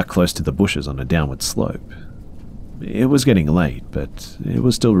parked close to the bushes on a downward slope. It was getting late, but it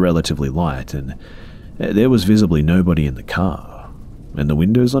was still relatively light, and there was visibly nobody in the car, and the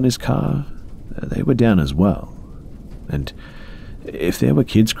windows on his car, they were down as well. And if there were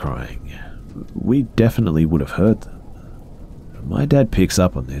kids crying, we definitely would have heard them. My dad picks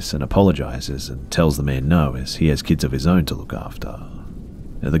up on this and apologizes and tells the man no, as he has kids of his own to look after.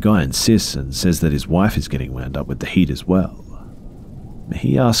 The guy insists and says that his wife is getting wound up with the heat as well.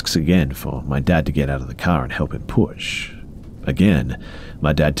 He asks again for my dad to get out of the car and help him push. Again,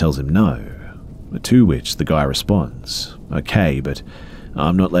 my dad tells him no, to which the guy responds, "Okay, but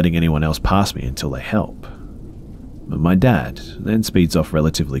I'm not letting anyone else pass me until they help." My dad then speeds off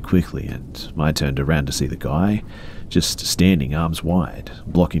relatively quickly, and I turned around to see the guy just standing arms wide,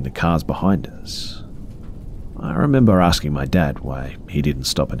 blocking the cars behind us. I remember asking my dad why he didn't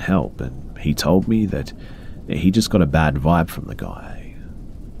stop and help, and he told me that he just got a bad vibe from the guy.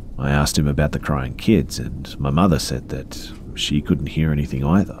 I asked him about the crying kids, and my mother said that she couldn't hear anything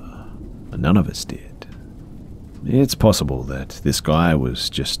either. None of us did. It's possible that this guy was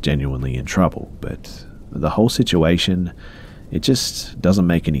just genuinely in trouble, but the whole situation, it just doesn't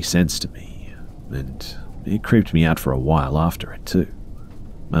make any sense to me, and it creeped me out for a while after it too.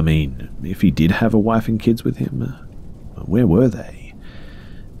 I mean, if he did have a wife and kids with him, where were they?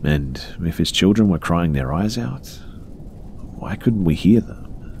 And if his children were crying their eyes out, why couldn't we hear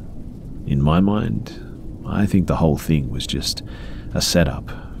them? In my mind, I think the whole thing was just a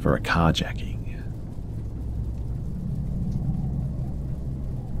setup for a carjacking.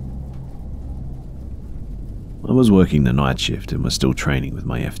 I was working the night shift and was still training with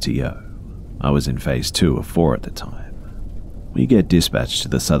my FTO. I was in phase 2 of 4 at the time. We get dispatched to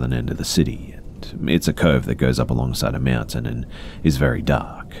the southern end of the city, and it's a cove that goes up alongside a mountain and is very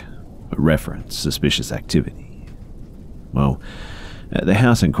dark. Reference suspicious activity. Well, the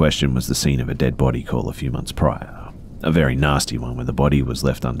house in question was the scene of a dead body call a few months prior. A very nasty one where the body was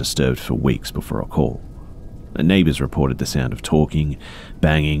left undisturbed for weeks before a call. The neighbors reported the sound of talking,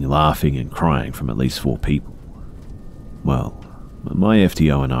 banging, laughing and crying from at least 4 people. Well, my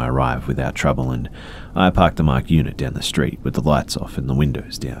FTO and I arrived without trouble, and I parked the marked unit down the street with the lights off and the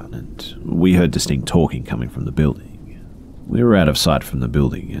windows down, and we heard distinct talking coming from the building. We were out of sight from the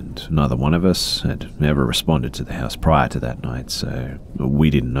building, and neither one of us had ever responded to the house prior to that night, so we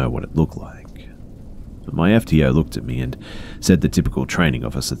didn't know what it looked like. My FTO looked at me and said the typical training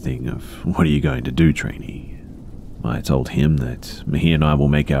officer thing of, "What are you going to do, trainee?" I told him that he and I will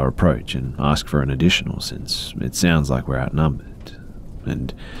make our approach and ask for an additional since it sounds like we're outnumbered.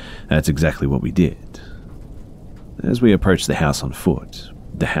 And that's exactly what we did. As we approached the house on foot,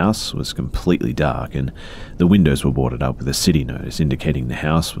 the house was completely dark and the windows were boarded up with a city notice indicating the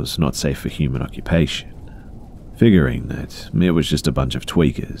house was not safe for human occupation. Figuring that it was just a bunch of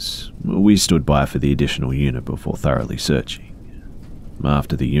tweakers, we stood by for the additional unit before thoroughly searching.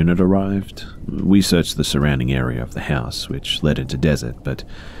 After the unit arrived, we searched the surrounding area of the house, which led into desert, but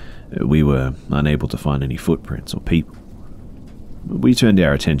we were unable to find any footprints or people. We turned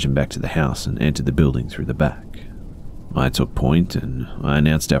our attention back to the house and entered the building through the back. I took point and I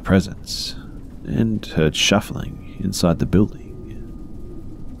announced our presence, and heard shuffling inside the building.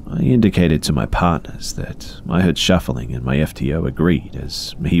 I indicated to my partners that I heard shuffling, and my FTO agreed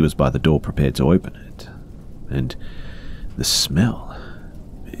as he was by the door prepared to open it. And the smell,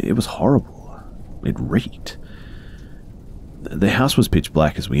 it was horrible. It reeked. The house was pitch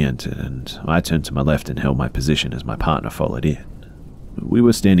black as we entered, and I turned to my left and held my position as my partner followed in. We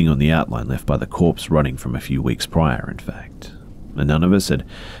were standing on the outline left by the corpse rotting from a few weeks prior, in fact. And none of us had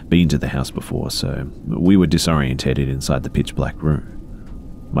been to the house before, so we were disorientated inside the pitch black room.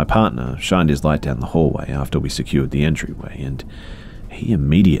 My partner shined his light down the hallway after we secured the entryway, and he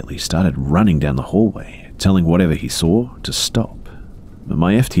immediately started running down the hallway, telling whatever he saw to stop.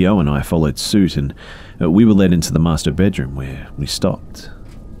 My FTO and I followed suit, and we were led into the master bedroom where we stopped.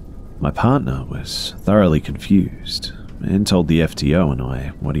 My partner was thoroughly confused and told the FTO and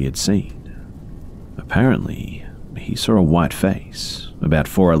I what he had seen. Apparently, he saw a white face, about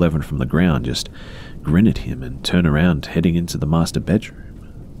 4'11" from the ground, just grin at him and turn around heading into the master bedroom.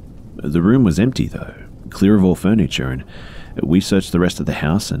 The room was empty though, clear of all furniture, and we searched the rest of the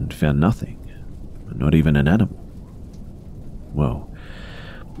house and found nothing, not even an animal. Well,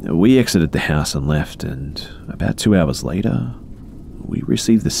 we exited the house and left, and about 2 hours later, we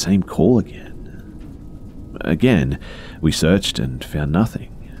received the same call again. Again, we searched and found nothing.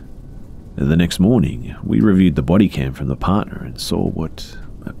 The next morning, we reviewed the body cam from the partner and saw what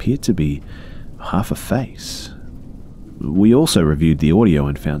appeared to be half a face. We also reviewed the audio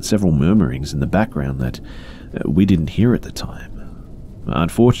and found several murmurings in the background that we didn't hear at the time.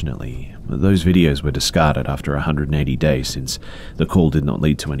 Unfortunately, those videos were discarded after 180 days since the call did not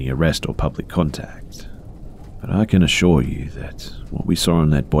lead to any arrest or public contact. But I can assure you that what we saw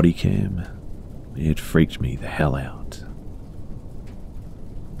on that body cam, it freaked me the hell out.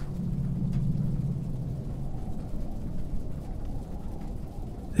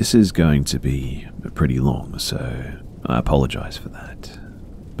 This is going to be pretty long, so I apologize for that.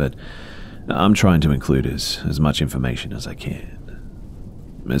 But I'm trying to include as much information as I can.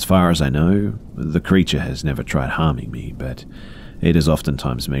 As far as I know, the creature has never tried harming me, but it has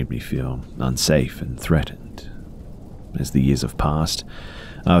oftentimes made me feel unsafe and threatened. As the years have passed,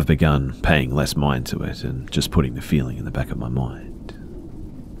 I've begun paying less mind to it and just putting the feeling in the back of my mind.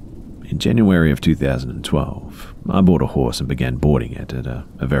 In January of 2012, I bought a horse and began boarding it at a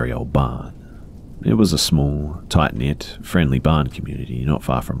very old barn. It was a small, tight-knit, friendly barn community not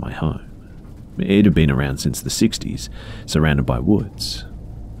far from my home. It had been around since the 60s, surrounded by woods.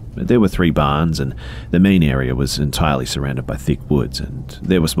 There were 3 barns, and the main area was entirely surrounded by thick woods, and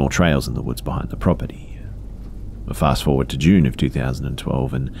there were small trails in the woods behind the property. Fast forward to June of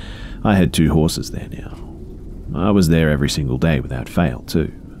 2012, and I had 2 horses there now. I was there every single day without fail,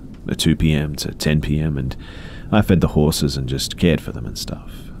 too. At 2 p.m. to 10 p.m, and I fed the horses and just cared for them and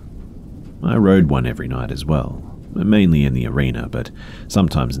stuff. I rode one every night as well, mainly in the arena, but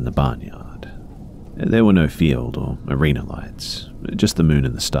sometimes in the barnyard. There were no field or arena lights, just the moon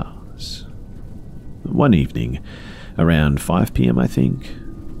and the stars. One evening, around 5 p.m. I think,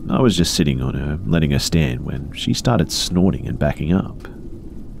 I was just sitting on her, letting her stand, when she started snorting and backing up.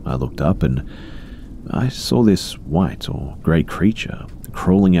 I looked up and I saw this white or grey creature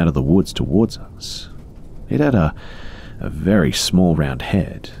crawling out of the woods towards us. It had a very small round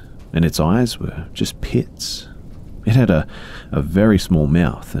head, and its eyes were just pits. It had a very small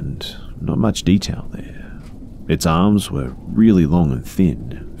mouth and not much detail there. Its arms were really long and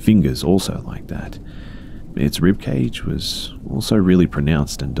thin, fingers also like that. Its ribcage was also really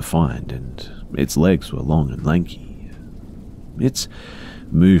pronounced and defined, and its legs were long and lanky. Its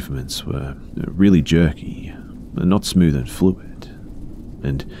movements were really jerky, not smooth and fluid.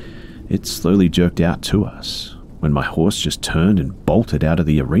 And it slowly jerked out to us when my horse just turned and bolted out of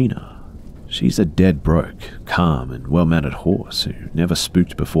the arena. She's a dead broke, calm and well-mounted horse who never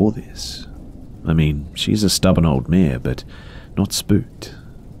spooked before this. I mean, she's a stubborn old mare, but not spooked.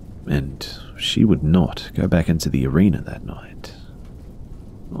 And she would not go back into the arena that night.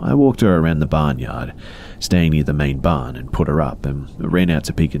 I walked her around the barnyard, staying near the main barn, and put her up and ran out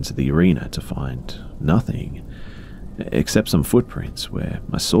to peek into the arena to find nothing, except some footprints where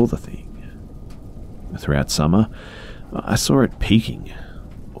I saw the thing. Throughout summer, I saw it peeking,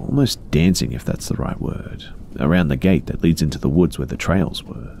 almost dancing if that's the right word, around the gate that leads into the woods where the trails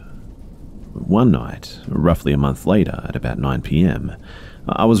were. One night, roughly a month later, at about 9 p.m,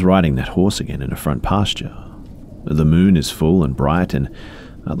 I was riding that horse again in a front pasture. The moon is full and bright, and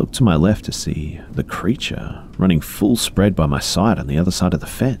I looked to my left to see the creature running full spread by my side on the other side of the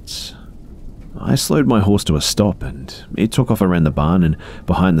fence. I slowed my horse to a stop, and it took off around the barn and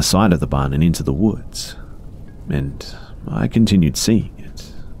behind the side of the barn and into the woods. And I continued seeing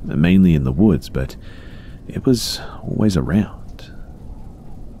it, mainly in the woods, but it was always around.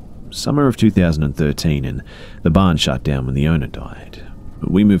 Summer of 2013, and the barn shut down when the owner died.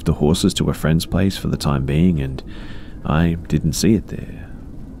 We moved the horses to a friend's place for the time being, and I didn't see it there.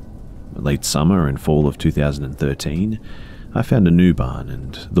 Late summer and fall of 2013, I found a new barn,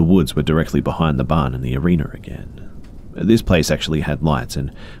 and the woods were directly behind the barn and the arena again. This place actually had lights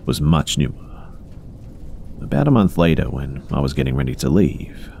and was much newer. About a month later, when I was getting ready to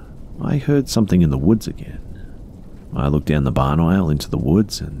leave, I heard something in the woods again. I looked down the barn aisle into the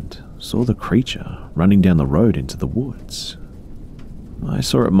woods and saw the creature running down the road into the woods. I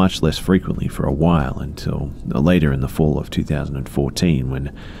saw it much less frequently for a while until later in the fall of 2014,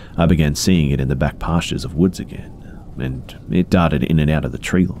 when I began seeing it in the back pastures of woods again, and it darted in and out of the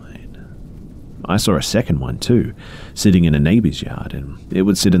tree line. I saw a second one too, sitting in a neighbor's yard, and it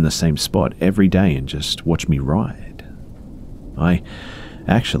would sit in the same spot every day and just watch me ride. I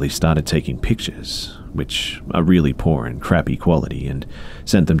actually started taking pictures, which are really poor and crappy quality, and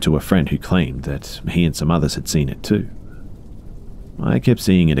sent them to a friend who claimed that he and some others had seen it too. I kept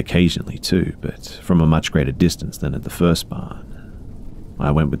seeing it occasionally too, but from a much greater distance than at the first barn.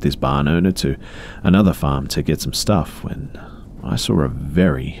 I went with this barn owner to another farm to get some stuff when I saw a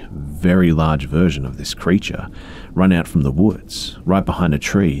very, very large version of this creature run out from the woods, right behind a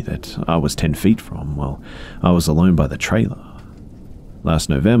tree that I was 10 feet from while I was alone by the trailer. Last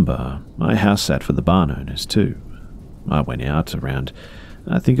November, I house sat for the barn owners too. I went out around,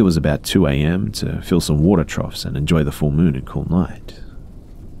 I think it was about 2 a.m. to fill some water troughs and enjoy the full moon and cool night.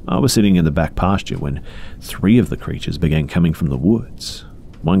 I was sitting in the back pasture when 3 of the creatures began coming from the woods.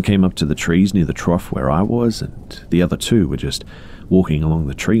 One came up to the trees near the trough where I was, and the other 2 were just walking along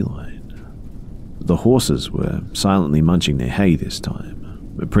the tree line. The horses were silently munching their hay this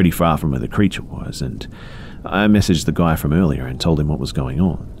time, pretty far from where the creature was, and I messaged the guy from earlier and told him what was going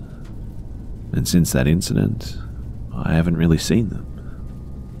on. And since that incident, I haven't really seen them.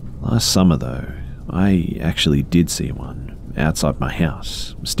 Last summer, though, I actually did see one outside my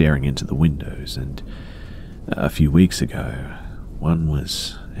house, staring into the windows, and a few weeks ago, one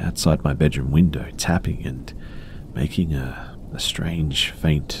was outside my bedroom window, tapping and making a strange,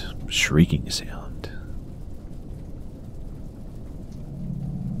 faint, shrieking sound.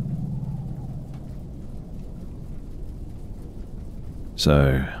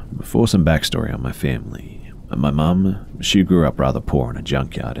 So, for some backstory on my family, my mum, she grew up rather poor in a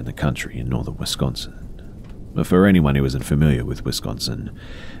junkyard in the country in northern Wisconsin. For anyone who isn't familiar with Wisconsin,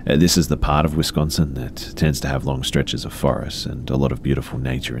 this is the part of Wisconsin that tends to have long stretches of forests and a lot of beautiful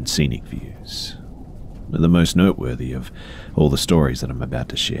nature and scenic views. The most noteworthy of all the stories that I'm about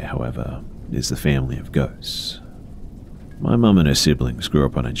to share, however, is the family of ghosts. My mum and her siblings grew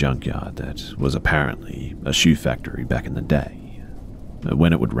up on a junkyard that was apparently a shoe factory back in the day.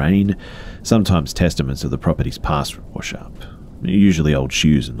 When it would rain, sometimes testaments of the property's past would wash up, usually old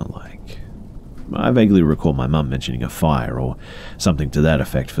shoes and the like. I vaguely recall my mum mentioning a fire or something to that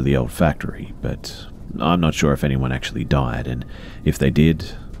effect for the old factory, but I'm not sure if anyone actually died, and if they did,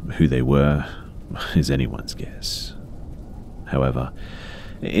 who they were is anyone's guess. However,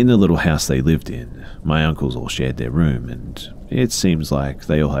 in the little house they lived in, my uncles all shared their room, and it seems like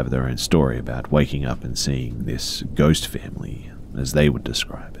they all have their own story about waking up and seeing this ghost family, as they would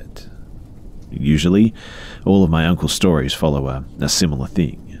describe it. Usually, all of my uncle's stories follow a similar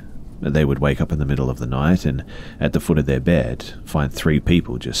thing. They would wake up in the middle of the night and, at the foot of their bed, find 3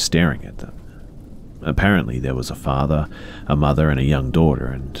 people just staring at them. Apparently there was a father, a mother and a young daughter,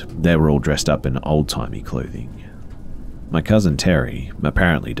 and they were all dressed up in old-timey clothing. My cousin Terry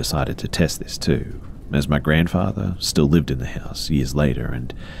apparently decided to test this too, as my grandfather still lived in the house years later,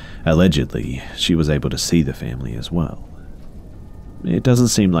 and allegedly she was able to see the family as well. It doesn't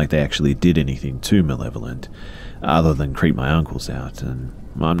seem like they actually did anything too malevolent, other than creep my uncles out, and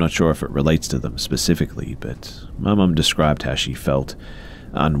I'm not sure if it relates to them specifically, but my mum described how she felt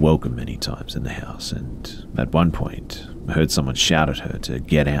unwelcome many times in the house, and at one point heard someone shout at her to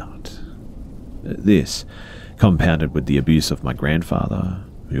get out. This, compounded with the abuse of my grandfather,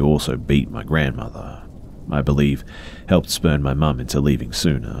 who also beat my grandmother, I believe helped spurn my mum into leaving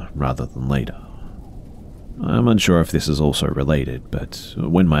sooner rather than later. I'm unsure if this is also related, but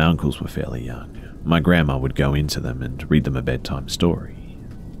when my uncles were fairly young, my grandma would go into them and read them a bedtime story.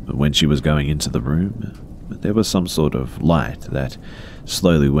 When she was going into the room, there was some sort of light that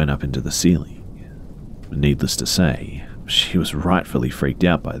slowly went up into the ceiling. Needless to say, she was rightfully freaked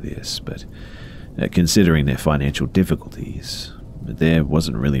out by this, but considering their financial difficulties, there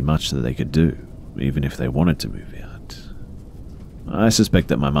wasn't really much that they could do, even if they wanted to move out. I suspect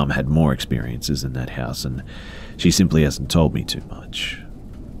that my mum had more experiences in that house, and she simply hasn't told me too much.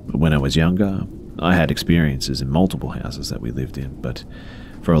 When I was younger, I had experiences in multiple houses that we lived in, but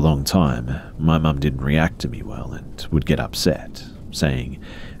for a long time, my mum didn't react to me well and would get upset, saying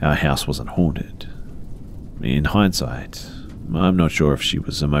our house wasn't haunted. In hindsight, I'm not sure if she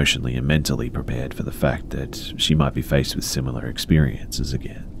was emotionally and mentally prepared for the fact that she might be faced with similar experiences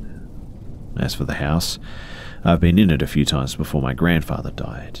again. As for the house, I've been in it a few times before my grandfather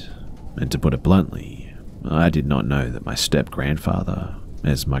died, and to put it bluntly, I did not know that my step-grandfather,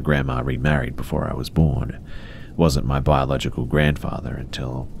 as my grandma remarried before I was born, wasn't my biological grandfather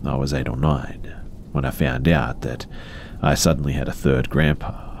until I was 8 or 9, when I found out that I suddenly had a third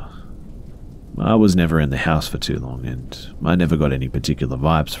grandpa. I was never in the house for too long, and I never got any particular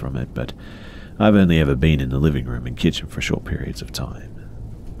vibes from it, but I've only ever been in the living room and kitchen for short periods of time.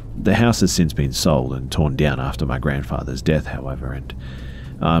 The house has since been sold and torn down after my grandfather's death, however, and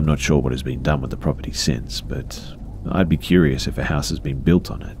I'm not sure what has been done with the property since, but I'd be curious if a house has been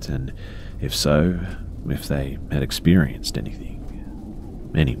built on it, and if so, if they had experienced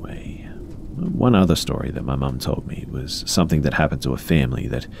anything. Anyway, one other story that my mum told me was something that happened to a family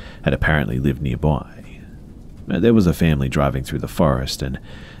that had apparently lived nearby. There was a family driving through the forest, and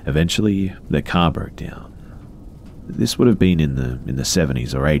eventually their car broke down. This would have been in the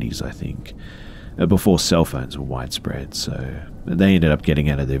 70s or 80s, I think, before cell phones were widespread, so they ended up getting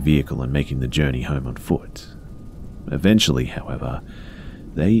out of their vehicle and making the journey home on foot. Eventually, however,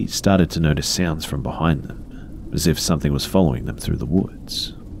 they started to notice sounds from behind them, as if something was following them through the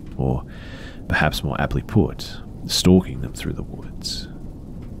woods, or perhaps more aptly put, stalking them through the woods.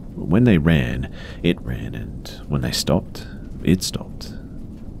 When they ran, it ran, and when they stopped, it stopped.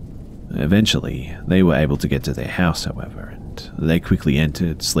 Eventually, they were able to get to their house, however, and they quickly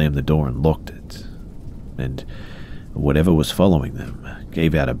entered, slammed the door, and locked it. And whatever was following them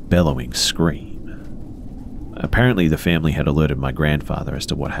gave out a bellowing scream. Apparently, the family had alerted my grandfather as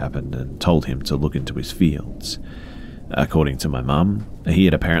to what happened and told him to look into his fields. According to my mum, he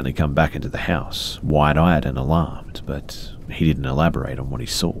had apparently come back into the house, wide-eyed and alarmed, but he didn't elaborate on what he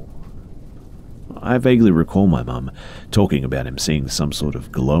saw. I vaguely recall my mum talking about him seeing some sort of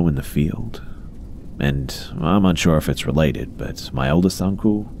glow in the field. And I'm unsure if it's related, but my oldest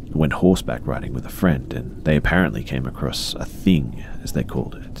uncle went horseback riding with a friend, and they apparently came across a thing, as they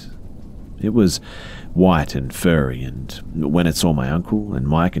called it. It was white and furry, and when it saw my uncle and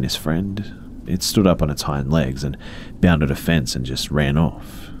Mike and his friend, it stood up on its hind legs and bounded a fence and just ran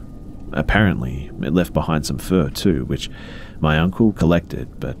off. Apparently, it left behind some fur too, which my uncle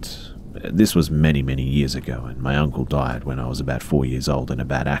collected, but this was many, many years ago, and my uncle died when I was about 4 years old in a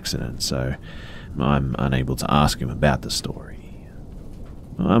bad accident, so I'm unable to ask him about the story.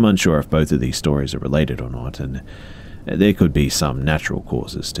 I'm unsure if both of these stories are related or not, and there could be some natural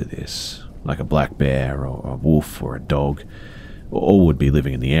causes to this, like a black bear or a wolf or a dog. All would be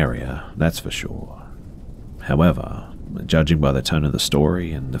living in the area, that's for sure. However, judging by the tone of the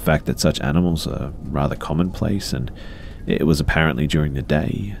story and the fact that such animals are rather commonplace and it was apparently during the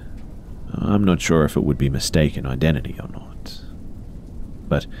day, I'm not sure if it would be mistaken identity or not.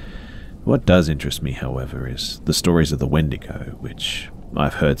 But what does interest me, however, is the stories of the Wendigo, which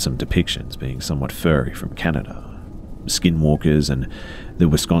I've heard some depictions being somewhat furry from Canada, skinwalkers, and the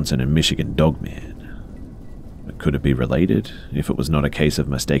Wisconsin and Michigan dogman. Could it be related, if it was not a case of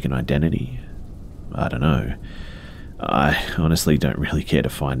mistaken identity? I don't know. I honestly don't really care to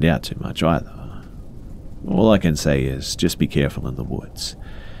find out too much either. All I can say is just be careful in the woods.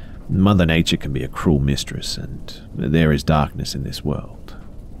 Mother Nature can be a cruel mistress, and there is darkness in this world,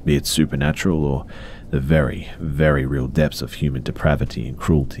 be it supernatural or the very, very real depths of human depravity and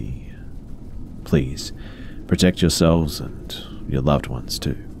cruelty. Please, protect yourselves and your loved ones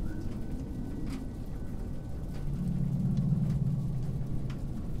too.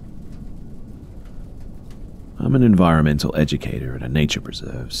 I'm an environmental educator at a nature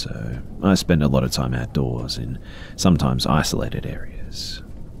preserve, so I spend a lot of time outdoors in sometimes isolated areas.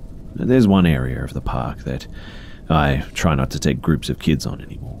 There's one area of the park that I try not to take groups of kids on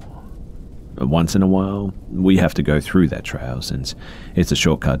anymore. Once in a while, we have to go through that trail since it's a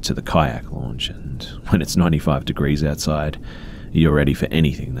shortcut to the kayak launch, and when it's 95 degrees outside, you're ready for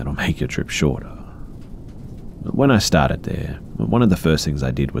anything that'll make your trip shorter. When I started there, one of the first things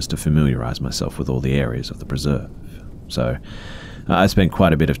I did was to familiarize myself with all the areas of the preserve. So I spent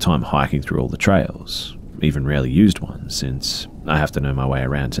quite a bit of time hiking through all the trails, even rarely used ones, since I have to know my way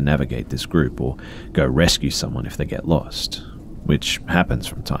around to navigate this group or go rescue someone if they get lost, which happens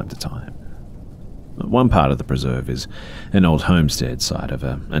from time to time. One part of the preserve is an old homestead site of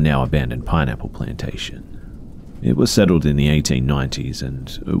a now abandoned pineapple plantation. It was settled in the 1890s,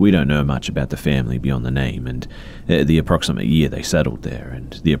 and we don't know much about the family beyond the name and the approximate year they settled there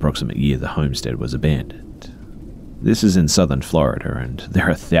and the approximate year the homestead was abandoned. This is in southern Florida, and there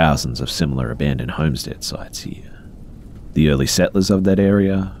are thousands of similar abandoned homestead sites here. The early settlers of that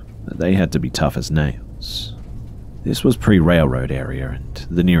area, they had to be tough as nails. This was pre-railroad area, and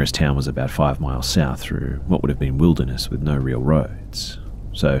the nearest town was about 5 miles south through what would have been wilderness with no real roads.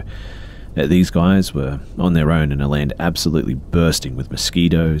 So these guys were on their own in a land absolutely bursting with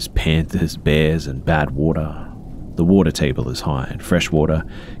mosquitoes, panthers, bears, and bad water. The water table is high, and fresh water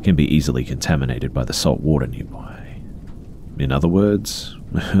can be easily contaminated by the salt water nearby. In other words,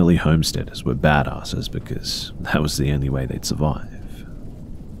 early homesteaders were badasses because that was the only way they'd survive.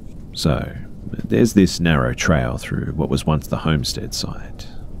 So there's this narrow trail through what was once the homestead site.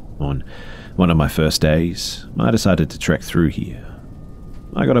 On one of my first days, I decided to trek through here.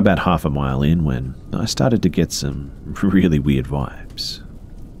 I got about half a mile in when I started to get some really weird vibes.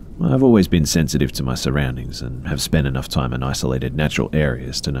 I've always been sensitive to my surroundings and have spent enough time in isolated natural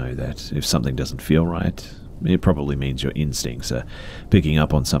areas to know that if something doesn't feel right, it probably means your instincts are picking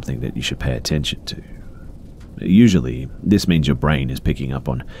up on something that you should pay attention to. Usually, this means your brain is picking up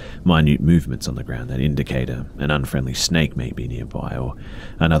on minute movements on the ground that indicate an unfriendly snake may be nearby or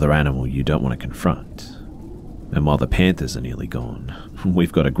another animal you don't want to confront. And while the panthers are nearly gone,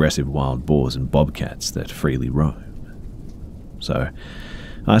 we've got aggressive wild boars and bobcats that freely roam. So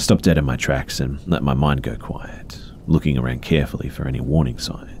I stopped dead in my tracks and let my mind go quiet, looking around carefully for any warning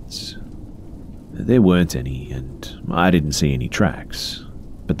signs. There weren't any, and I didn't see any tracks,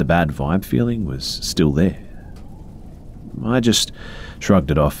 but the bad vibe feeling was still there. I just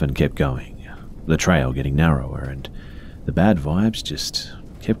shrugged it off and kept going, the trail getting narrower, and the bad vibes just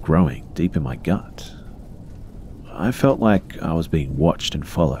kept growing deep in my gut. I felt like I was being watched and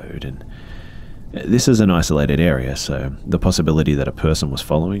followed, and this is an isolated area, so the possibility that a person was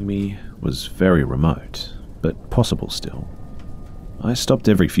following me was very remote, but possible still. I stopped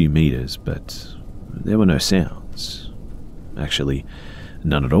every few meters, but there were no sounds. Actually,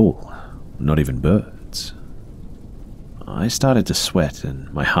 none at all, not even birds. I started to sweat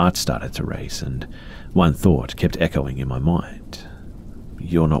and my heart started to race, and one thought kept echoing in my mind.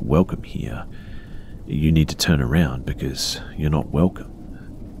 You're not welcome here. You need to turn around because you're not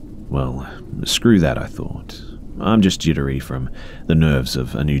welcome. Well, screw that, I thought. I'm just jittery from the nerves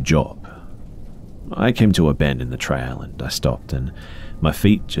of a new job. I came to a bend in the trail and I stopped, and my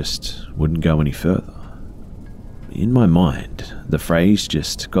feet just wouldn't go any further. In my mind, the phrase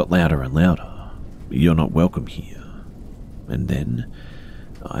just got louder and louder. "You're not welcome here." And then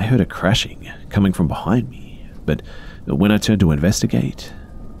I heard a crashing coming from behind me, but when I turned to investigate,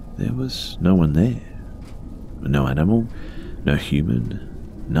 there was no one there. No animal, no human,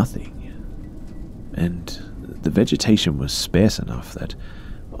 nothing. And the vegetation was sparse enough that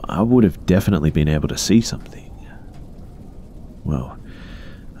I would have definitely been able to see something. Well,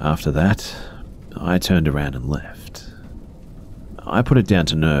 after that, I turned around and left. I put it down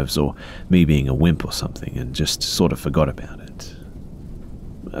to nerves or me being a wimp or something and just sort of forgot about it.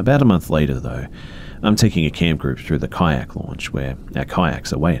 About a month later, though, I'm taking a camp group through the kayak launch where our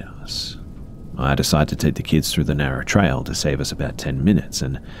kayaks await us. I decide to take the kids through the narrow trail to save us about 10 minutes,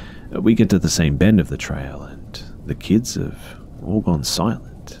 and we get to the same bend of the trail, and the kids have all gone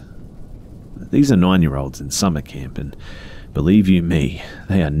silent. These are 9-year-olds in summer camp, and believe you me,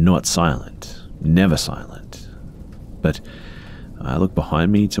 they are not silent, never silent. But I look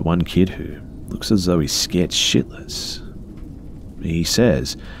behind me to one kid who looks as though he's scared shitless. He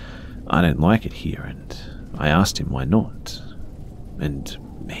says, "I don't like it here," and I asked him why not. And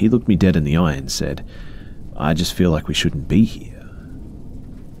he looked me dead in the eye and said, "I just feel like we shouldn't be here."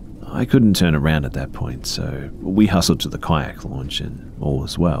 I couldn't turn around at that point, so we hustled to the kayak launch and all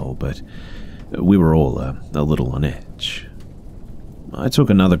was well, but we were all a little on edge. I took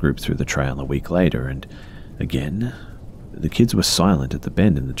another group through the trail a week later, and again, the kids were silent at the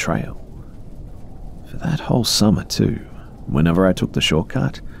bend in the trail. For that whole summer too, whenever I took the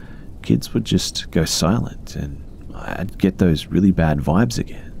shortcut, kids would just go silent and I'd get those really bad vibes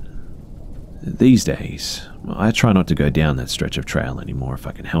again. These days, I try not to go down that stretch of trail anymore if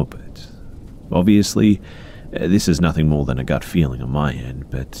I can help it. Obviously, this is nothing more than a gut feeling on my end,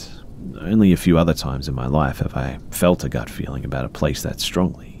 but only a few other times in my life have I felt a gut feeling about a place that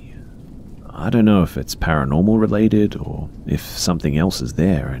strongly. I don't know if it's paranormal related or if something else is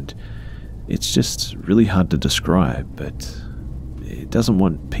there, and it's just really hard to describe, but it doesn't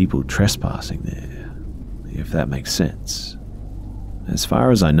want people trespassing there, if that makes sense. As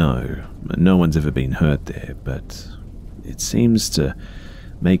far as I know, no one's ever been hurt there, but it seems to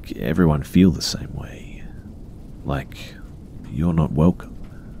make everyone feel the same way. Like you're not welcome.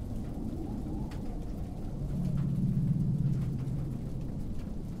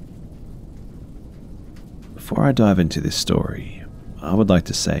 Before I dive into this story, I would like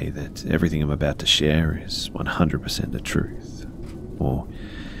to say that everything I'm about to share is 100% the truth, or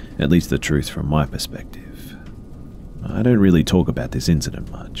at least the truth from my perspective. I don't really talk about this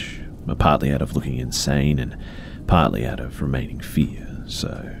incident much, partly out of looking insane and partly out of remaining fear,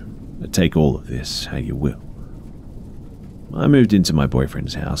 so take all of this how you will. I moved into my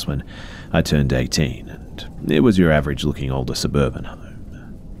boyfriend's house when I turned 18, and it was your average looking older suburban home.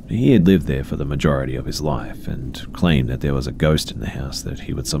 He had lived there for the majority of his life and claimed that there was a ghost in the house that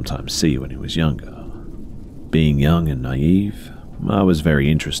he would sometimes see when he was younger. Being young and naive, I was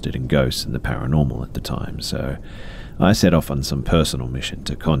very interested in ghosts and the paranormal at the time, so I set off on some personal mission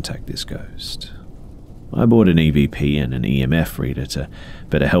to contact this ghost. I bought an EVP and an EMF reader to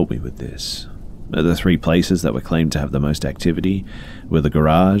better help me with this. The 3 places that were claimed to have the most activity were the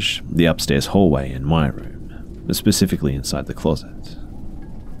garage, the upstairs hallway, and my room, specifically inside the closet.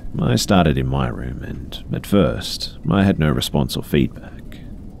 I started in my room, and at first, I had no response or feedback.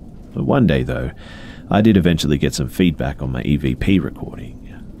 One day, though, I did eventually get some feedback on my EVP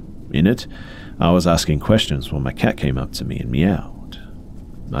recording. In it, I was asking questions when my cat came up to me and meowed.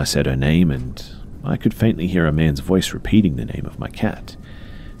 I said her name, and I could faintly hear a man's voice repeating the name of my cat,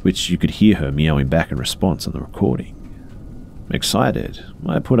 which you could hear her meowing back in response on the recording. Excited,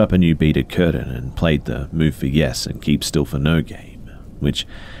 I put up a new beaded curtain and played the Move for Yes and Keep Still for No game, which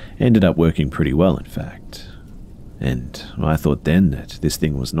ended up working pretty well, in fact. And I thought then that this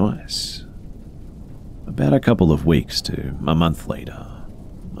thing was nice. About a couple of weeks to a month later,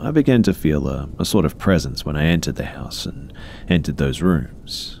 I began to feel a sort of presence when I entered the house and entered those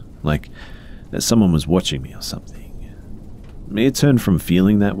rooms, like that someone was watching me or something. It turned from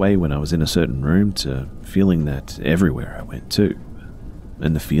feeling that way when I was in a certain room to feeling that everywhere I went too.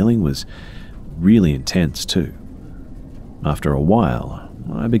 And the feeling was really intense too. After a while,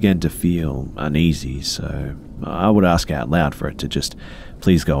 I began to feel uneasy, so I would ask out loud for it to just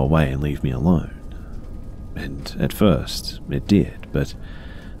please go away and leave me alone. And at first, it did, but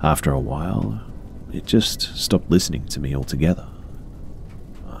after a while, it just stopped listening to me altogether.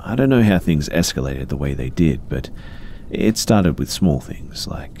 I don't know how things escalated the way they did, but it started with small things,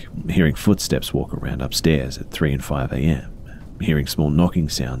 like hearing footsteps walk around upstairs at 3 and 5 a.m., hearing small knocking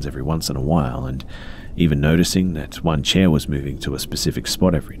sounds every once in a while, and even noticing that one chair was moving to a specific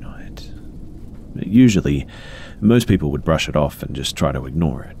spot every night. Usually, most people would brush it off and just try to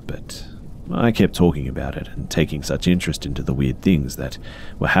ignore it, but I kept talking about it and taking such interest into the weird things that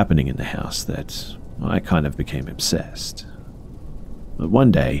were happening in the house that I kind of became obsessed.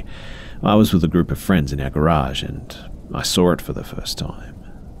 One day, I was with a group of friends in our garage and I saw it for the first time.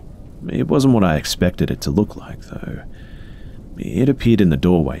 It wasn't what I expected it to look like, though. It appeared in the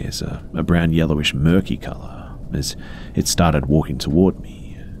doorway as a brown yellowish murky colour as it started walking toward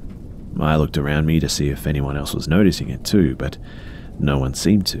me. I looked around me to see if anyone else was noticing it too, but no one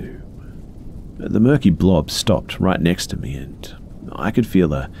seemed to. The murky blob stopped right next to me and I could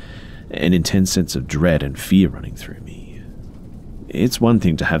feel an intense sense of dread and fear running through me. It's one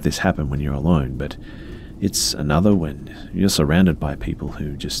thing to have this happen when you're alone, but it's another when you're surrounded by people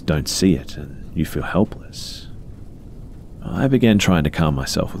who just don't see it and you feel helpless. I began trying to calm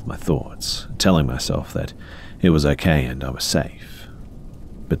myself with my thoughts, telling myself that it was okay and I was safe.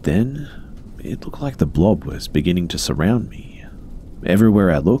 But then, it looked like the blob was beginning to surround me.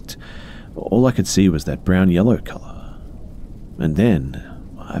 Everywhere I looked, all I could see was that brown-yellow colour. And then,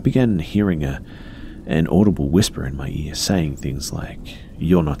 I began hearing an audible whisper in my ear saying things like,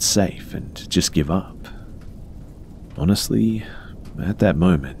 "You're not safe," and "just give up." Honestly, at that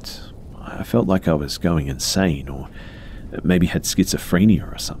moment, I felt like I was going insane or maybe had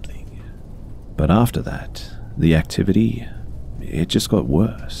schizophrenia or something. But after that, the activity, it just got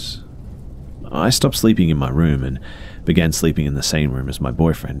worse. I stopped sleeping in my room and began sleeping in the same room as my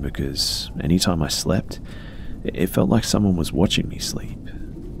boyfriend because anytime I slept, it felt like someone was watching me sleep.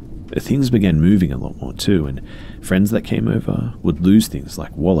 Things began moving a lot more too, and friends that came over would lose things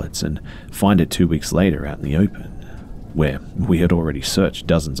like wallets and find it 2 weeks later out in the open, where we had already searched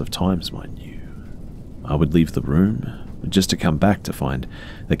dozens of times, mind you. I would leave the room just to come back to find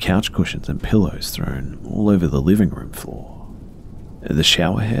the couch cushions and pillows thrown all over the living room floor. The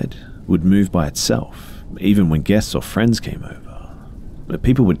shower head would move by itself, even when guests or friends came over.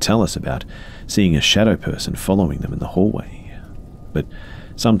 People would tell us about seeing a shadow person following them in the hallway, but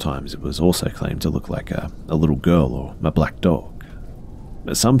sometimes it was also claimed to look like a little girl or a black dog.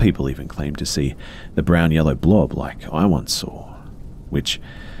 Some people even claimed to see the brown-yellow blob like I once saw, which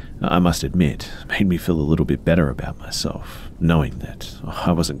I must admit made me feel a little bit better about myself, knowing that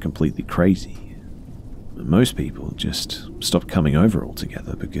I wasn't completely crazy. Most people just stopped coming over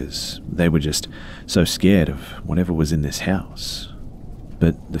altogether because they were just so scared of whatever was in this house.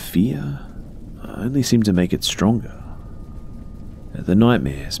 But the fear only seemed to make it stronger. The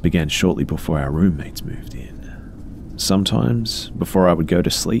nightmares began shortly before our roommates moved in. Sometimes, before I would go to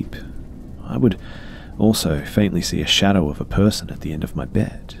sleep, I would also faintly see a shadow of a person at the end of my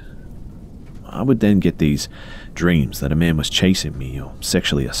bed. I would then get these dreams that a man was chasing me or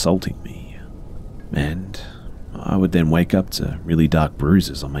sexually assaulting me, and I would then wake up to really dark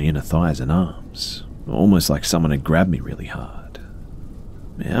bruises on my inner thighs and arms, almost like someone had grabbed me really hard.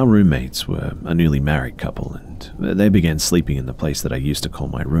 Our roommates were a newly married couple, and they began sleeping in the place that I used to call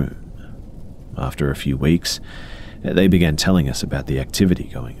my room. After a few weeks, they began telling us about the activity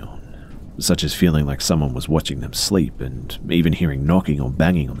going on, such as feeling like someone was watching them sleep and even hearing knocking or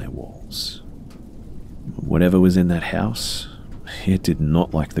banging on their walls. Whatever was in that house, it did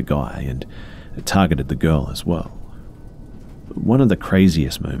not like the guy and it targeted the girl as well. One of the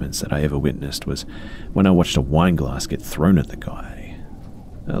craziest moments that I ever witnessed was when I watched a wine glass get thrown at the guy.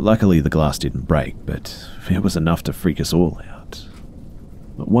 Luckily the glass didn't break, but it was enough to freak us all out.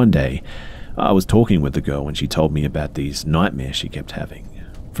 One day, I was talking with the girl when she told me about these nightmares she kept having,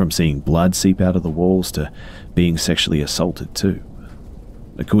 from seeing blood seep out of the walls to being sexually assaulted too.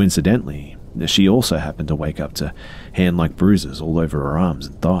 Coincidentally, she also happened to wake up to hand-like bruises all over her arms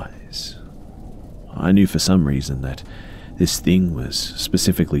and thighs. I knew for some reason that this thing was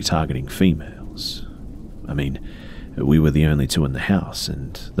specifically targeting females. I mean, we were the only two in the house,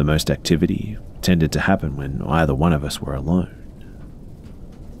 and the most activity tended to happen when either one of us were alone.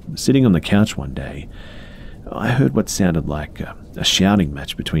 Sitting on the couch one day, I heard what sounded like a shouting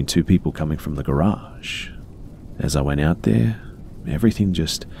match between two people coming from the garage. As I went out there, everything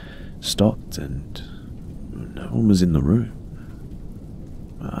just stopped and no one was in the room.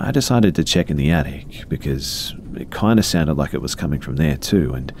 I decided to check in the attic because it kind of sounded like it was coming from there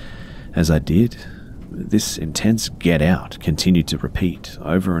too, and as I did, this intense "get out" continued to repeat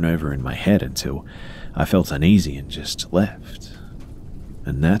over and over in my head until I felt uneasy and just left.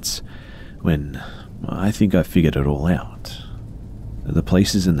 And that's when I think I figured it all out. The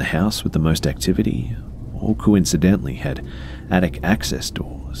places in the house with the most activity all coincidentally had attic access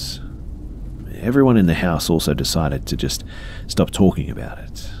doors. everyone in the house also decided to just stop talking about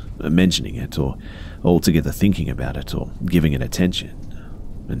it, mentioning it, or altogether thinking about it or giving it attention.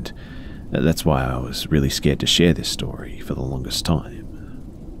 And that's why I was really scared to share this story for the longest time.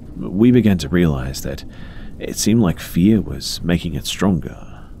 We began to realize that it seemed like fear was making it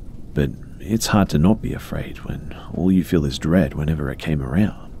stronger, but it's hard to not be afraid when all you feel is dread whenever it came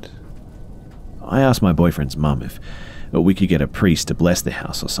around. I asked my boyfriend's mum if we could get a priest to bless the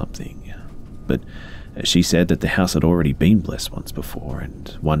house or something, but she said that the house had already been blessed once before, and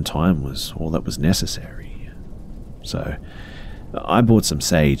one time was all that was necessary. So I bought some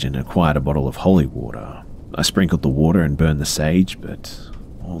sage and acquired a bottle of holy water. I sprinkled the water and burned the sage, but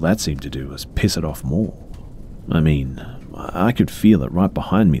all that seemed to do was piss it off more. I mean, I could feel it right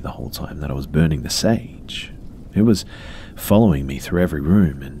behind me the whole time that I was burning the sage. It was following me through every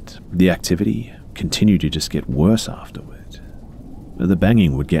room, and the activity continued to just get worse afterward. The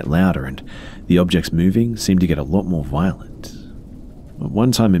banging would get louder, and the objects moving seemed to get a lot more violent.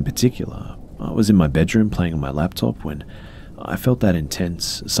 One time in particular, I was in my bedroom playing on my laptop when I felt that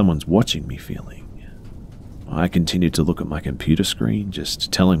intense someone's watching me feeling. I continued to look at my computer screen,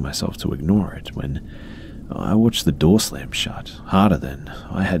 just telling myself to ignore it, when I watched the door slam shut harder than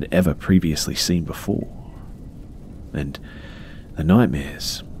I had ever previously seen before. And the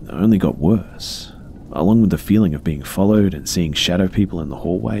nightmares only got worse, along with the feeling of being followed and seeing shadow people in the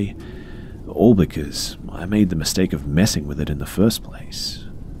hallway, all because I made the mistake of messing with it in the first place.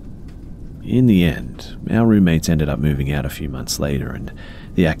 In the end, our roommates ended up moving out a few months later, and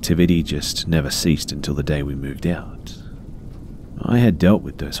the activity just never ceased until the day we moved out. I had dealt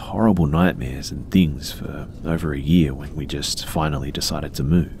with those horrible nightmares and things for over a year when we just finally decided to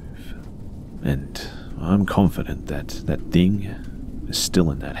move. And I'm confident that that thing is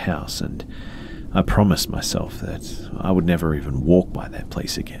still in that house, and I promised myself that I would never even walk by that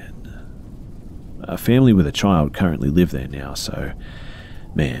place again. A family with a child currently live there now, so,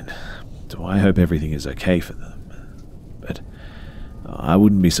 man, do I hope everything is okay for them. But I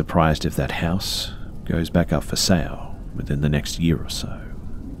wouldn't be surprised if that house goes back up for sale within the next year or so.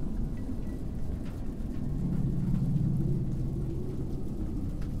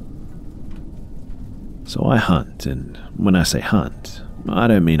 So I hunt, and when I say hunt, I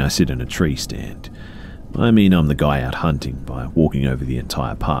don't mean I sit in a tree stand. I mean I'm the guy out hunting by walking over the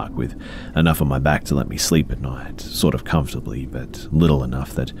entire park with enough on my back to let me sleep at night, sort of comfortably, but little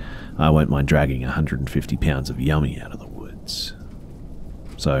enough that I won't mind dragging 150 pounds of yummy out of the woods.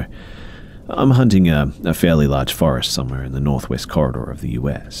 So I'm hunting a fairly large forest somewhere in the northwest corridor of the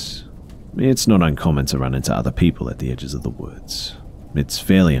US. It's not uncommon to run into other people at the edges of the woods. It's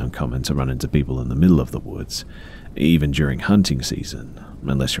fairly uncommon to run into people in the middle of the woods, even during hunting season,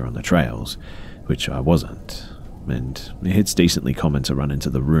 unless you're on the trails, which I wasn't, and it's decently common to run into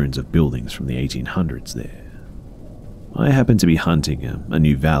the ruins of buildings from the 1800s there. I happened to be hunting a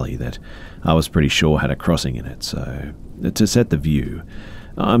new valley that I was pretty sure had a crossing in it, so to set the view,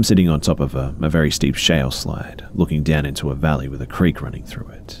 I'm sitting on top of a very steep shale slide, looking down into a valley with a creek running through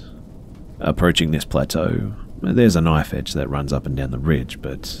it. Approaching this plateau, there's a knife edge that runs up and down the ridge,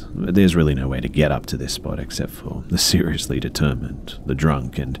 but there's really no way to get up to this spot except for the seriously determined, the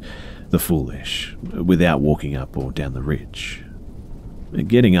drunk, and the foolish, without walking up or down the ridge.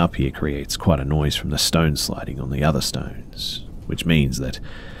 Getting up here creates quite a noise from the stones sliding on the other stones, which means that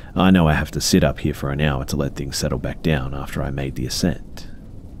I know I have to sit up here for an hour to let things settle back down after I made the ascent.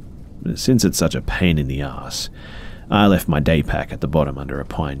 Since it's such a pain in the ass, I left my day pack at the bottom under a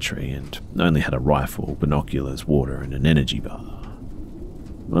pine tree and only had a rifle, binoculars, water, and an energy bar.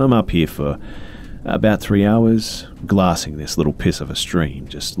 I'm up here for about 3 hours, glassing this little piss of a stream,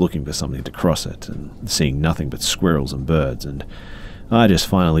 just looking for something to cross it, and seeing nothing but squirrels and birds, and I just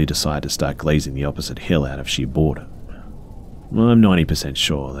finally decide to start glazing the opposite hill out of sheer boredom. I'm 90%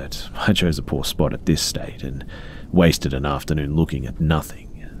 sure that I chose a poor spot at this state and wasted an afternoon looking at nothing.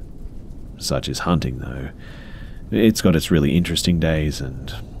 Such is hunting, though. It's got its really interesting days,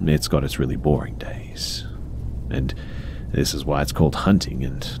 and it's got its really boring days. And this is why it's called hunting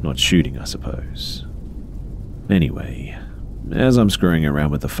and not shooting, I suppose. Anyway, as I'm screwing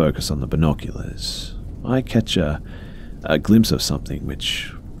around with the focus on the binoculars, I catch a glimpse of something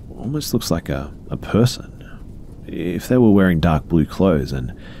which almost looks like a person. If they were wearing dark blue clothes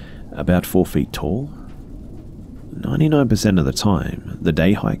and about 4 feet tall. 99% of the time, the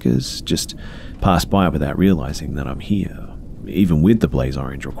day hikers just pass by without realizing that I'm here, even with the blaze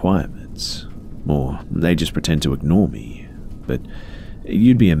orange requirements. Or they just pretend to ignore me. But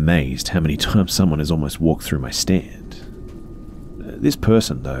you'd be amazed how many times someone has almost walked through my stand. This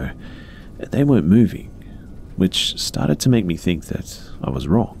person, though, they weren't moving, which started to make me think that I was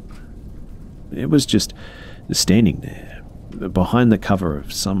wrong. It was just standing there, behind the cover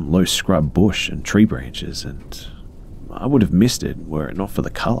of some low scrub bush and tree branches, and I would have missed it were it not for the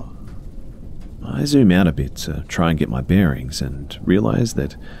colour. I zoom out a bit to try and get my bearings and realise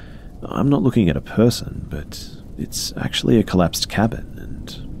that I'm not looking at a person, but it's actually a collapsed cabin,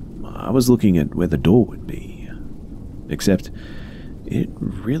 and I was looking at where the door would be. Except, it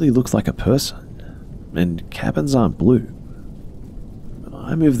really looks like a person, and cabins aren't blue.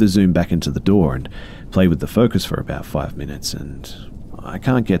 I move the zoom back into the door and play with the focus for about 5 minutes, and I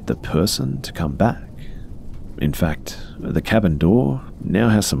can't get the person to come back. In fact, the cabin door now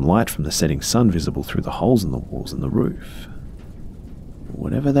has some light from the setting sun visible through the holes in the walls and the roof.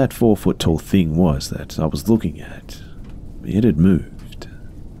 Whatever that 4-foot-tall thing was that I was looking at, it had moved.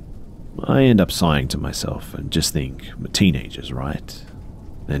 I end up sighing to myself and just think, teenagers, right?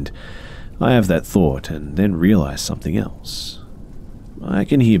 And I have that thought and then realize something else. I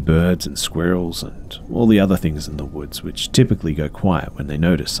can hear birds and squirrels and all the other things in the woods which typically go quiet when they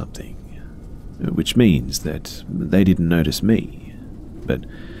notice something, which means that they didn't notice me, but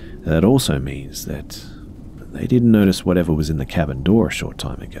that also means that they didn't notice whatever was in the cabin door a short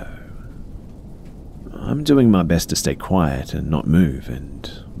time ago. I'm doing my best to stay quiet and not move, and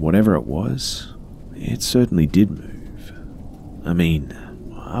whatever it was, it certainly did move. I mean,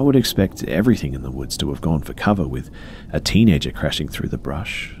 I would expect everything in the woods to have gone for cover with a teenager crashing through the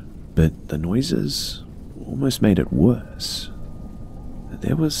brush, but the noises almost made it worse.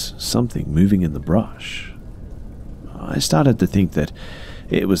 There was something moving in the brush. I started to think that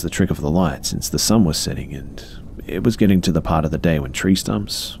it was the trick of the light since the sun was setting and it was getting to the part of the day when tree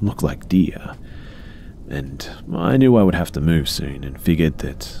stumps look like deer. And I knew I would have to move soon and figured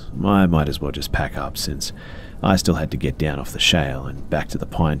that I might as well just pack up since I still had to get down off the shale and back to the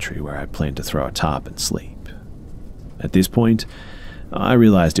pine tree where I planned to throw a tarp and sleep. At this point, I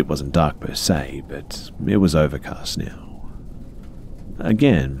realized it wasn't dark per se, but it was overcast now.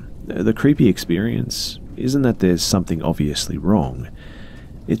 Again, the creepy experience isn't that there's something obviously wrong,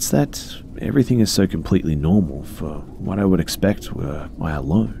 it's that everything is so completely normal for what I would expect were I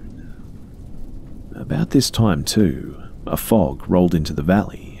alone. About this time too, a fog rolled into the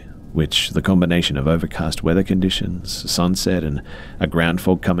valley, which the combination of overcast weather conditions, sunset, and a ground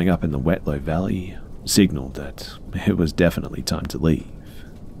fog coming up in the wet low valley signaled that it was definitely time to leave.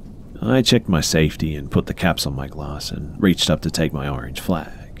 I checked my safety and put the caps on my glass and reached up to take my orange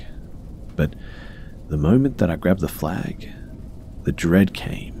flag. But the moment that I grabbed the flag, the dread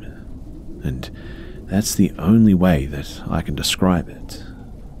came, and that's the only way that I can describe it.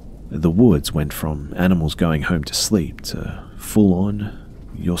 The woods went from animals going home to sleep to full-on,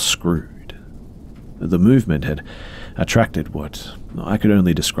 you're screwed. The movement had attracted what I could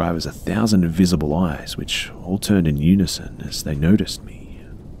only describe as 1,000 invisible eyes, which all turned in unison as they noticed me.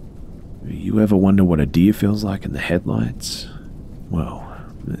 You ever wonder what a deer feels like in the headlights? Well,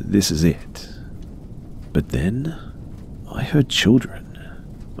 this is it. But then, I heard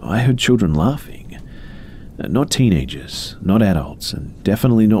children. I heard children laughing. Not teenagers, not adults, and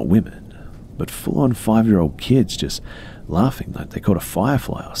definitely not women, but full-on 5-year-old kids just laughing like they caught a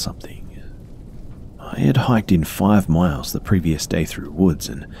firefly or something. I had hiked in 5 miles the previous day through woods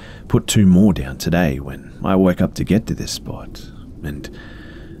and put 2 more down today when I woke up to get to this spot, and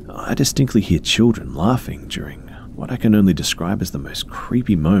I distinctly hear children laughing during what I can only describe as the most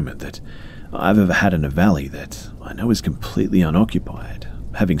creepy moment that I've ever had in a valley that I know is completely unoccupied,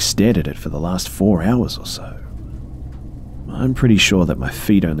 having stared at it for the last 4 hours or so. I'm pretty sure that my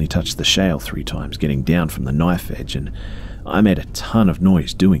feet only touched the shale 3 times getting down from the knife edge, and I made a ton of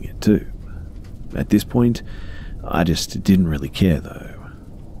noise doing it too. At this point, I just didn't really care though.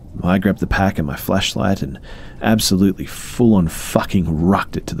 I grabbed the pack and my flashlight and absolutely full-on fucking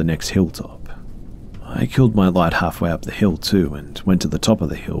rucked it to the next hilltop. I killed my light halfway up the hill too and went to the top of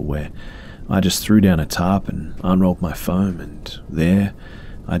the hill where I just threw down a tarp and unrolled my foam, and there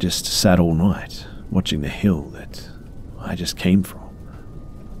I just sat all night watching the hill that I just came from.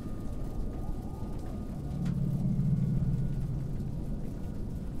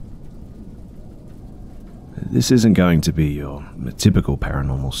 This isn't going to be your typical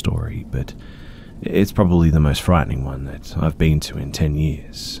paranormal story, but it's probably the most frightening one that I've been to in 10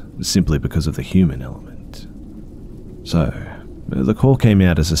 years, simply because of the human element. So, the call came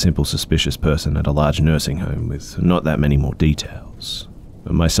out as a simple suspicious person at a large nursing home with not that many more details.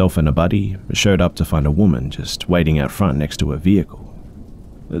 Myself and a buddy showed up to find a woman just waiting out front next to her vehicle.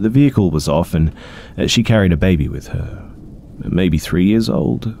 The vehicle was off and she carried a baby with her, maybe 3 years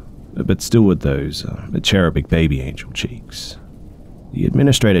old, but still with those cherubic baby angel cheeks. The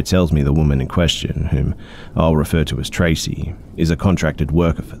administrator tells me the woman in question, whom I'll refer to as Tracy, is a contracted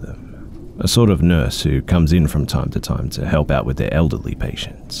worker for them. a sort of nurse who comes in from time to time to help out with their elderly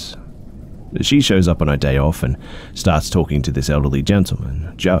patients. She shows up on her day off and starts talking to this elderly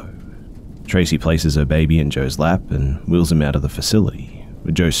gentleman, Joe. Tracy places her baby in Joe's lap and wheels him out of the facility,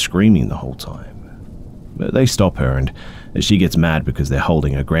 with Joe screaming the whole time. But they stop her and she gets mad because they're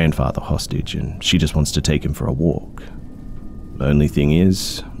holding her grandfather hostage and she just wants to take him for a walk. Only thing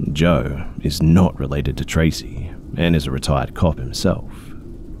is, Joe is not related to Tracy and is a retired cop himself.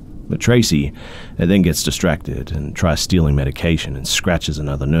 But Tracy then gets distracted and tries stealing medication and scratches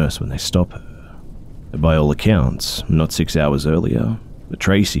another nurse when they stop her. By all accounts, not 6 hours earlier,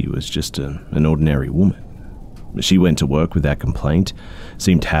 Tracy was just an ordinary woman. She went to work without complaint,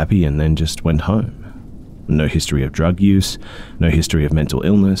 seemed happy, and then just went home. No history of drug use, no history of mental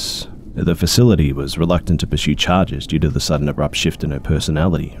illness. The facility was reluctant to pursue charges due to the sudden abrupt shift in her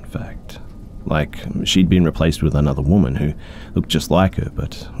personality, in fact. Like, she'd been replaced with another woman who looked just like her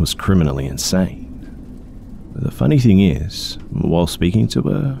but was criminally insane. The funny thing is, while speaking to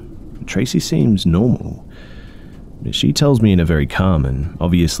her, Tracy seems normal. She tells me in a very calm and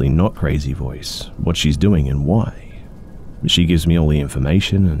obviously not crazy voice what she's doing and why. She gives me all the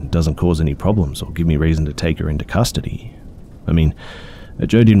information and doesn't cause any problems or give me reason to take her into custody. I mean,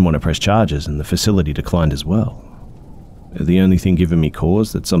 Joe didn't want to press charges and the facility declined as well. The only thing giving me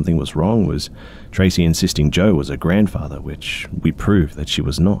cause that something was wrong was Tracy insisting Joe was her grandfather, which we proved that she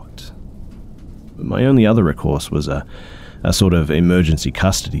was not. My only other recourse was a sort of emergency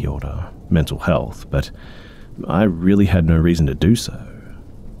custody order, mental health, but I really had no reason to do so.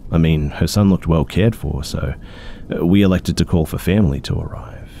 I mean, her son looked well cared for, so we elected to call for family to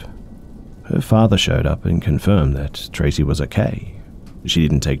arrive. Her father showed up and confirmed that Tracy was okay. She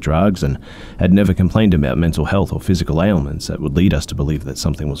didn't take drugs and had never complained about mental health or physical ailments that would lead us to believe that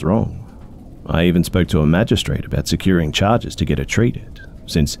something was wrong. I even spoke to a magistrate about securing charges to get her treated,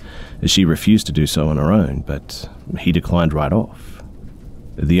 since she refused to do so on her own, but he declined right off.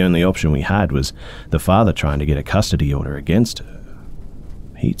 The only option we had was the father trying to get a custody order against her.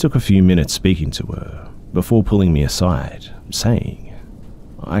 He took a few minutes speaking to her before pulling me aside, saying,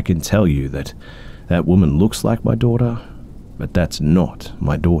 "I can tell you that that woman looks like my daughter, but that's not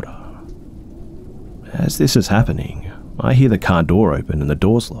my daughter." As this is happening, I hear the car door open and the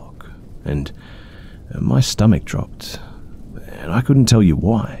doors lock, and my stomach dropped, and I couldn't tell you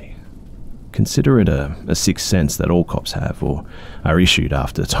why. Consider it a sixth sense that all cops have or are issued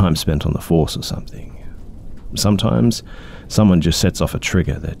after time spent on the force or something. Sometimes someone just sets off a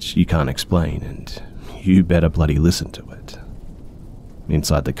trigger that you can't explain, and you better bloody listen to it.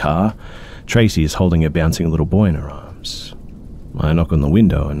 Inside the car, Tracy is holding a bouncing little boy in her arms. I knock on the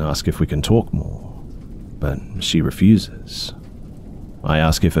window and ask if we can talk more, but she refuses. I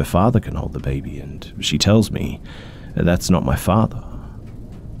ask if her father can hold the baby, and she tells me that's not my father.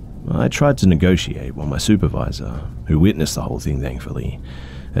 I tried to negotiate while my supervisor, who witnessed the whole thing thankfully,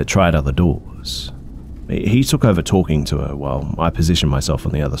 tried other doors. He took over talking to her while I positioned myself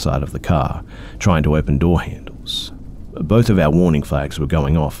on the other side of the car, trying to open door handles. Both of our warning flags were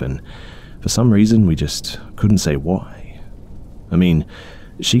going off, and for some reason we just couldn't say why. I mean,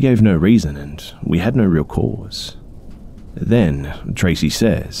 she gave no reason and we had no real cause. Then Tracy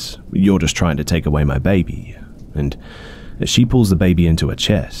says, "You're just trying to take away my baby," and she pulls the baby into her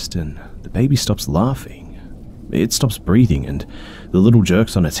chest and the baby stops laughing. It stops breathing, and the little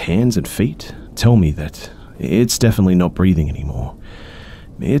jerks on its hands and feet tell me that it's definitely not breathing anymore.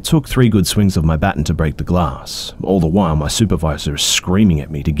 It took 3 good swings of my baton to break the glass. All the while my supervisor is screaming at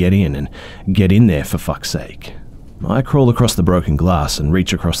me to get in, and get in there for fuck's sake. I crawl across the broken glass and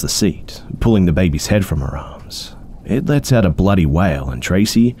reach across the seat, pulling the baby's head from her arms. It lets out a bloody wail and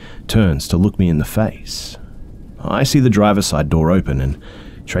Tracy turns to look me in the face. I see the driver's side door open and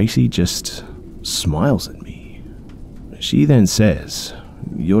Tracy just smiles at me. She then says,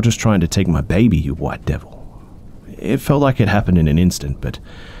 "You're just trying to take my baby, you white devil." It felt like it happened in an instant, but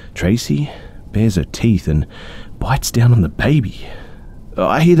Tracy bares her teeth and bites down on the baby.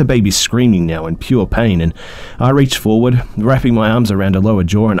 I hear the baby screaming now in pure pain, and I reach forward, wrapping my arms around her lower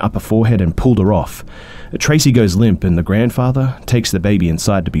jaw and upper forehead and pulled her off. Tracy goes limp and the grandfather takes the baby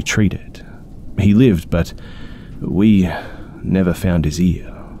inside to be treated. He lived, but we never found his ear.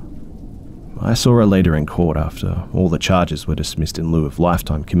 I saw her later in court after all the charges were dismissed in lieu of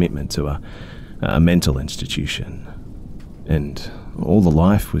lifetime commitment to a mental institution. And all the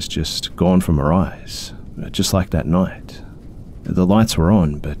life was just gone from her eyes, just like that night. The lights were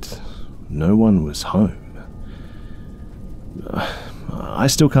on, but no one was home. I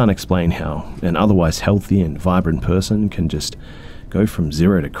still can't explain how an otherwise healthy and vibrant person can just go from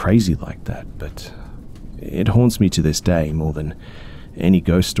zero to crazy like that, but it haunts me to this day more than any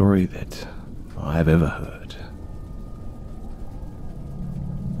ghost story that I've ever heard.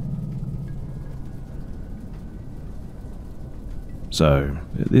 So,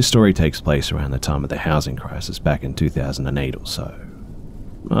 this story takes place around the time of the housing crisis back in 2008 or so.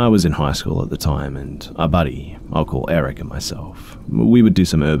 I was in high school at the time, and a buddy, I'll call Eric, and myself, we would do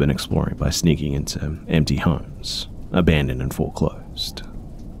some urban exploring by sneaking into empty homes, abandoned and foreclosed.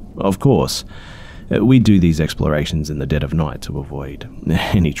 Of course, we do these explorations in the dead of night to avoid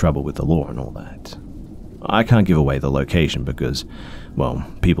any trouble with the law and all that. I can't give away the location because, well,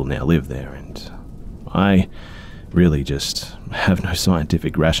 people now live there, and I really just have no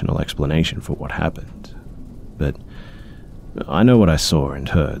scientific rational explanation for what happened. But I know what I saw and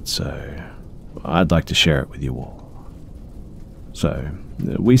heard, so I'd like to share it with you all. So,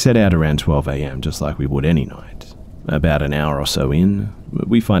 we set out around 12 AM just like we would any night. About an hour or so in,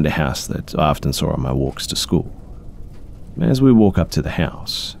 we find a house that I often saw on my walks to school. As we walk up to the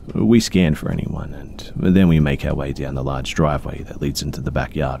house, we scan for anyone, and then we make our way down the large driveway that leads into the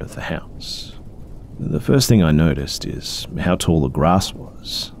backyard of the house. The first thing I noticed is how tall the grass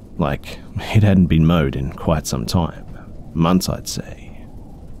was, like it hadn't been mowed in quite some time, months I'd say.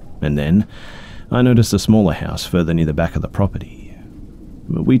 And then I noticed a smaller house further near the back of the property.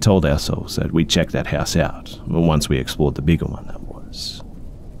 We told ourselves that we'd check that house out once we explored the bigger one that was.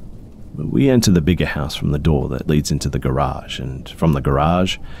 We entered the bigger house from the door that leads into the garage, and from the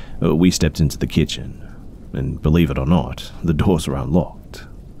garage, we stepped into the kitchen. And believe it or not, the doors were unlocked.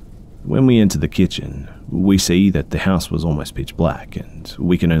 When we enter the kitchen, we see that the house was almost pitch black, and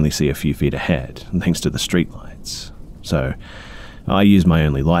we can only see a few feet ahead, thanks to the streetlights. So, I used my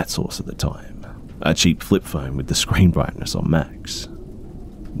only light source at the time, a cheap flip phone with the screen brightness on max.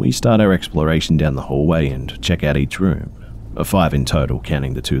 We start our exploration down the hallway and check out each room, 5 in total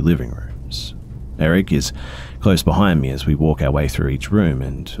counting the 2 living rooms. Eric is close behind me as we walk our way through each room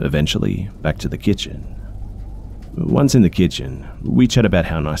and eventually back to the kitchen. Once in the kitchen, we chat about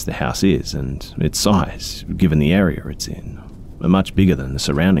how nice the house is and its size, given the area it's in, much bigger than the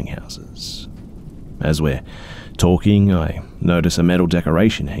surrounding houses. As we're talking, I notice a metal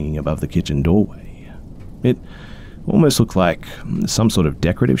decoration hanging above the kitchen doorway. It almost looked like some sort of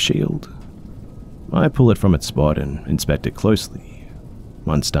decorative shield. I pull it from its spot and inspect it closely.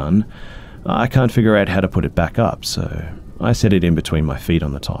 Once done, I can't figure out how to put it back up, so I set it in between my feet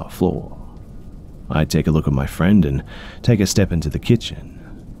on the tile floor. I take a look at my friend and take a step into the kitchen.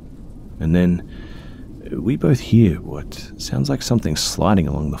 And then we both hear what sounds like something sliding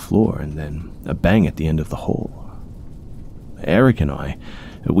along the floor and then a bang at the end of the hall. Eric and I,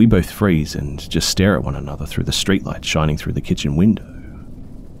 we both freeze and just stare at one another through the streetlight shining through the kitchen window.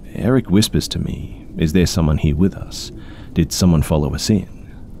 Eric whispers to me, "Is there someone here with us? Did someone follow us in?"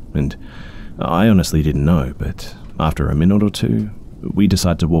 And I honestly didn't know, but after a minute or two, we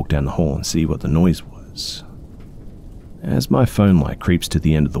decide to walk down the hall and see what the noise was. As my phone light creeps to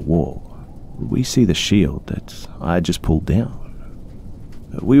the end of the wall, we see the shield that I had just pulled down.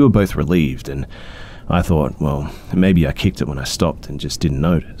 We were both relieved, and I thought, well, maybe I kicked it when I stopped and just didn't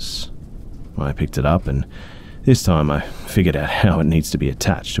notice. I picked it up, and this time I figured out how it needs to be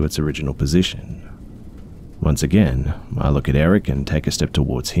attached to its original position. Once again, I look at Eric and take a step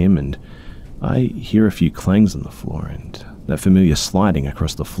towards him, and I hear a few clangs on the floor and that familiar sliding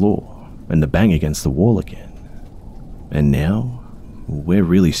across the floor and the bang against the wall again. And now, we're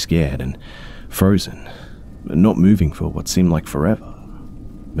really scared and frozen, not moving for what seemed like forever.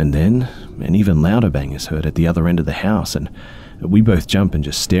 And then, an even louder bang is heard at the other end of the house, and we both jump and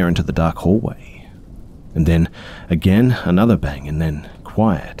just stare into the dark hallway. And then, again, another bang, and then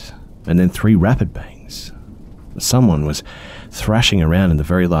quiet, and then 3 rapid bangs. Someone was thrashing around in the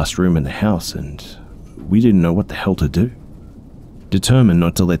very last room in the house, and we didn't know what the hell to do. Determined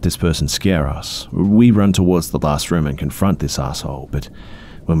not to let this person scare us, we run towards the last room and confront this asshole, but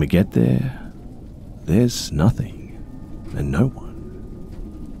when we get there, there's nothing, and no one.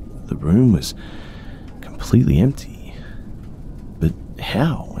 The room was completely empty. But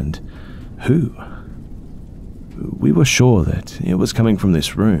how and who? We were sure that it was coming from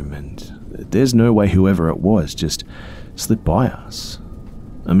this room, and there's no way whoever it was just slipped by us.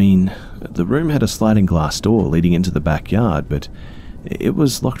 I mean, the room had a sliding glass door leading into the backyard, but it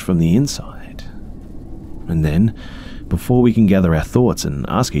was locked from the inside. And then, before we can gather our thoughts and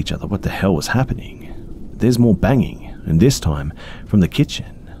ask each other what the hell was happening, there's more banging, and this time from the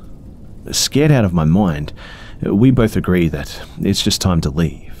kitchen. Scared out of my mind, we both agree that it's just time to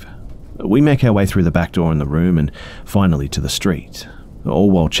leave. We make our way through the back door in the room and finally to the street,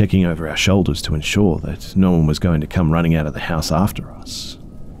 all while checking over our shoulders to ensure that no one was going to come running out of the house after us.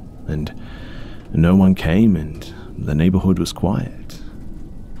 And no one came, and the neighborhood was quiet.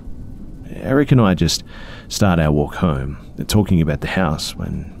 Eric and I just start our walk home, talking about the house,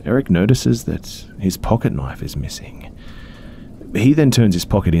 when Eric notices that his pocket knife is missing. He then turns his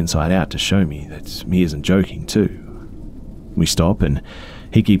pocket inside out to show me that he isn't joking too. We stop and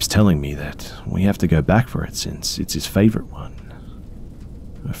he keeps telling me that we have to go back for it since it's his favorite one.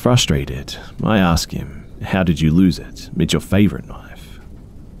 Frustrated, I ask him, how did you lose it? It's your favorite knife.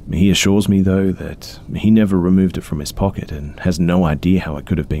 He assures me though that he never removed it from his pocket and has no idea how it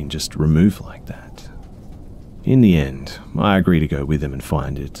could have been just removed like that. In the end, I agree to go with him and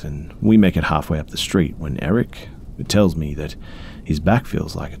find it, and we make it halfway up the street when Eric tells me that his back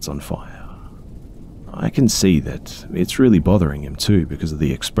feels like it's on fire. I can see that it's really bothering him too because of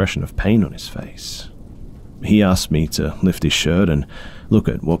the expression of pain on his face. He asks me to lift his shirt and look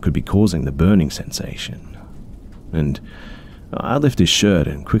at what could be causing the burning sensation. And I lift his shirt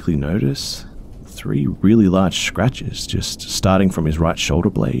and quickly notice 3 really large scratches just starting from his right shoulder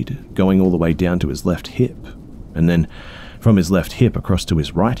blade, going all the way down to his left hip, and then from his left hip across to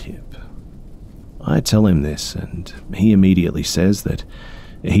his right hip. I tell him this, and he immediately says that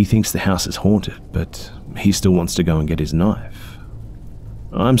he thinks the house is haunted, but he still wants to go and get his knife.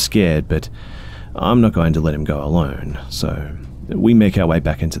 I'm scared, but I'm not going to let him go alone, so we make our way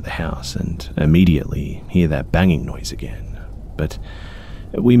back into the house and immediately hear that banging noise again. But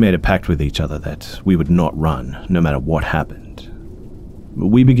we made a pact with each other that we would not run, no matter what happened.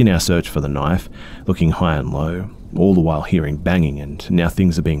 We begin our search for the knife, looking high and low, all the while hearing banging, and now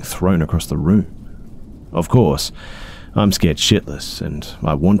things are being thrown across the room. Of course, I'm scared shitless, and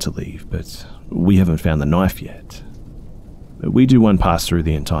I want to leave, but we haven't found the knife yet. We do one pass through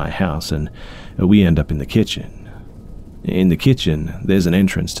the entire house, and we end up in the kitchen. In the kitchen, there's an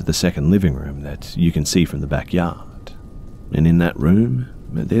entrance to the second living room that you can see from the backyard. And in that room,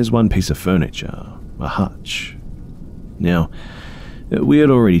 there's one piece of furniture, a hutch. Now, we had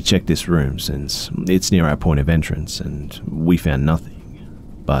already checked this room since it's near our point of entrance, and we found nothing.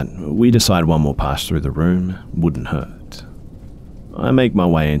 But we decided one more pass through the room wouldn't hurt. I make my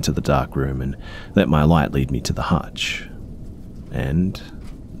way into the dark room and let my light lead me to the hutch. And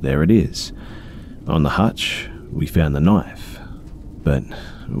there it is. On the hutch, we found the knife. But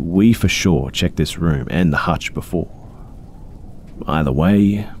we for sure checked this room and the hutch before. Either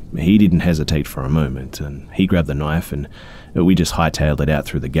way, he didn't hesitate for a moment, and he grabbed the knife and we just hightailed it out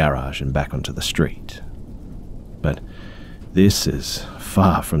through the garage and back onto the street. But this is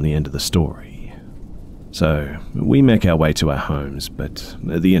far from the end of the story. So we make our way to our homes, but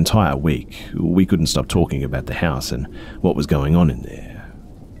the entire week we couldn't stop talking about the house and what was going on in there.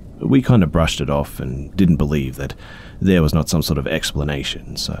 We kind of brushed it off and didn't believe that there was not some sort of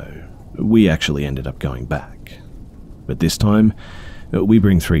explanation, so we actually ended up going back. But this time, we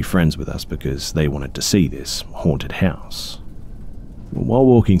bring 3 friends with us because they wanted to see this haunted house. While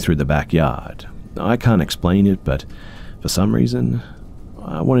walking through the backyard, I can't explain it, but for some reason,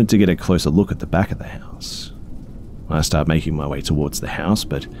 I wanted to get a closer look at the back of the house. I start making my way towards the house,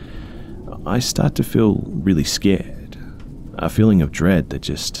 but I start to feel really scared, a feeling of dread that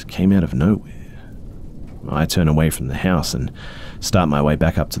just came out of nowhere. I turn away from the house and start my way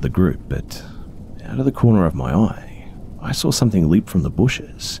back up to the group, but out of the corner of my eye, I saw something leap from the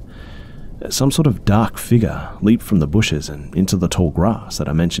bushes. Some sort of dark figure leaped from the bushes and into the tall grass that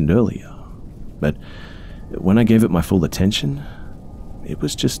I mentioned earlier. But when I gave it my full attention, it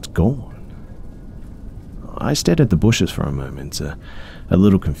was just gone. I stared at the bushes for a moment, a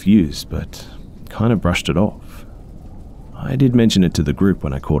little confused, but kind of brushed it off. I did mention it to the group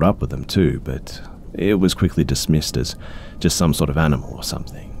when I caught up with them too, but it was quickly dismissed as just some sort of animal or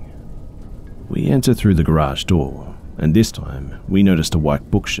something. We entered through the garage door, and this time we noticed a white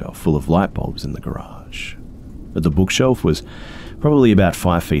bookshelf full of light bulbs in the garage. The bookshelf was probably about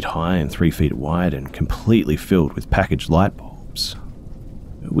 5 feet high and 3 feet wide and completely filled with packaged light bulbs.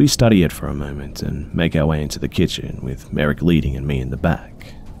 We study it for a moment and make our way into the kitchen, with Eric leading and me in the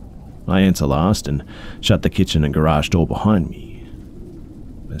back. I enter last and shut the kitchen and garage door behind me.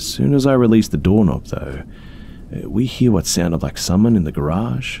 As soon as I release the doorknob though, we hear what sounded like someone in the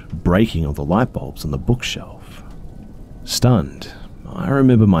garage breaking all the light bulbs on the bookshelf. Stunned, I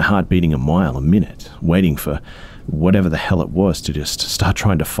remember my heart beating a mile a minute, waiting for whatever the hell it was to just start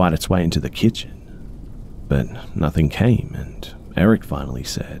trying to fight its way into the kitchen. But nothing came, and Eric finally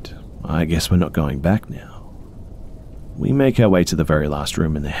said, "I guess we're not going back now." We make our way to the very last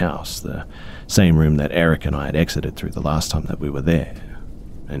room in the house, the same room that Eric and I had exited through the last time that we were there.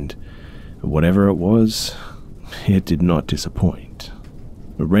 And whatever it was, it did not disappoint.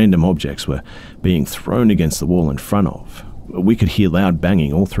 Random objects were being thrown against the wall in front of. We could hear loud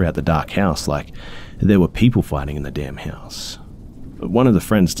banging all throughout the dark house, like there were people fighting in the damn house. One of the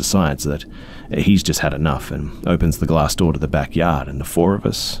friends decides that he's just had enough and opens the glass door to the backyard, and the four of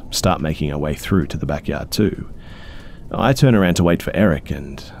us start making our way through to the backyard too. I turn around to wait for Eric,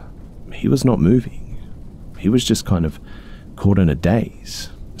 and he was not moving. He was just kind of caught in a daze,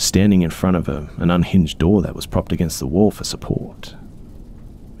 standing in front of an unhinged door that was propped against the wall for support.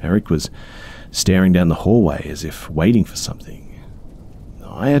 Eric was staring down the hallway as if waiting for something.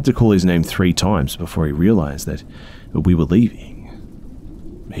 I had to call his name 3 times before he realized that we were leaving.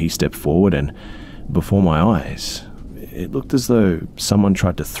 He stepped forward, and before my eyes, it looked as though someone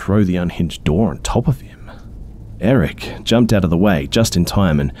tried to throw the unhinged door on top of him. Eric jumped out of the way just in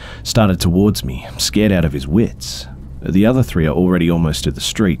time and started towards me, scared out of his wits. The other 3 are already almost to the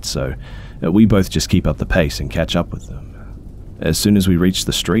street, so we both just keep up the pace and catch up with them. As soon as we reached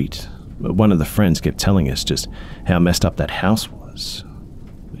the street, one of the friends kept telling us just how messed up that house was.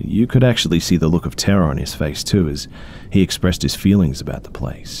 You could actually see the look of terror on his face too as he expressed his feelings about the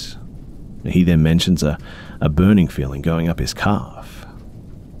place. He then mentions a burning feeling going up his calf.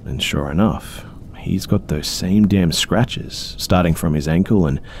 And sure enough, he's got those same damn scratches starting from his ankle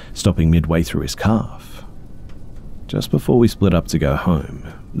and stopping midway through his calf. Just before we split up to go home,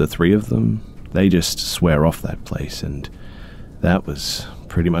 the 3 of them, they just swear off that place, and that was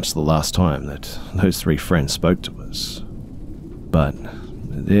pretty much the last time that those 3 friends spoke to us. But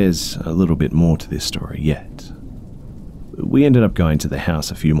there's a little bit more to this story yet. We ended up going to the house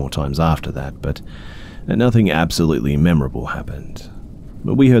a few more times after that, but nothing absolutely memorable happened.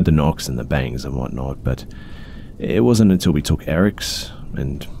 We heard the knocks and the bangs and whatnot, but it wasn't until we took Eric's,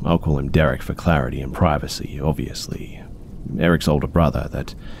 and I'll call him Derek for clarity and privacy, obviously, Eric's older brother,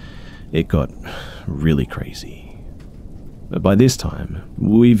 that it got really crazy. But by this time,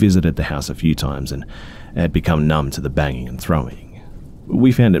 we visited the house a few times and had become numb to the banging and throwing.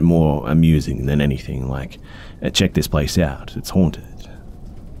 We found it more amusing than anything, like, check this place out, it's haunted.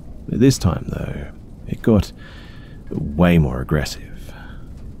 This time, though, it got way more aggressive.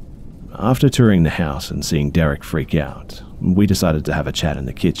 After touring the house and seeing Derek freak out, we decided to have a chat in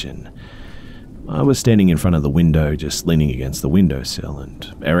the kitchen. I was standing in front of the window, just leaning against the windowsill,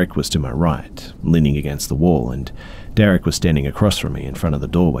 and Eric was to my right, leaning against the wall, and Derek was standing across from me in front of the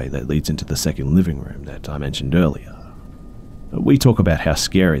doorway that leads into the second living room that I mentioned earlier. We talk about how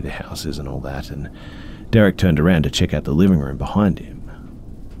scary the house is and all that, and Derek turned around to check out the living room behind him.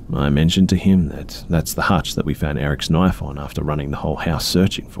 I mentioned to him that that's the hutch that we found Eric's knife on after running the whole house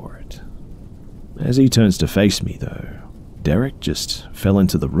searching for it. As he turns to face me, though, Derek just fell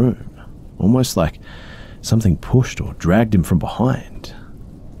into the room, almost like something pushed or dragged him from behind.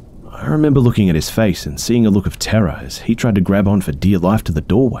 I remember looking at his face and seeing a look of terror as he tried to grab on for dear life to the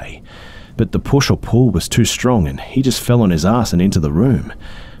doorway, but the push or pull was too strong and he just fell on his ass and into the room,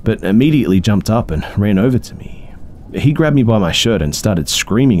 but immediately jumped up and ran over to me. He grabbed me by my shirt and started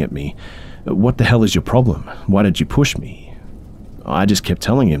screaming at me, "What the hell is your problem? Why did you push me?" I just kept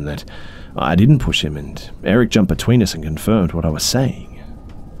telling him that I didn't push him, and Eric jumped between us and confirmed what I was saying.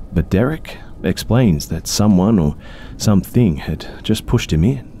 But Derek explains that someone or something had just pushed him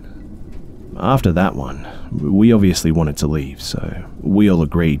in. After that one, we obviously wanted to leave, so we all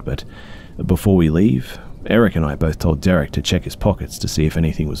agreed, but before we leave, Eric and I both told Derek to check his pockets to see if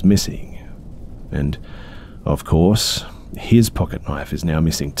anything was missing. And, of course, his pocket knife is now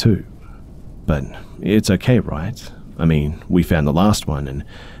missing too. But it's okay, right? I mean, we found the last one, and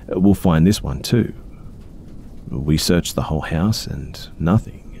we'll find this one too. We searched the whole house and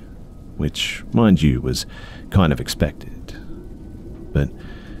nothing, which, mind you, was kind of expected. But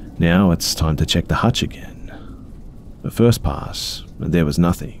now it's time to check the hutch again. The first pass, there was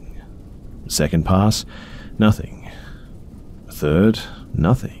nothing. Second pass, nothing. Third,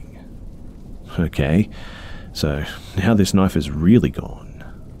 nothing. Okay, so now this knife is really gone.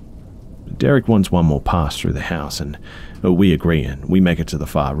 Derek wants one more pass through the house, and we agree, and we make it to the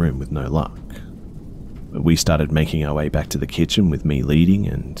far room with no luck. We started making our way back to the kitchen with me leading,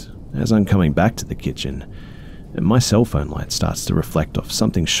 and as I'm coming back to the kitchen, my cell phone light starts to reflect off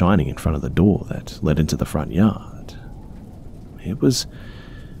something shining in front of the door that led into the front yard. It was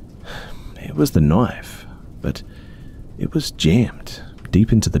the knife, but it was jammed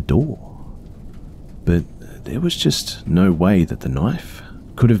deep into the door. But there was just no way that the knife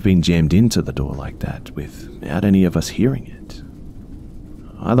could have been jammed into the door like that without any of us hearing it.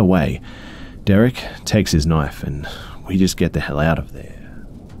 Either way, Derek takes his knife and we just get the hell out of there.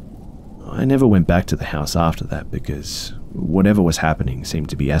 I never went back to the house after that because whatever was happening seemed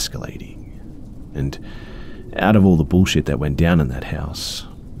to be escalating. And out of all the bullshit that went down in that house,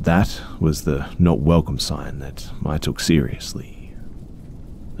 that was the not welcome sign that I took seriously.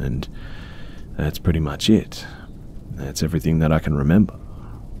 And that's pretty much it. That's everything that I can remember.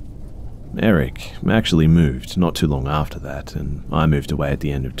 Eric actually moved not too long after that, and I moved away at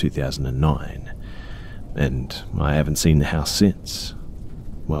the end of 2009, and I haven't seen the house since.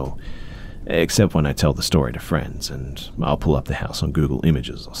 Well, except when I tell the story to friends, and I'll pull up the house on Google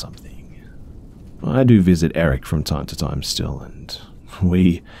Images or something. I do visit Eric from time to time still, and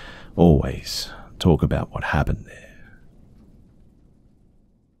we always talk about what happened there.